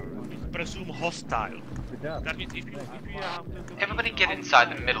south is presumed hostile. That means if you Everybody get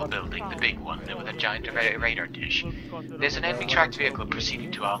inside the middle building, the big one, with a giant radar dish. There's an enemy tracked vehicle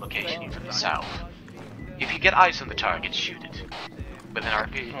proceeding to our location from the south. If you get eyes on the target, shoot it. With an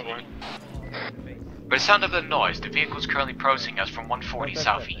RPG. By the sound of the noise, the vehicle is currently approaching us from 140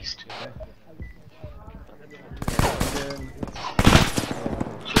 southeast.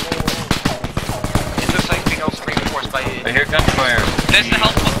 It looks like being also reinforced by... I hear gunfire. That's the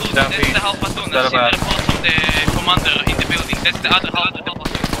health platoon. That's the health platoon. I've seen the reports of the commander in the building. That's the other health platoon.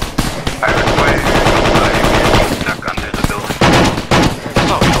 I require stuck under the building.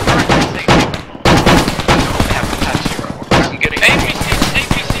 So, currently staying we have to touch zero. I'm getting... APCs!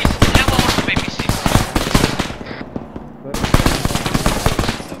 Yellow order APCs!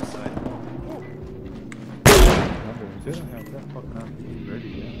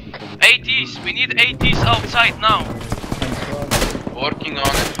 ATs! We need ATs outside now! Working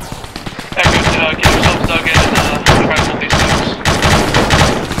on it. Echo, get yourselves dug in and try to pull these things.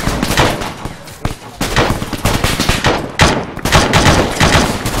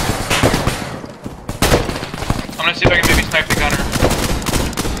 I'm gonna see if I can maybe snipe the gunner.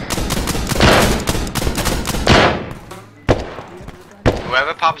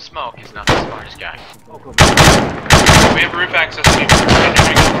 Whoever pops smoke is not the smartest guy. We have roof access.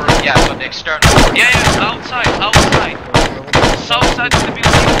 Yeah, but the external... Yeah, outside! South side of the building,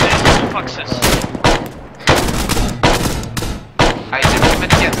 there's roof access. I didn't even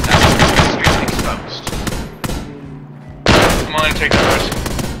get that. It's extremely exposed. I'm only taking the risk.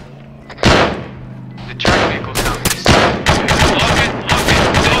 The track vehicle's not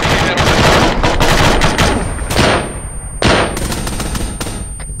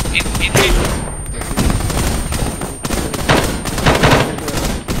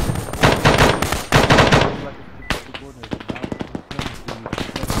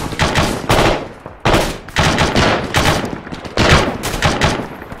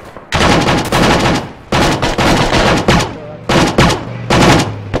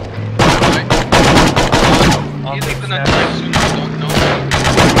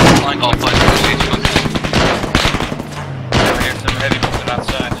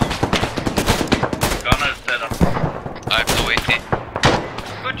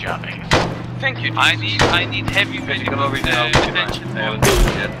I need heavy medical attention.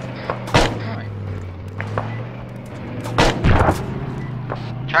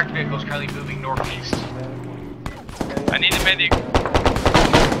 Tracked vehicle is currently moving northeast. I need a medic.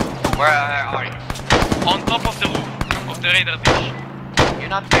 Where are you? On top of the roof of the radar dish. You're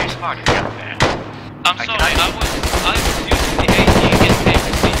not very smart if you're up there. I'm sorry, I was using the AT against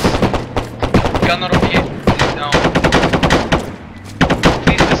APCs. Gunner okay. No.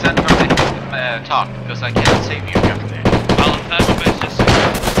 Please descend from the top, because I cannot save you if you're up there.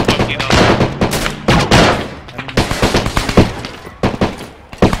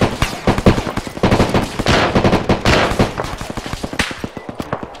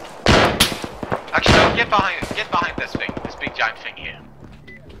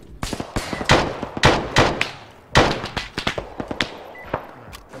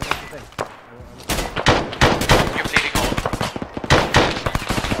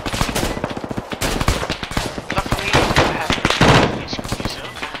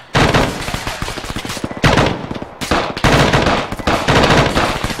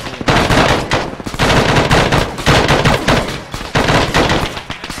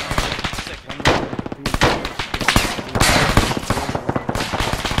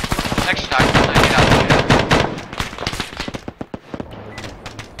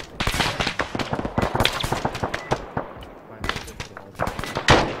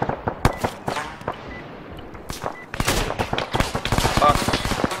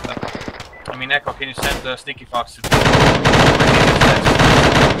 Can you send the Sneaky Fox to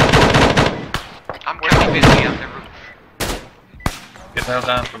I'm currently busy on the roof. Get the hell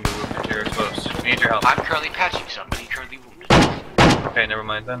down from the roof if you're exposed. We need your help. I'm currently patching somebody currently wounded. Okay, never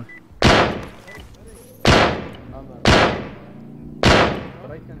mind then. But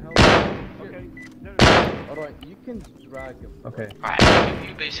I can help. Okay. Alright, you can drag him. Okay. Alright,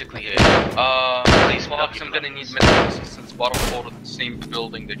 you basically Please, Fox, I'm gonna need medical assistance. Bottom floor of the same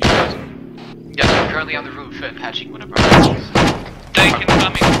building that you guys are. Yes, I'm currently on the roof and patching one of our houses. Taken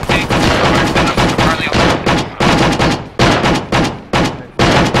coming. Taken.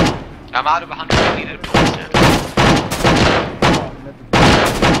 I'm out of 100 needed bullets dead.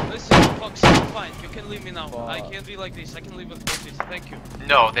 Listen, Fox, I'm fine. You can leave me now. I can't be like this. I can leave with this. Thank you.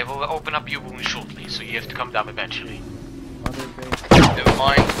 No, they will open up your wound shortly, so you have to come down eventually. Never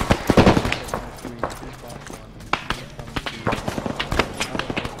mind.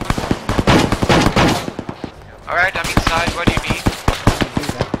 Alright, I'm inside. What do you need?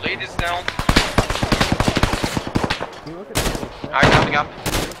 Ladies down. Alright, coming up.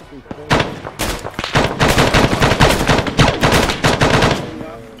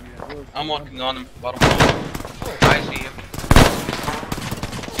 I'm working on him. Bottom floor. I see him.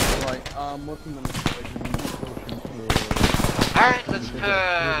 Right, I'm working on Alright, let's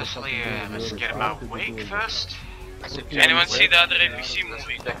get him awake first. Anyone see the other APC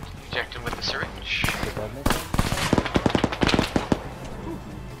movie? Inject him with the syringe.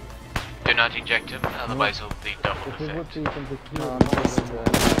 Do not inject him, otherwise he'll be double effect.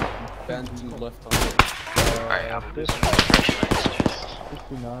 bandaging left on. Alright, I'm losing reflection.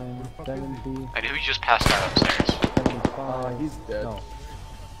 69, 70. And who just passed out upstairs? 75. He's dead. No.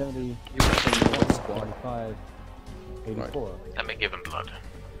 70. He was from the white squad. 75. 84. Let me give him blood.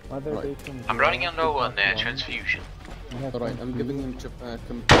 Right. I'm running on low on transfusion. Alright, I'm giving him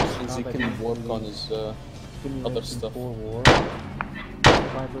compassions. He can work on his other stuff.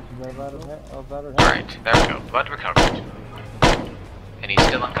 Alright, there we go. Blood recovered. And he's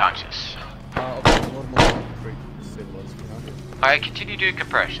still unconscious. Alright, continue doing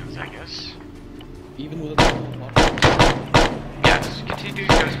compressions, I guess. Even with a Yes, continue doing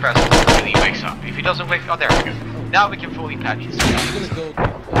those presses until he wakes up. If he doesn't wake up, oh, there we go. Now we can fully patch his stuff.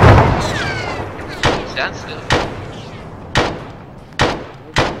 Stand still.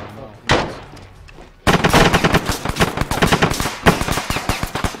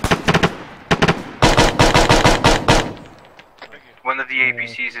 One of the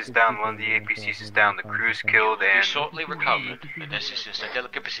APCs is down, one of the APCs is down, the crew's killed and... You shortly recovered, but this is just a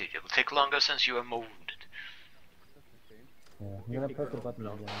delicate procedure. It will take longer since you are more wounded. I'm gonna press the button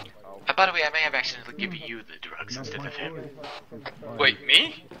again. By the way, I may have accidentally given you the drugs instead of him. Wait,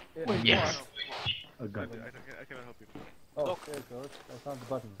 me? Yes. I cannot help you. Oh, there it goes. I found the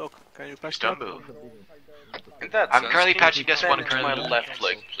button. Look, can you patch Don't that? move. In that I'm sense, currently can patching you this one bandage currently. my left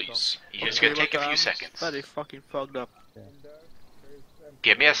leg, please. It's gonna take a few seconds. Very fucking fucked up.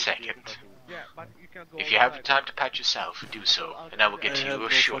 Give me a second. If you have time to patch yourself, do so, and I will get to you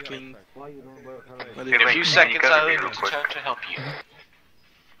shortly. In a few seconds, I will return to help you.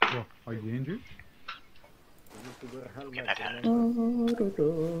 Are you injured? Get that out.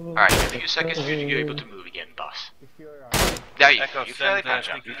 Alright, in a few seconds, you're able to move again, boss. There you go. You fairly patch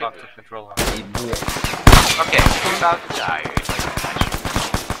up. You can move. controller. Okay, you're about to die.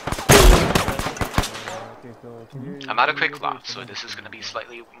 I'm out of quick lock, so this is going to be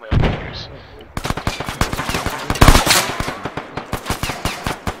slightly more dangerous.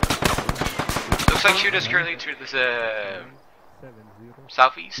 Looks like shoot us currently to the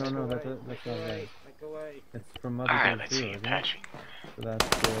southeast. No, that's not right. It's from other Alright, let's see, patching. So that's,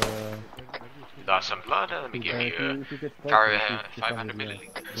 lost some blood, let me give you 500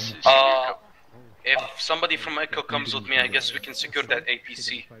 milliliters. If somebody from Echo comes with me, I guess we can secure that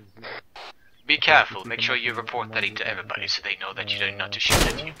APC. Be careful, make sure you report that to everybody so they know that you don't not to shoot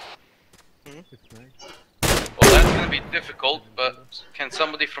at you. Well, that's gonna be difficult, but can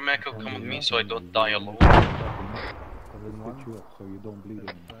somebody from Echo come with me so I don't die alone?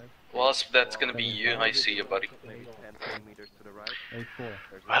 Well, that's gonna be you. I see you, buddy.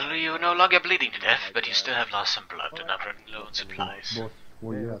 Well, you're no longer bleeding to death, but you still have lost some blood and are running low on supplies.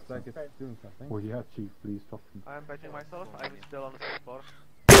 Where you at? Where you at, Chief? Please talk to me. I'm patching myself. I'm still on the same floor.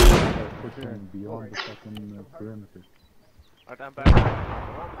 Pushing beyond the fucking perimeter. Alright, I'm back.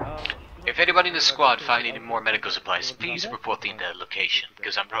 If anybody in the squad find any more medical supplies, please report the entire location,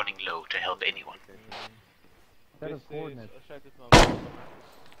 because I'm running low to help anyone.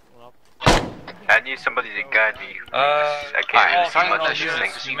 I need somebody to guide me. I can't Alright, see much of final this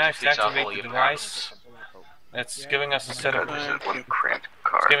units, thing. we managed to activate the device. It's giving us a set of... This is one cramped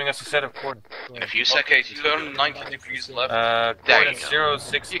car. It's giving us a set of coordinates. In a few seconds. Okay, turn 90 degrees left. There you go.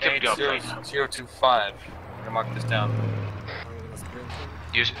 0680025. I'm gonna mark this down.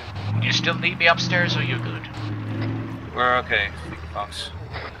 You still need me upstairs, or you're good? We're okay, Fox.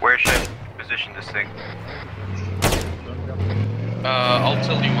 Where should I position this thing? I'll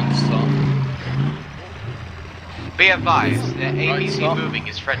tell you once it's done. Be advised, the ABC moving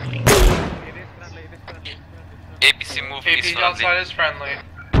is friendly. ABC moving is ABC friendly. outside is friendly.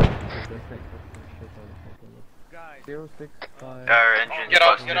 065. Our engine. Get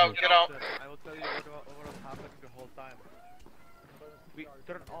out, get out. I will tell you what was happening the whole time. We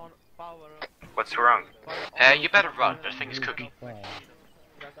turn on power. What's wrong? You better run, the thing is cooking. By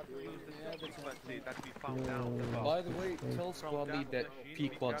the way, tell squad lead that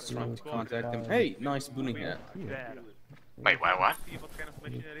P-Quad's trying to contact him. Hey, nice booning hat. Wait, what?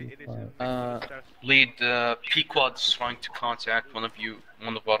 Lead, P-Quad's trying to contact one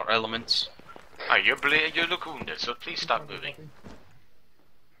of our elements. Oh, you look wounded, so please stop moving.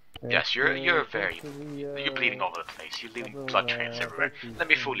 Yes, you're bleeding all over the place. You're leaving blood trails everywhere. Let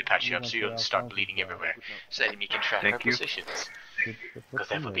me fully patch you up so you don't start bleeding everywhere, so enemy can track our positions. Because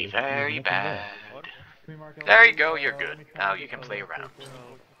that would be very bad. There you go, you're good. Now you can play around.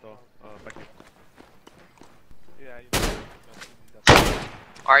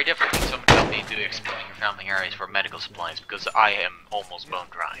 Alright, definitely some need to explore your family areas for medical supplies because I am almost bone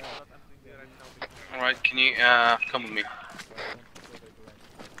dry. Alright, can you come with me?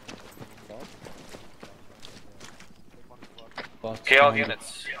 Okay, all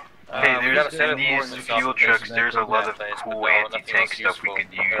units. Hey, there's in these fuel trucks, there's a lot of cool anti-tank stuff we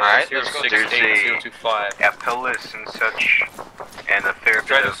could use. Alright, let's go. There's a Apellis and such, and a fair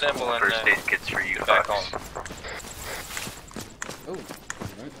bit of first aid kits for you back folks. Oh,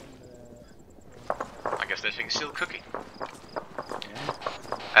 I guess this thing's still cooking.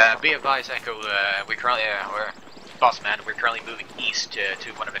 Be advised, Echo, we're currently, boss man, we're currently moving east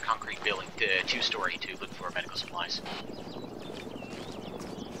to one of the concrete building, 2-story, to look for medical supplies.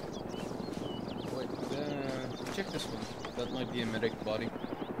 wait, check this one. That might be a medic body.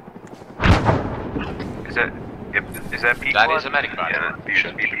 Is that P-Quad? That is a medic body. Yeah, that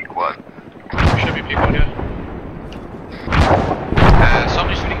should be P-Quad. Should be P-Quad, yeah.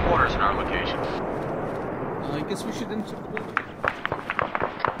 Somebody's shooting mortars in our location. I guess we should enter the building.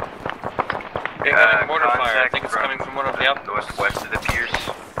 Incoming mortar fire. I think it's coming from one of the outposts. Northwest, it appears.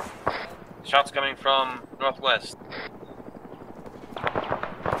 Shots coming from northwest.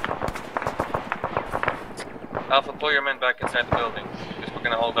 Alpha, pull your men back inside the building, because we're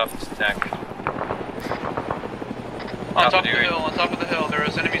gonna hold off this attack. On top of the hill, there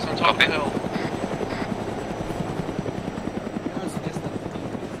is enemies on top of the hill.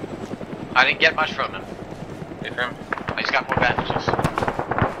 I didn't get much from him. Hey, from? I just got more bandages.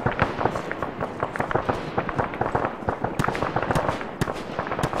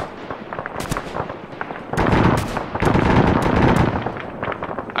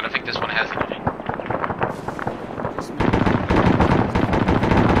 I don't think this one has anything.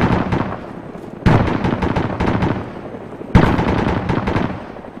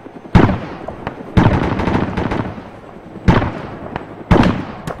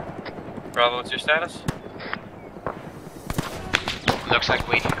 Bravo, what's your status? Looks like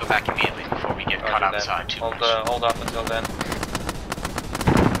we need to go back immediately before we get caught outside too much. Hold off until then.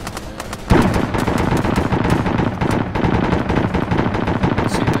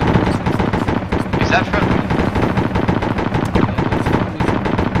 Is that friendly?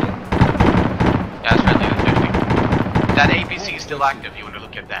 Yeah, it's friendly, that's 50. That APC is still active, you want to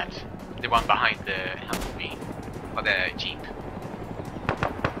look at that. The one behind the Humvee. Or the Jeep.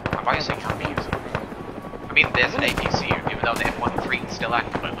 Why are you saying Humvee? I mean, there's an APC here, even though the M13 is still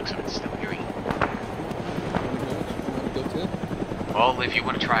active, but it looks like it's still green. Well, if you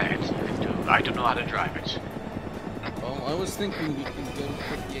want to try it, you can do. I don't know how to drive it. Well, I was thinking we can go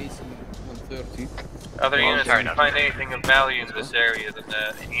 58 and 130. Other units, if you find anything of value in this area, then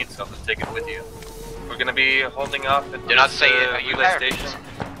you need something to take it with you. We're going to be holding off at this relay station,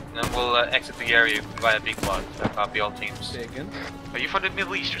 and then we'll exit the area via B-Quad. So copy all teams. Say again? Are you from the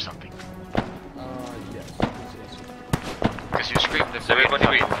Middle East or something? Yes. Because you screamed that everybody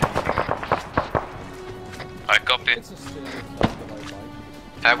read. I copy.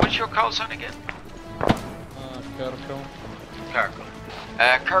 What's your call sign again? Kirkle. Kirkle.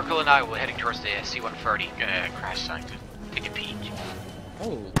 Kirkle and I will heading towards the C-130 crash site to take a peek.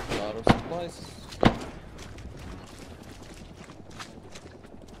 Oh, a lot of supplies.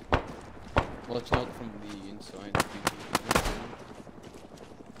 Watch out from the inside.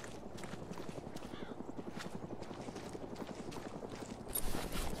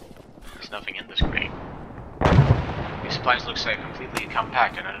 There's nothing in there. supplies looks like completely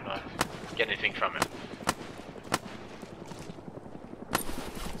compact, and I don't know if you get anything from it.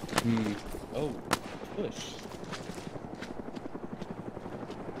 Oh, push.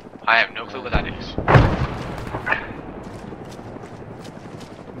 I have no clue what that is.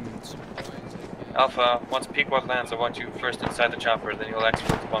 Alpha, once Pequod lands, I want you first inside the chopper, then you'll exit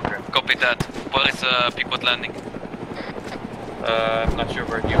the bunker. Copy that. Where is Pequod landing? I'm not sure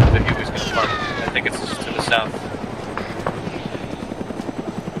where he was going to park. I think it's to the south.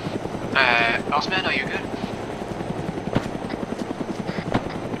 Bossman, are you good?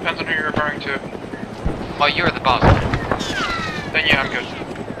 Depends on who you're referring to. Well, you're the boss. Then yeah, I'm good.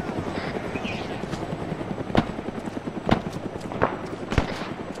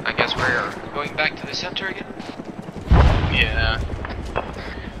 I guess we're going back to the center again? Yeah.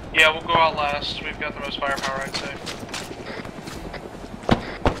 Yeah, we'll go out last. We've got the most firepower, I'd say.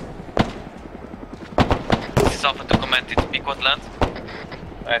 Is Alpha to command it Pequod land?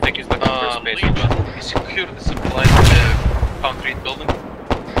 I think he's looking for space. He secured the supply to the concrete building.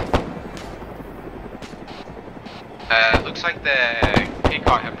 Looks like the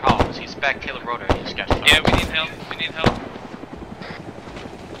Peacock had problems. He's back Killer Rotor. He's got Yeah, we need help. We need help.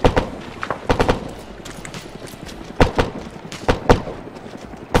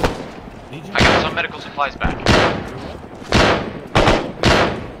 I got some medical supplies back.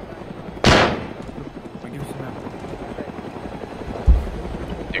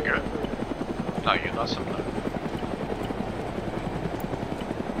 You're good. No, you lost some blood.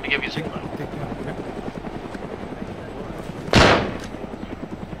 Let me give you some blood.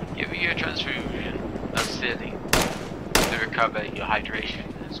 Give you a transfusion of city to recover your hydration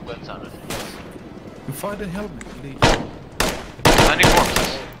as well as other things. Find a helmet, please. Landing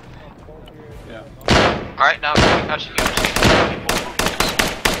corpses. Yeah. Alright, now we're touching you.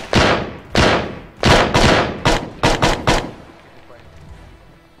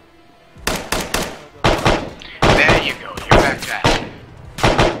 There you go, you're back to action.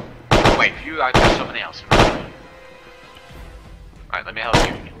 Wait, you I got somebody else. Alright, let me help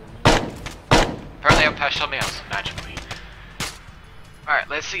you. Apparently I've patched something else, magically. Alright,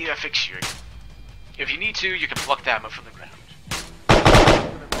 let's see I fix you. If you need to, you can pluck the ammo from the ground.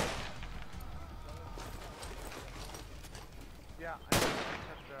 Yeah,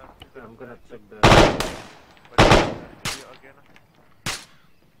 I'm gonna check the...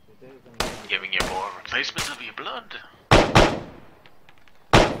 Giving you more replacement of your blood.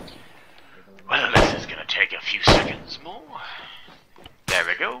 Well, this is gonna take a few seconds more. There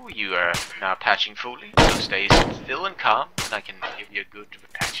we go, you are now patching fully, so stay still and calm, and I can give you a good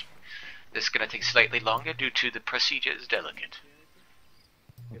patching. This is gonna take slightly longer due to the procedure is delicate.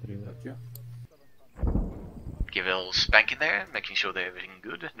 Give it a little spank in there, making sure that everything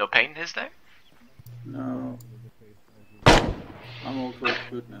good. No pain, is there? No. I'm all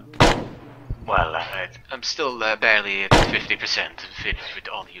good now. Well, I'm still barely at 50% finished with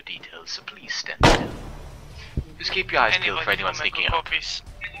all your details, so please stand still. Just keep your eyes peeled for anyone sneaking up.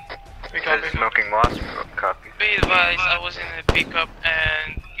 Smoking moss, copy. Be advised, I was in a pickup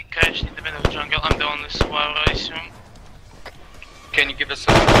and it crashed in the middle of the jungle. I'm the only survivor, I assume. Can you give us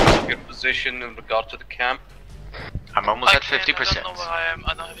a sense of your position in regard to the camp? I'm almost at 50%. I don't know where I am.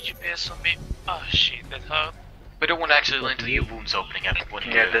 I don't have a GPS on me. Oh shit, that hurt. We don't want to accidentally leave wounds opening up when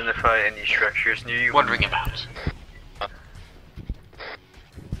Can you identify any structures near you? wandering about.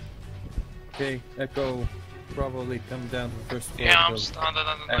 Okay, Echo, probably come down to the first floor Yeah, of I'm the stunned. I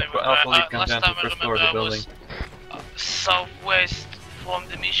don't building. know. Alpha Lead, come down to the first floor of the I building. was southwest from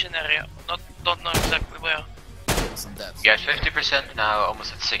the mission area. Don't know exactly where. Yeah, 50% now,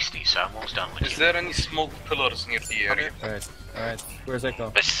 almost at 60, so I'm almost done with you. Is there any smoke pillars near the area? Alright, where's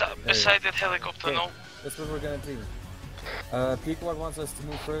Echo? Beside that helicopter, Okay, no? that's what we're gonna do. Pequod wants us to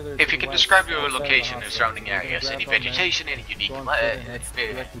move further. If to you the can west, describe your outside the location and hospital. surrounding We're gonna areas, grab any our men, vegetation, any unique go on foot and head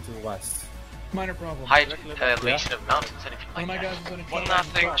directly to the west. Minor problem. height, elevation of mountains, anything One like of my guys that. is in a truck.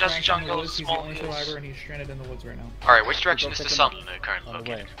 Nothing, just Frank's in the jungle, woods. He's the small only hills. survivor and he's stranded in the woods right now. Alright, which direction Go is the pick him sun up currently on the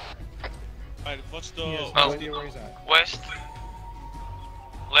way. located? Alright, what's the... He has Oh. no idea where he's at. West.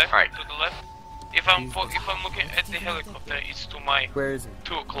 Left, Alright. to the left. If I'm looking at the helicopter, it's to my Where is it?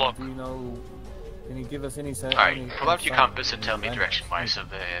 2 o'clock. Do you know? Can you give us any sense? Alright, pull out your compass and tell me direction-wise of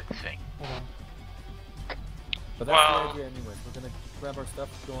the thing. Hold on. But that's the idea anyways. We're gonna grab our stuff,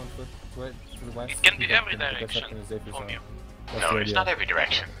 go on foot to the west. It can be keep up every and pick us up direction in a safer from zone. you. That's No, the it's idea. not every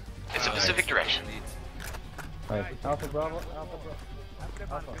direction. It's a specific direction. Alright, Alpha Bravo, Alpha Bravo.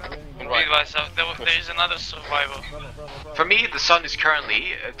 Be advised, there is another survivor. For me, the sun is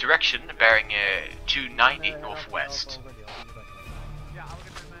currently direction bearing 290 northwest.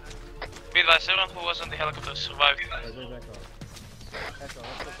 Be advised, everyone who was on the helicopter survived.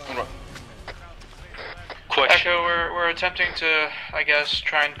 Echo, we're attempting to, I guess,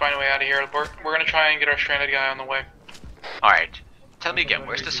 try and find a way out of here. We're gonna try and get our stranded guy on the way. Alright, tell me again,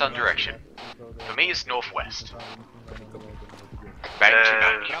 where's the sun direction? For me, it's northwest. Back to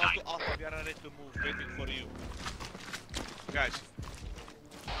 99. Alpha, we are ready to move, waiting for you. Guys.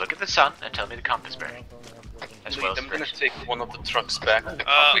 Look at the sun and tell me the compass bearing. As well as I'm gonna take one of the trucks back.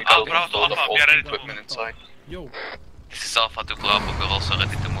 Alpha, Alpha, we are ready to move. Inside. Yo. This is Alpha to Bravo, we're also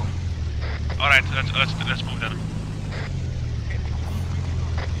ready to move. Alright, let's move then.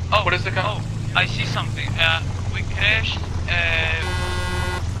 Oh, what is the call? Oh, I see something. We crashed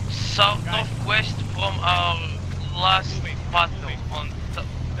south-northwest from our last battle on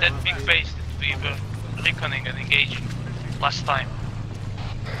that big base that we were reconning and engaging last time.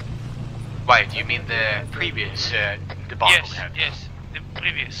 Right, you mean the previous debacle we had? Yes, the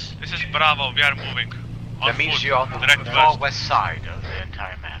previous. This is Bravo, we are moving. That means foot, you're on the far west side of the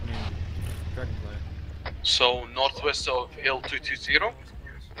entire map. So, northwest of Hill 220?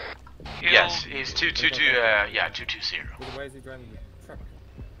 Yes, he's 222, yeah, 220. Why is he driving the truck?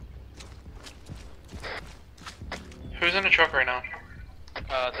 Who's in the truck right now?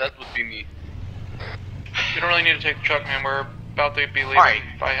 That would be me. You don't really need to take the truck, man. We're about to be leaving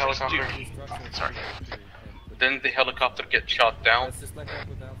by helicopter. Sorry. Didn't the helicopter get shot down? Let's just link up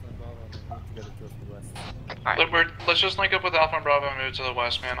with Alpha and Bravo and move together towards the west. Let's just link up with Alpha and Bravo and move to the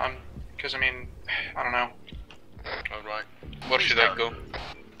west, man. Because I mean, I don't know. Alright. Where should I go?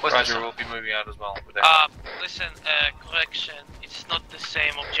 Roger will be moving out as well. Listen, correction. It's not the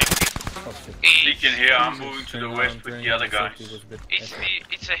same objective. Beacon here, I'm moving to the west with the other guys.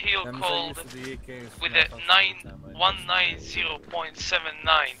 It's a hill called with a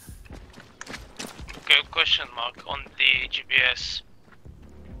 190.79. Okay, question mark on the GPS.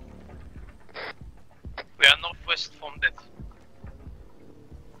 We are northwest from that.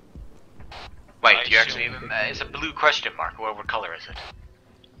 Wait, you actually it's a blue question mark. What color is it?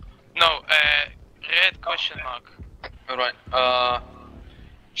 No, red question mark. Alright,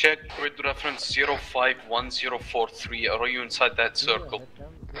 check grid reference 051043. Are you inside that circle?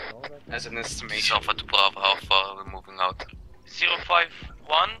 As an estimation. Alpha to Bravo, how far are we moving out?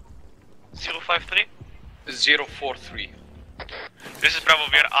 051? 053? 043. This is Bravo,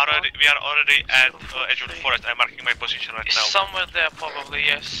 we are already at Edgewood Forest. I'm marking my position right now. Somewhere there probably,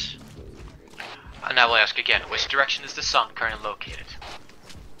 yes. And I will ask again, which direction is the sun currently located?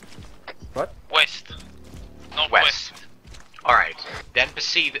 What? West. Northwest. West. Alright, then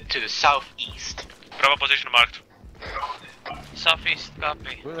proceed to the southeast. Bravo position marked. Southeast,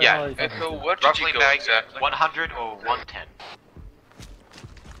 copy. Yeah, Echo, where did you go exactly? 100 or 110.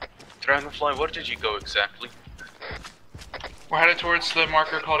 Dragonfly, where did you go exactly? We're headed towards the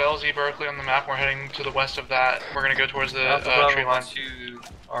marker called LZ Berkeley on the map. We're heading to the west of that. We're gonna go towards the tree line. To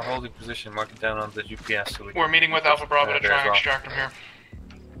our holding position, mark it down on the GPS. So we're meeting with Alpha Bravo to try and extract him here.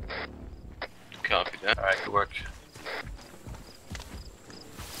 Copy that. Alright, good work.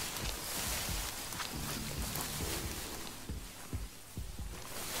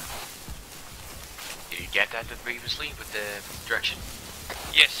 Did you get that previously with the direction?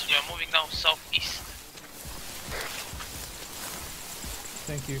 Yes, we are moving now southeast.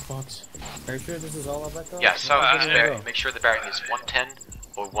 Thank you, Fox. Are you sure this is all of Echo? Yeah, southeast bearing. Make sure the bearing is 110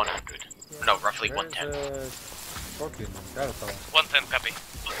 or 100. No, roughly 110. 110, copy.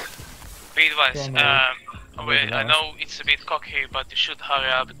 Be advised, I know it's a bit cocky, but you should hurry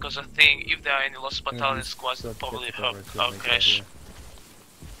up because I think if there are any lost battalion squads, they'll probably help our crash.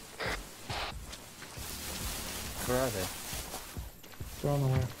 Where are they? They're on the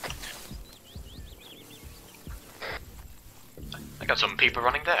way. I got some people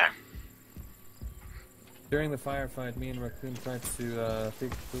running there. During the firefight, me and Raccoon tried to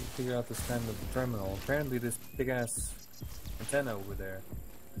figure out this kind of terminal. Apparently this big-ass antenna over there,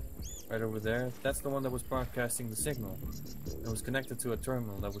 right over there, that's the one that was broadcasting the signal. It was connected to a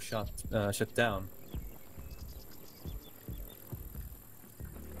terminal that was shut down.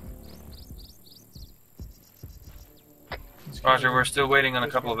 Roger, we're still waiting on a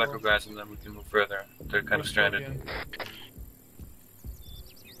couple of Echo guys and then we can move further. They're kind of stranded.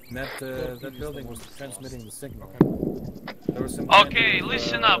 That building was transmitting the signal. There was some okay,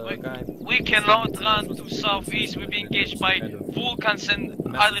 listen up. We cannot run to southeast. We'll be engaged by Vulcans and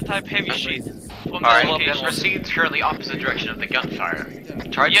other type heavy shit from this location. Then proceed currently opposite direction of the gunfire.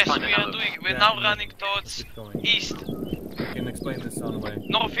 Try to find another. We're now running towards east. You can explain this on the way.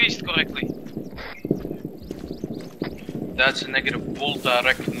 Northeast, correctly. That's a negative. Pull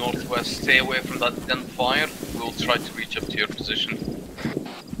direct northwest. Stay away from that gunfire. We'll try to reach up to your position.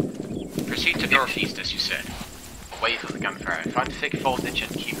 Proceed to northeast, as you said. Away from the gunfire. Find thick voltage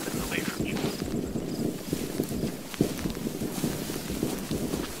and keep them away from you.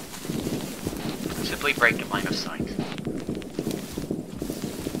 Simply break the line of sight.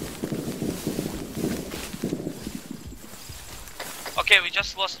 Okay, we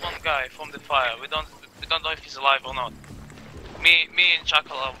just lost one guy from the fire. We don't know if he's alive or not. Me and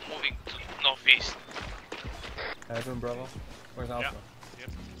Jackal are moving to northeast. Edwin Bravo. Where's Alpha? Yep.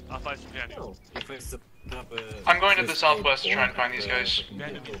 Alpha is behind you. I'm going to the southwest to try and find these guys.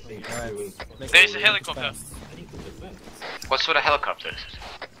 There's a helicopter. What sort of helicopter is it?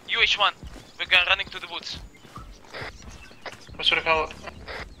 UH-1. We're going running to the woods. What sort of helicopter?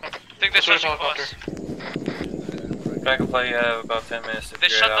 Take the helicopter. Dragonfly, you have about 10 minutes to They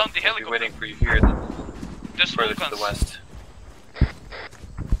figure shut it out. down the We'll be helicopter. waiting for you here, There's further to Vulcans. the west.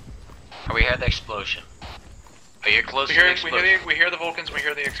 Oh, we heard the explosion. Are you close to the explosion? We hear the Vulcans, we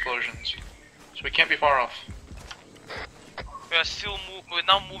hear the explosions. So we can't be far off. We're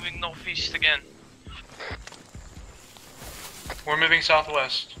now moving northeast again. We're moving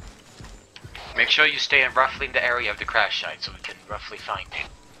southwest. Make sure you stay roughly in the area of the crash site so we can roughly find it.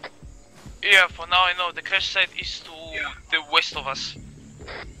 Yeah, for now I know the crash site is to the west of us.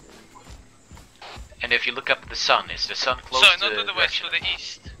 And if you look up at the sun, is the sun close Sorry, to not to the west, to the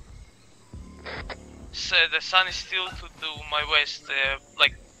east. So the sun is still to my west,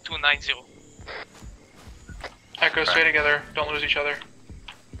 like 290. Echo, stay together. Don't lose each other.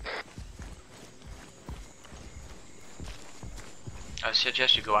 I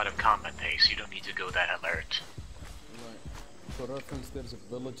suggest you go out of combat phase. You don't need to go that alert. Right. For reference, there's a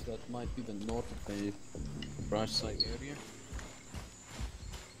village that might be the north of the crash site area.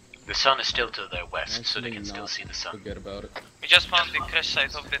 The sun is still to the west, so they can still see the sun. Forget about it. We just found the crash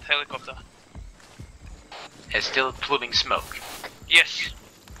site of that helicopter. It's still pluming smoke. Yes.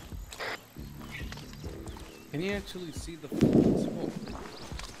 Can you actually see the smoke?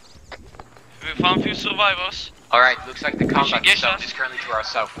 We found few survivors. Alright, looks like the combat get zone us. is currently to our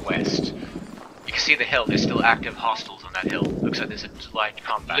southwest. You can see the hill, there's still active hostiles on that hill. Looks like there's a light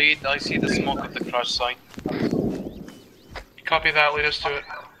combat. Lead, I see the smoke at the crash site. Copy that, lead us to it.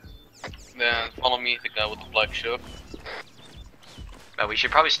 Then follow me, the guy with the black shirt. We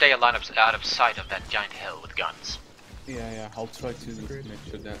should probably stay out of sight of that giant hill with guns. Yeah, I'll try to make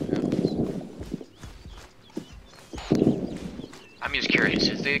sure that happens. I'm just curious,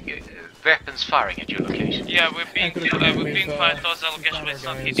 is the weapons firing at your location? Yeah, we're being fired towards our location, but it's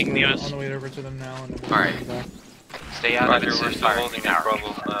not hitting near us. On the way over to them now. Alright. Stay out of it, we're still holding our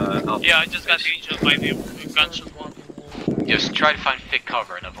problem. Yeah, I just got injured by the gunshot one. Just try to find thick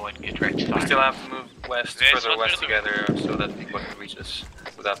cover and avoid direct fire. We still have to move west, Yes, further what west we're together so that people can reach us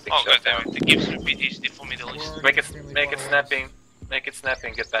without being Oh shot goddammit, down. the Gibbs PTSD for Middle East. Make it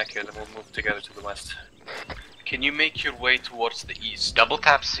snapping, get back here, then we'll move together to the west. Can you make your way towards the east? Double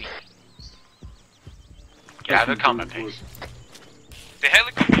tap C. Get out of combat phase. The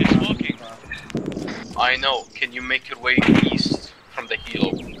helicopter is working. I know. Can you make your way east from the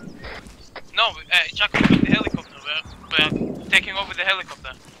hill? No, Jack, we got the helicopter. We're taking over the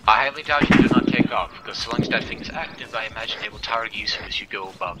helicopter. I highly doubt you do not take off, because so long as that thing is active, I imagine they will target you as soon as you go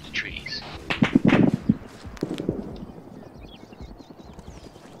above the trees.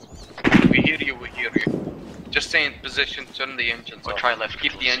 We hear you, we hear you. Just stay in position, turn the engines Or on. try left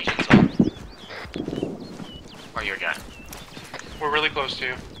Keep the control engines on. Or your gun. We're really close to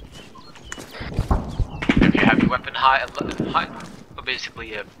you. If you have your weapon high, or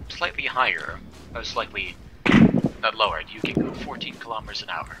basically slightly higher, or slightly not lowered, you can go 14 kilometers an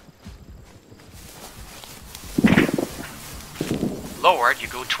hour. Lowered, you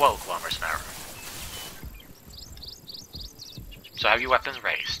go 12 kilometers an hour. So have your weapons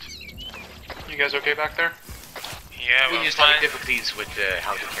raised. You guys okay back there? Yeah, we we're just fine. have difficulties with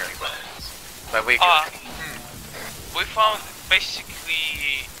how to carry weapons. But we We found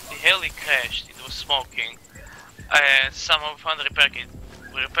basically the heli crashed, it was smoking, and somehow we found the repair kit.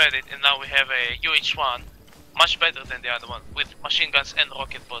 We repaired it, and now we have a UH-1, much better than the other one, with machine guns and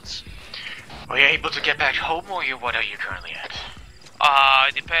rocket bots. Are you able to get back home, or what are you currently at?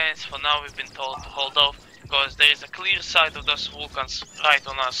 It depends. For now we've been told to hold off, because there is a clear sight of those Vulcans right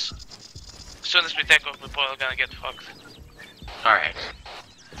on us. As soon as we take off, we're probably gonna get fucked. Alright.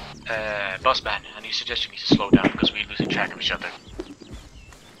 Boss man, I suggest you need to slow down because we're losing track of each other.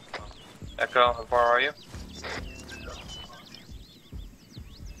 Echo, how far are you?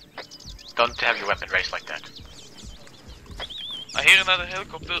 Don't have your weapon raised like that. I hear another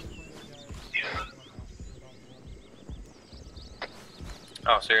helicopter.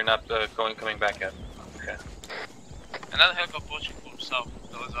 Oh, so you're not coming back yet? Okay. Another helicopter approaching from south.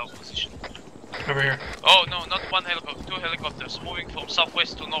 That was our position. Over here. Oh no, not one helicopter, 2 helicopters moving from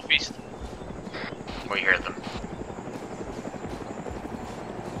southwest to northeast. We hear them.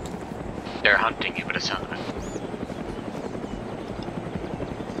 They're hunting you by the sound of it.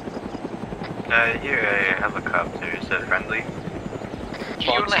 Here a helicopter, is that friendly?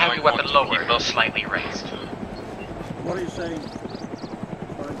 You only have your weapon lowered, though slightly raised. What are you saying?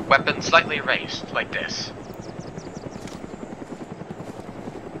 Weapon slightly raised, like this.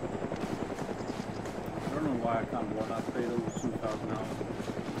 I don't know why I can't blow that fatal 2,000 now.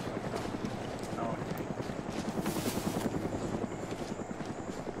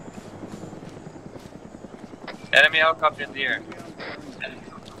 Enemy helicopter in the air.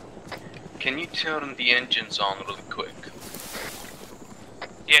 Can you turn the engines on really quick?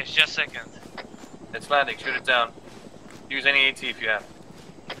 Yes, just a second. It's landing, shoot it down. Use any AT if you have.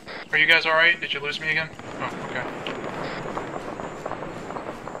 Are you guys alright? Did you lose me again? Oh, okay.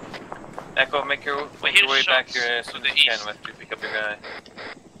 Echo, make your way back here as soon as you can after you pick up your guy.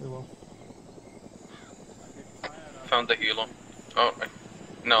 We will. Found the helo. Oh,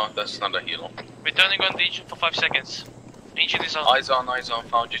 no, that's not a helo. We're turning on the engine for 5 seconds. Engine is on. Eyes on,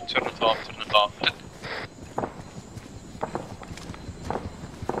 found you. Turn it off, turn it off.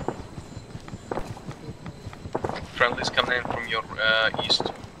 Friendly's coming in from your east.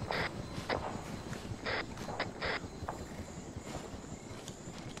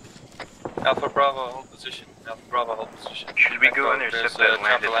 Alpha Bravo, hold position. Alpha Bravo, hold position. Should we go intercept that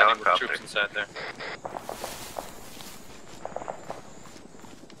landed helicopter? Troops inside there.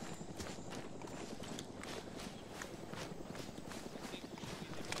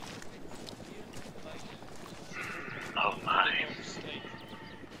 Oh my.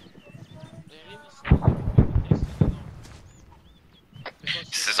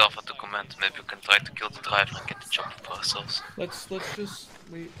 This is Alpha to command. Maybe we can try to kill the driver and get the chopper for ourselves. Let's just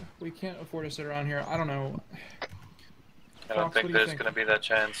we can't afford to sit around here. I don't know. I don't think there's gonna be that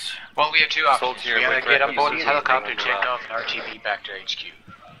chance. Well, we have 2 options. We either get on board the helicopter, check off an RTB back to HQ.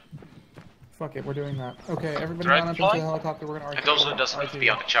 Fuck it, we're doing that. Okay, everybody Right, line up into the helicopter. We're gonna RTB. And those who doesn't need to be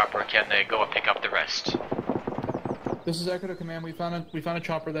on the chopper can go and pick up the rest. This is Echo to command. We found a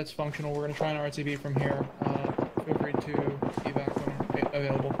chopper that's functional. We're gonna try an RTB from here. Feel free to evac when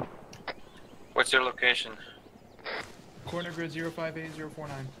available. What's your location? Corner grid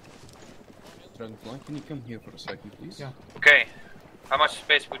 058049. Dragonfly, can you come here for a second, please? Yeah. Okay. How much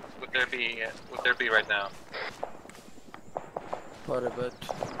space would there be right now? Quite a bit.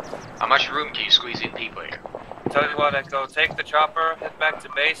 How much room can you squeeze in people here? Tell you what, Echo, take the chopper, head back to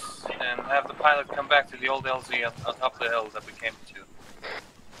base, and have the pilot come back to the old LZ on top of the hill that we came to.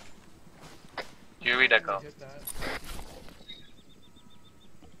 Do you read, Echo?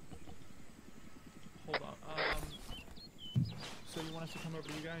 Hold on. So you want us to come over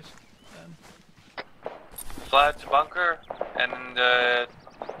to you guys then? Fly to bunker and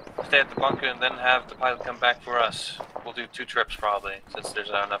stay at the bunker, and then have the pilot come back for us. We'll do 2 trips probably, since there's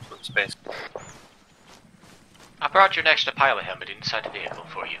not enough space. I brought your next pilot helmet inside the vehicle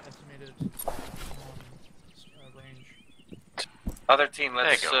for you. Other team,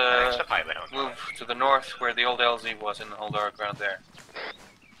 let's move to the north where the old LZ was and hold our ground there.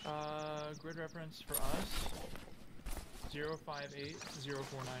 Grid reference for us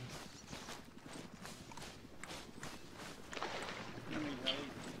 058049.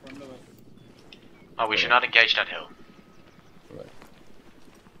 Oh, we should not engage that hill. Right.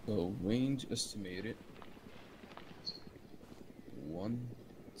 So range estimated. 1,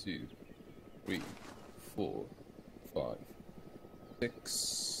 2, 3, 4, 5, 6,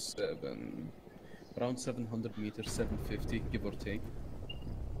 7. Around 700 meters, 750, give or take.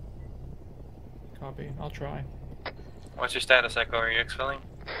 Copy. I'll try. What's your status, Echo? Are you exfilling?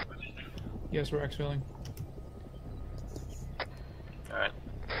 Yes, we're exfilling. Alright.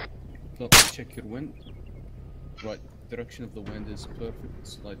 So check your wind. Right, direction of the wind is perfect,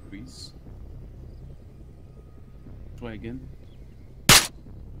 slight breeze. Try again.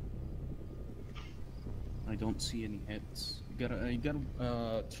 I don't see any hits. You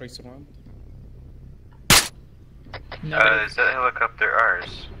gotta trace around. Is that helicopter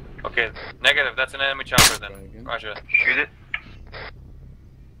ours? Okay, negative. That's an enemy chopper then. Roger. Shoot it.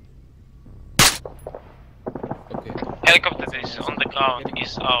 Okay. Helicopter that is on the ground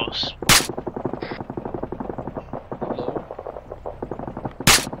is ours. Low.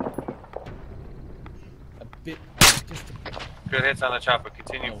 A bit. Just a bit. Good hits on the chopper.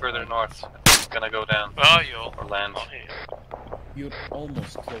 Continue further north. It's gonna go down. Where are you? Or land. Oh, here. You're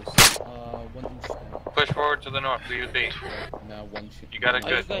almost close. 1 inch down. Push forward to the north, do you think? Now 1 should. You got it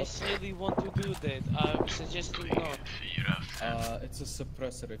good. You guys really want to do that? I'm suggesting not. It's a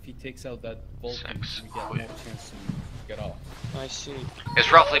suppressor. If he takes out that voltage, we get more chance to get off. I see.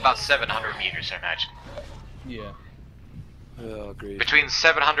 It's roughly about 700 meters, I imagine. Yeah. Agreed. Between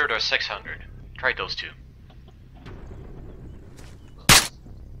 700 or 600. Try those two.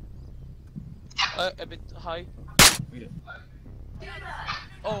 A bit high. Yeah.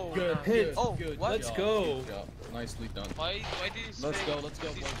 Oh, Good. hit. Oh, Good. what? Let's go. Good job. Nicely done. Why did you say Let's go. Let's go.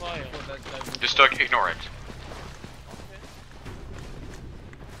 fire? Just ignore it.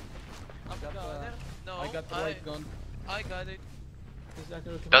 No, I got the right gun. I got it.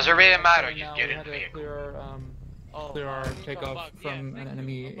 Does it really matter? You Now get we in had the to vehicle. clear our takeoff from an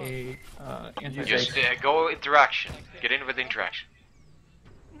enemy anti-base. Just go interaction. Get in with interaction.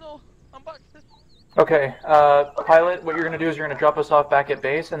 No, I'm back. Okay, pilot, what you're going to do is you're going to drop us off back at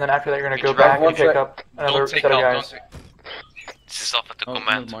base, and then after that you're going to go back and pick up another set of guys. This is Alpha to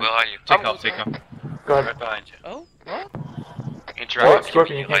command. Where are you? Take off. Go ahead. Right behind you. Oh, what? Interaction.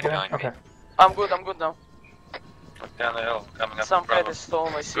 Scorpion, you can't Right get in? Okay. I'm good now. Look down the hill, coming up. Some Bravo. pedestal,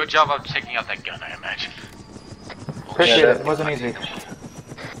 I see. Good job of taking out that gun, I imagine. Appreciate it, it wasn't easy.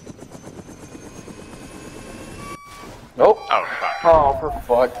 Nope. Oh, fuck. Oh, for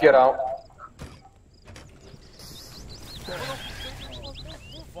fuck, get out.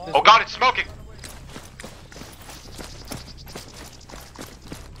 Oh god, it's smoking!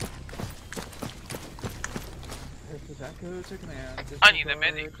 Echo to command. I need a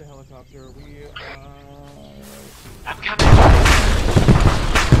medic. The helicopter. We I'm coming.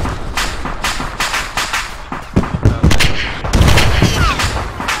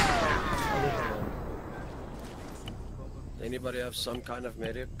 Anybody have some kind of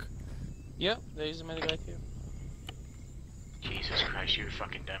medic? Yeah, there is a medic right here. Jesus Christ, you're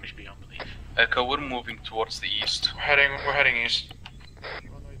fucking damaged beyond belief. Echo, we're moving towards the east. We're heading east.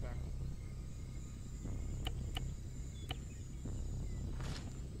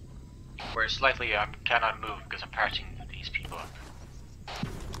 Where slightly I cannot move because I'm parting these people up.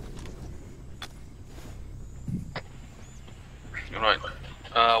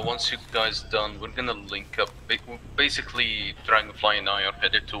 Alright, once you guys done, we're gonna link up. Basically, Dragonfly and I are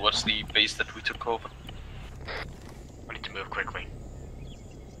headed towards the base that we took over. We need to move quickly.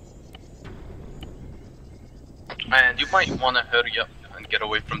 And you might want to hurry up and get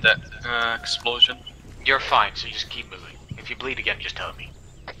away from that explosion. You're fine, so you just keep moving. If you bleed again, just tell me.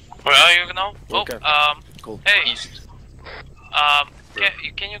 Where are you now? Okay. Oh, Cool. Hey.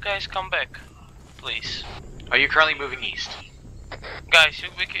 Can you guys come back, please? Are you currently moving east? Guys, you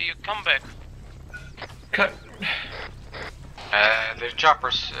come back. Cut. The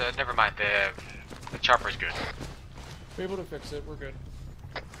choppers, never mind, the chopper's good. We're able to fix it, we're good.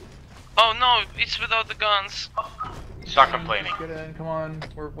 Oh no, it's without the guns. Stop complaining. Get in, come on,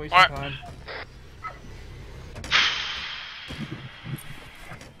 we're wasting time.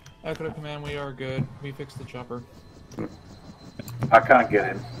 Echo to command, we are good. We fixed the chopper. I can't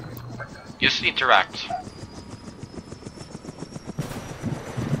get in. Just interact.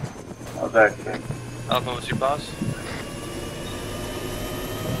 Oh, that thing. Alpha, what's your boss?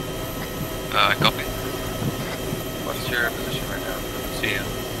 Copy. What's your position right now? See you.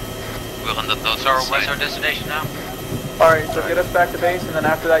 We're on the north So side. what's our destination now? Alright, so get us back to base, and then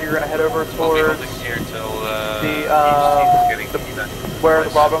after that you're going to head over towards Here until where the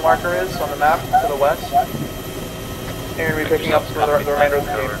Bravo marker is on the map to the west. And you're going to be picking up for the remainder of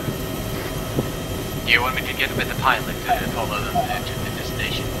the team. Do you want me to get with the pilot to follow them to the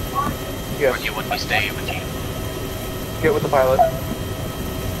destination? Yes. Or do you want me to stay with you? Get with the pilot.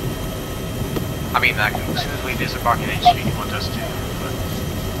 I mean, as soon as we disembark at HQ, you want us to, but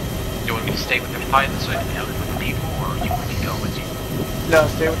do you want me to stay with the pilot so I can help with the people, or you want me to go with you? No,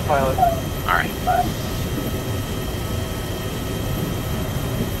 stay with the pilot. Alright.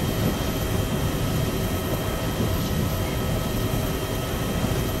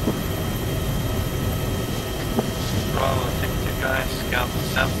 Bravo, take two guys, scout the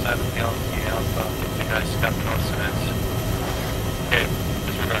south side of the LG Alpha, take two guys, scout the north side. Okay,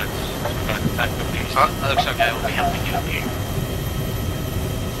 disregards. Attack the east. Oh, that looks okay, we'll be helping you up here.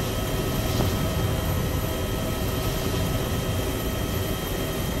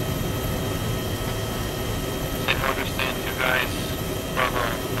 Take orders, stand two guys. Bravo,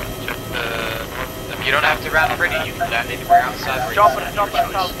 check the north. You don't have to land ready, you can land anywhere outside where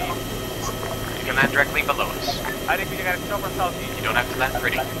you can land directly below us. I think we got a chopper southeast. You don't have to land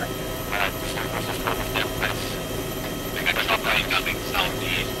ready.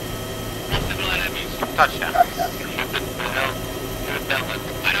 Touchdown.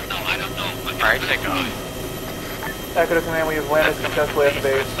 I don't know. Alright, take off. Echo to command, we have landed successfully at the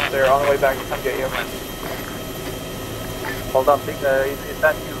base. They're on the way back to come get you. Hold on, is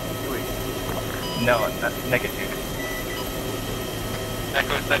that you, Huey? No, negative.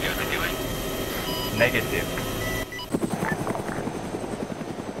 Echo, is that you, Huey? Negative.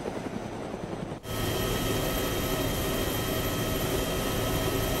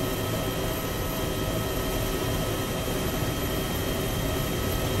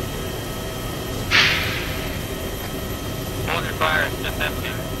 Hold your fire, it's just empty.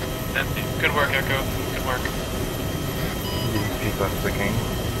 It's empty. Good work, Echo. Good work. People speaking.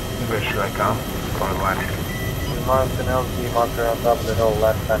 Where should I come? For one. We marked an LT marker on top of the hill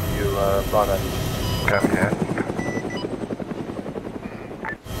last time you brought us. Copy that.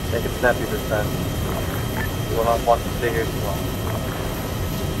 Make it snappy this time. You will not want to stay here too long.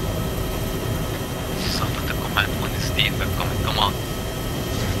 Something to command when his team are coming, come on.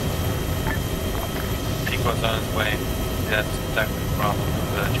 Pico's on his way. That's a technical problem with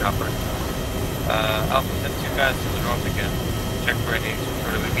the chopper. Alpha sent 2 guys to the north again. Check for any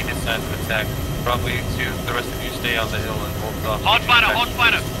sort of immediate signs of attack. Probably to the rest of you stay on the hill and hold off. Hot fire,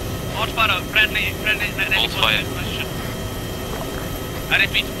 friendly in enemy position. I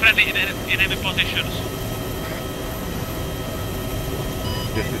repeat, friendly in enemy positions.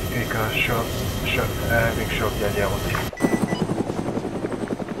 This is Pico, having shot Yajamoti.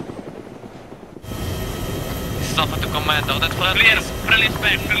 This is Alpha to Commando, that's what Clear, friendly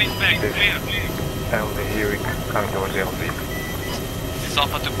spec, clear. Only here coming towards the LZ. This is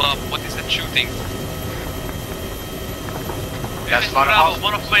Alpha to Bob, what is that shooting? This is Bravo,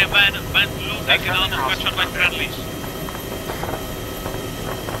 one of my men went blue taken out and got shot by friendlies.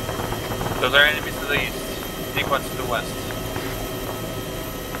 Those are enemies to the east. Pico to the west.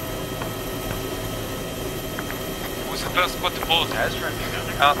 Who's the first squad to pause? That's friendly.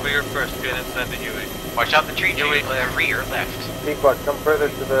 Alpha, you're first. Get inside the Huey. Watch out the tree, Huey. Rear, left. Pequot, come further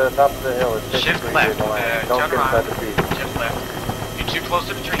to the top of the hill. It's Shift left. Don't Turn get inside around. the trees. Shift left. You're too close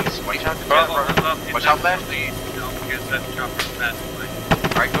to the trees. Watch out the Bravo, turn. Watch out left. Please, don't get that chopper massively.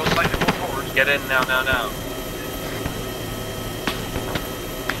 Alright, go slightly more forward. Get in now.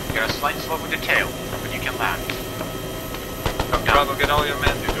 You gotta slight slope with the tail, but you can land. Bravo, get all your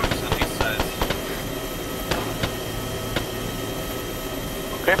men to do this on these sides.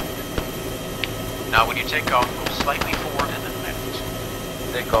 Okay. Now when you take off, go slightly forward and then left.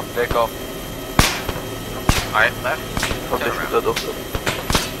 Take off. Alright, left. Turn around.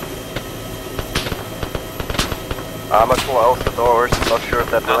 I'm gonna close the doors. Not sure if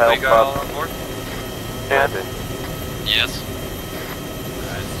that will help. You got all on board? Yeah. Yes.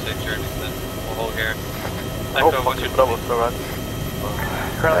 Alright, safe journey then. We'll hold here.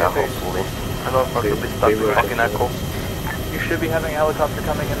 Currently at base. I know if possibly stuck with fucking echo. You should be having a helicopter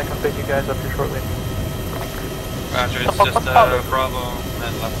coming in to come pick you guys up here shortly. Roger, it's just Bravo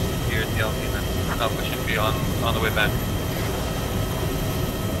and left here at the LT then. Alpha should be on the way back.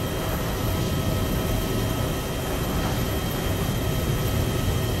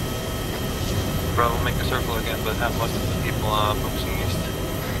 Bravo, make a circle again, but have most of the people focusing east.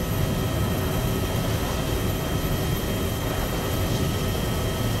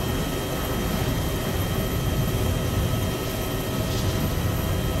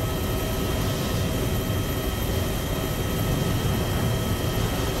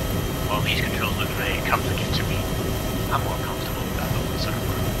 Well, these controls look very complicated to me. I'm more comfortable with that open sort of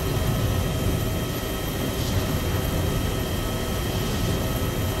work.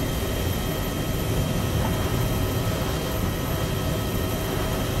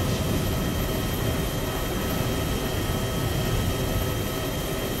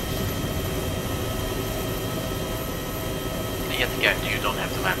 Yet again, you don't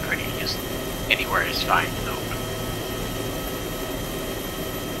have to land pretty. Just anywhere is fine in the open.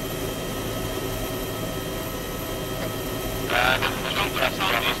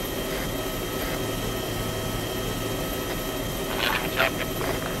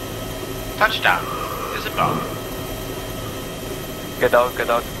 Touchdown. Is it bomb? Get out.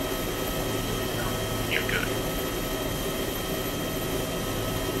 You're good.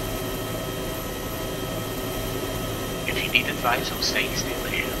 If you need advice, I'll stay still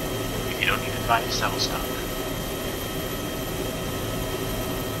here. If you don't need advice, I will stop.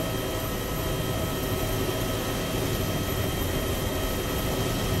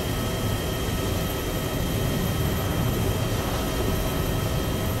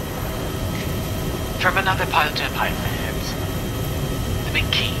 From another pilot to a pilot, the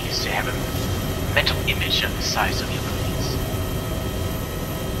big key is to have a mental image of the size of your planes.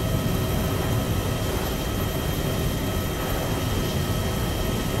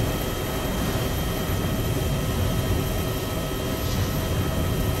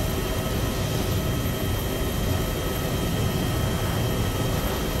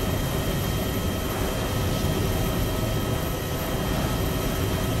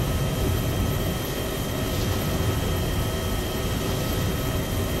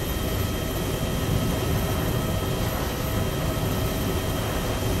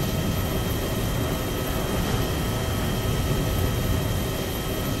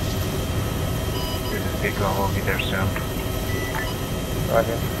 Echo will be there soon.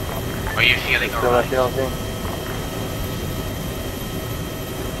 Roger. Are you feeling alright?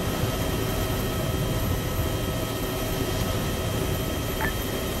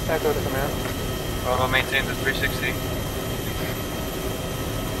 Echo to command. Bravo, maintain the 360.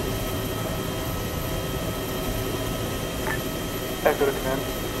 Echo to command.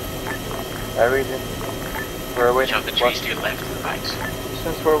 I read you. We're waiting. Jump the trees to your left and right.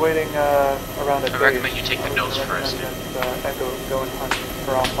 Since we're waiting around at I recommend you take the nose first. Echo, go and hunt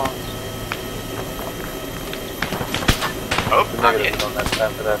for Alphonse. Oh, I'm hit. On that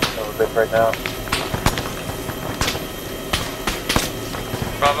time for that little bit right now.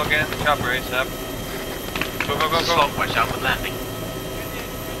 Bravo, get in the chopper ASAP. Go, go, go, go. Slow, watch out for landing.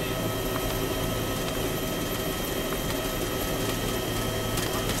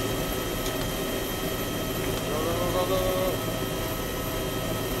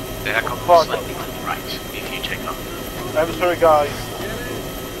 The Echo goes slightly on the right, if you take off. I'm sorry guys.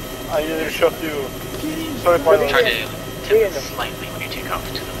 I nearly shot you. Sorry for the... Try to tip slightly when you take off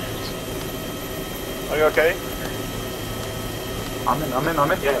to the left. Are you okay? I'm in.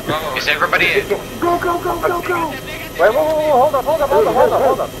 Yeah. Is everybody in? Go! Wait, hold up.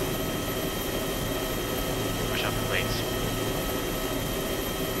 Push up the blades.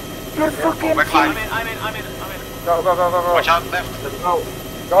 You're fucking I'm in. Go. Watch out left. Let's go.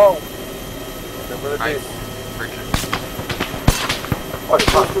 Nice. Bridget.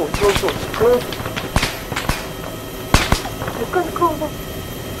 Close.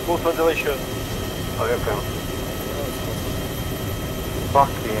 Full ventilation. Okay.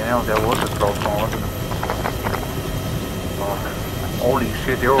 Fucking hell, that was a troll phone, wasn't it? Fuck. Holy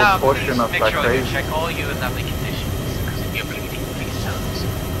shit, they were pushing us like crazy. Make sure you check all you in lovely conditions, because if you're bleeding, please tell us.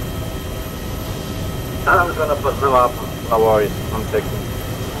 I'm gonna put them up. No worries, I'm taking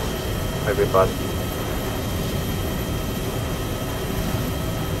everybody.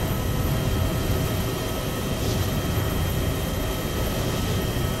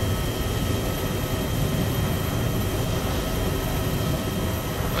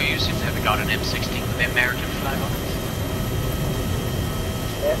 Well, you seem to have got an M16 with the American flag on it.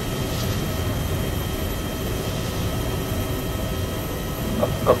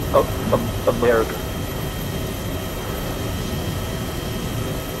 America.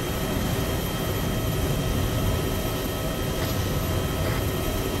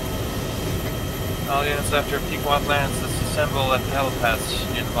 All units after Pequod lands, disassemble at the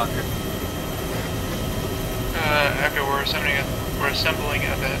helipads near the bunker. Echo, we're assembling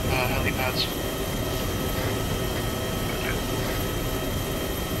at the helipads.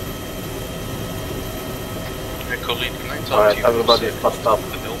 Echo lead, can I talk Alright, to you? everybody is bust up.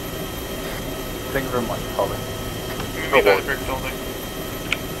 The mill. Thank you very much, Colin. Meet me by the brick building.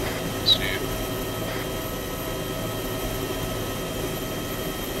 See you.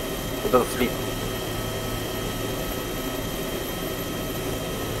 It doesn't sleep.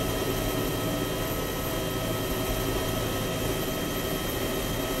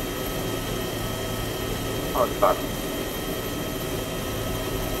 Oh, it's bad.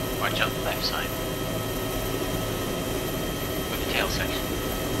 Watch out the left side. With the tail section.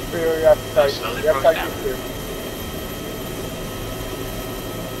 Slowly approach down.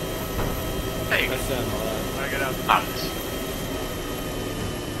 There you go. I get out. Marvelous.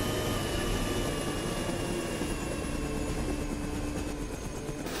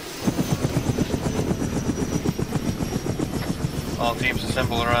 All teams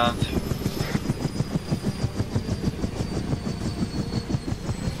assemble around.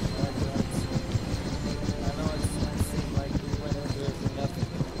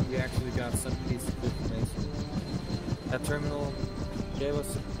 That terminal gave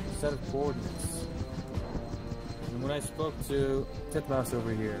us a set of coordinates. And when I spoke to Titmouse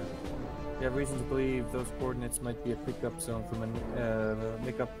over here, we have reason to believe those coordinates might be a pickup zone from a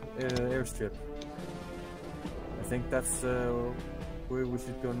makeup airstrip. I think that's where we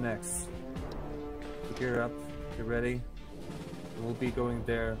should go next. So gear up, get ready. We'll be going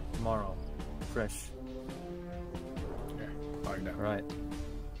there tomorrow. Fresh. Alright.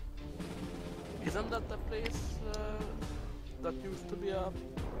 Isn't that the place that used to be a...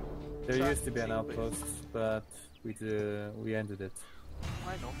 There used to be an outpost, but we ended it.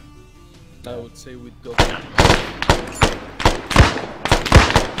 I know. I would say we'd go.